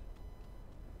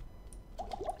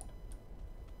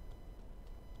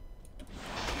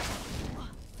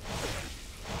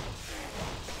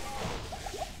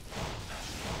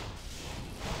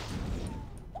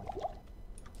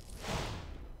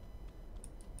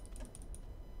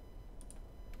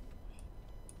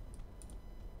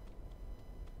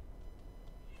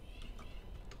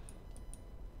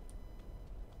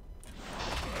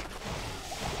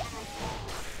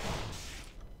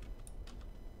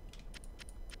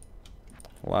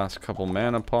 Last couple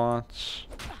mana pots.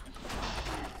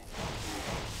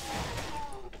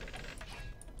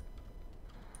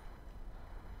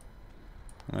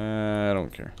 I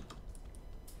don't care.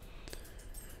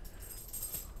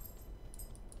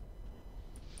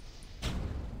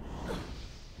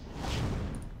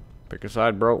 Pick a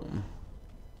side, bro.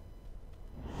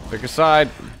 Pick a side.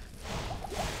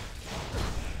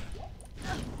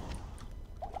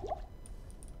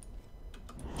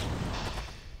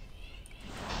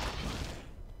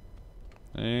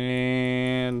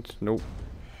 And nope.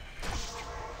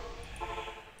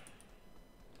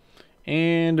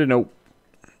 And a nope.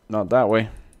 Not that way.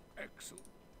 Excellent.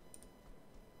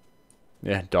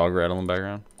 Yeah, dog rattle in the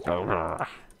background. Welcome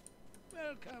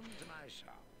to my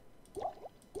shop.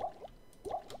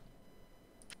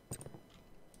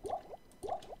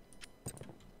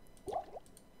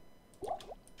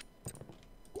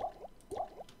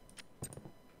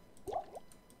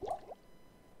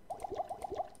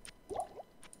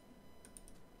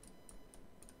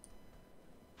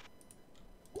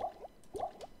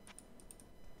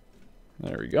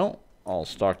 There we go. All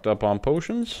stocked up on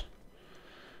potions.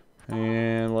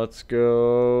 And let's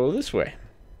go this way.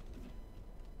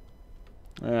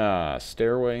 Ah,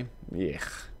 stairway. Yeah.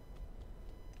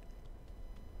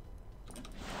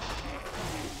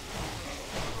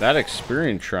 That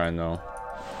experience shrine, though.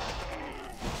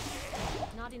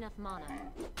 Not enough mana.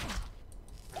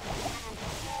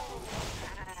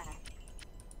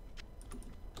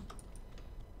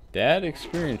 That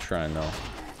experience shrine, though.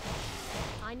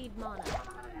 I need mana.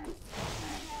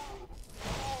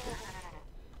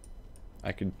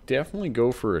 I could definitely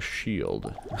go for a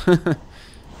shield.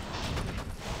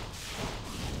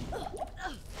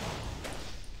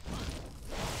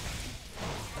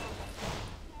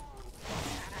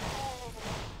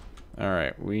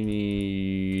 Alright, we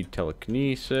need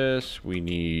telekinesis, we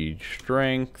need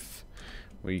strength,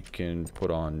 we can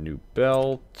put on new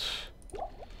belt.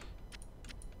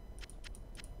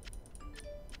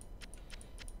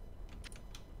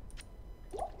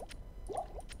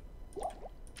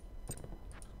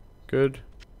 Good.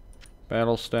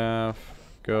 Battle staff,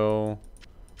 go.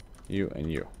 You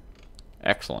and you.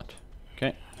 Excellent.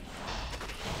 Okay.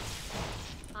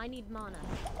 I need mana.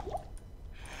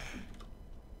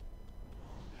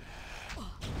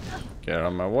 Get out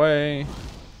of my way.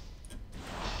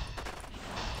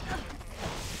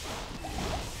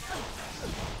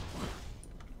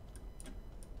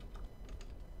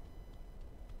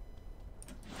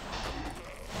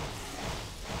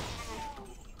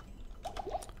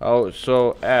 Oh,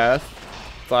 so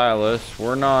Thylus,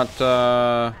 we're not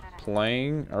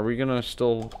playing. Are we gonna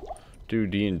still do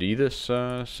D&D this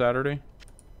Saturday?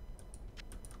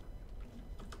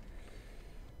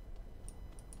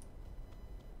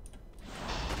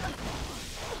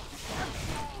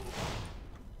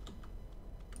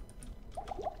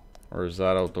 Or is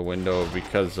that out the window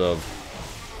because of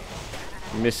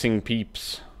missing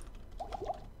peeps?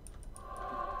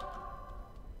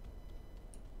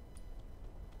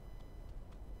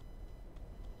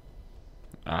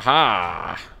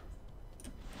 Aha!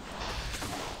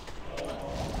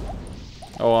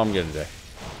 Oh, I'm good today.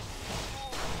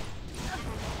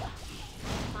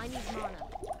 I need mana.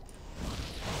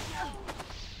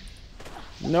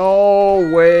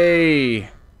 No way!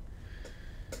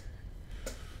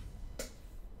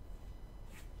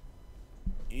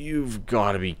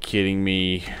 gotta be kidding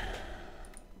me.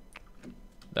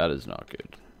 That is not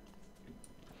good.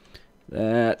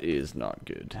 That is not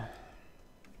good.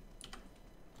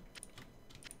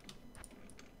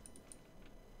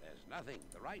 There's nothing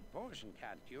the right potion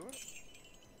can't cure.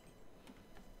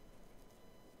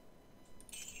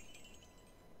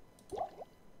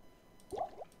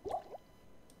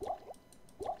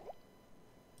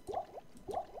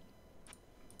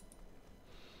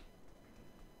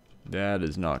 That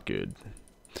is not good.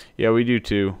 Yeah, we do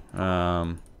too.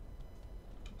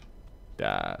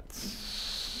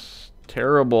 That's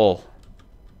terrible.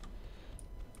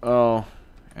 Oh,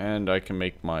 and I can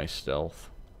make my stealth.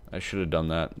 I should have done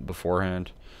that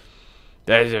beforehand.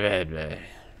 So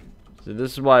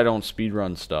this is why I don't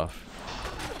speedrun stuff.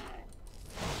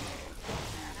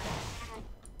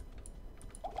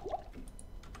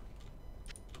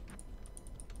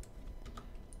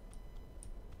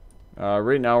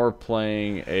 Right now we're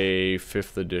playing a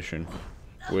 5th edition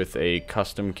with a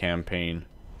custom campaign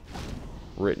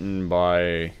written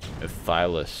by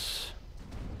Athylus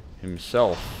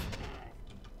himself.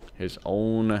 His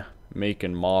own make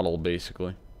and model,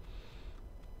 basically.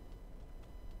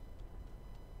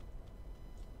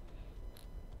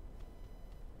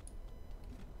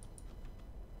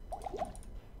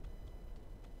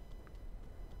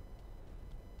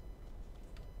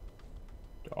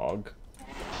 Dog.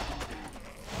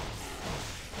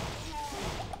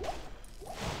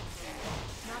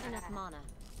 Not enough mana.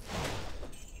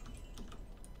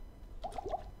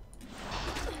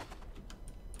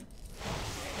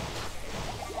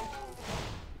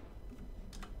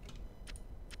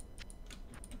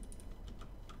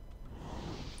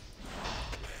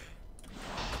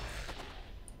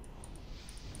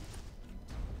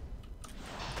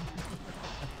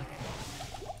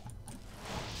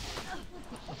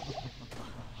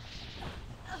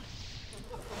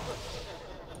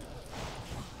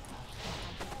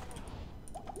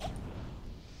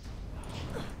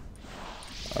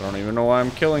 I don't even know why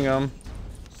I'm killing him.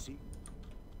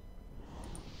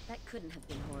 That couldn't have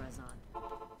been Horizon.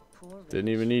 Poor Didn't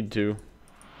even need to.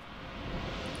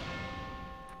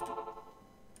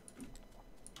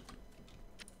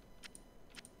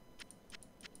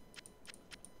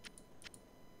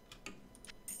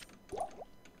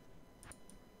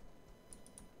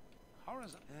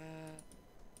 Horizon.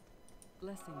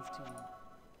 Blessings to you.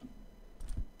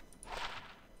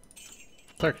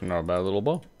 It's actually not a bad little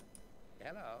bow.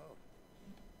 Hello.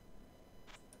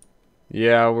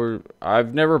 Yeah,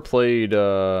 I've never played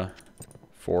 4th.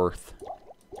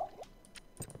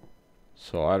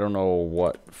 So I don't know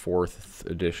what 4th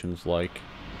edition's like.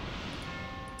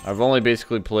 I've only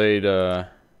basically played Tau,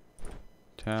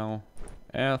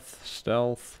 Eth,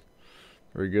 Stealth.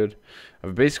 Very good.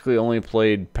 I've basically only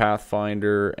played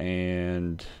Pathfinder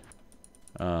and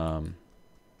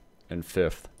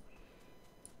 5th.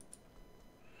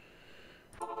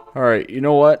 Alright, you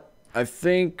know what? I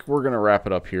think we're gonna wrap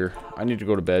it up here. I need to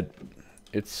go to bed.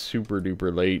 It's super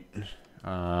duper late.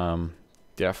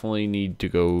 Definitely need to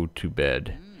go to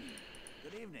bed.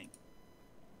 Good evening.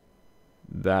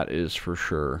 That is for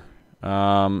sure.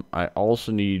 I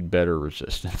also need better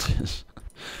resistances.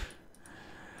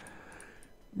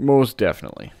 Most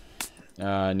definitely.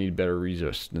 I need better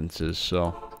resistances,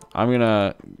 so I'm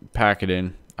gonna pack it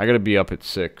in. I gotta be up at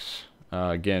 6.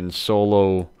 Again,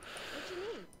 solo.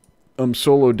 I'm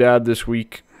solo dad this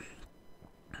week,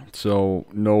 so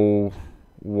no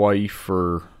wife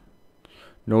or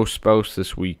no spouse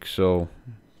this week, so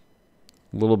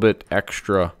a little bit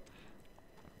extra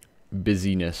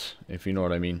busyness, if you know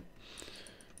what I mean.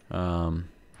 Do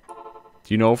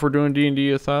you know if we're doing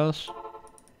D&D Athylus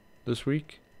this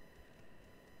week?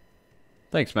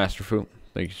 Thanks, Master Fu.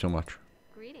 Thank you so much.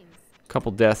 Greetings.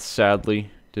 Couple deaths, sadly.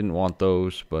 Didn't want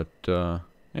those, but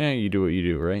you do what you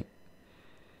do, right?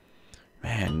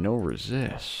 Man, no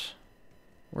resist.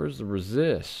 Where's the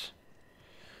resist?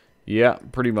 Yeah,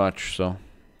 pretty much. So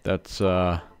that's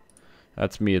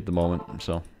me at the moment.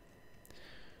 So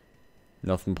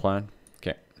nothing planned.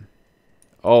 Okay.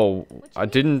 Oh, I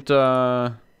didn't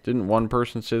one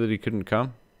person say that he couldn't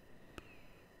come?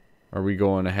 Are we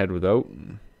going ahead without?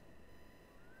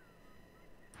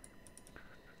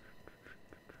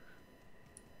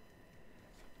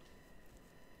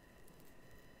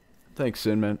 Thanks,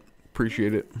 Sinman.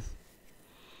 Appreciate it.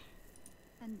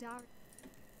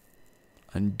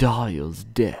 And Dariel's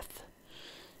death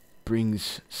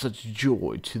brings such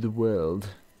joy to the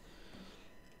world.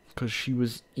 'Cause she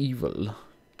was evil.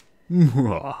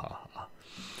 Alright,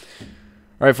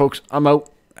 folks. I'm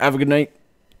out. Have a good night.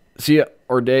 See ya.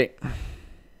 Or day.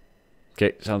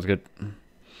 Okay, sounds good.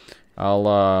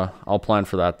 I'll plan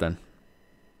for that then.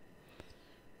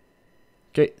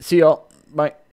 Okay, see y'all. Bye.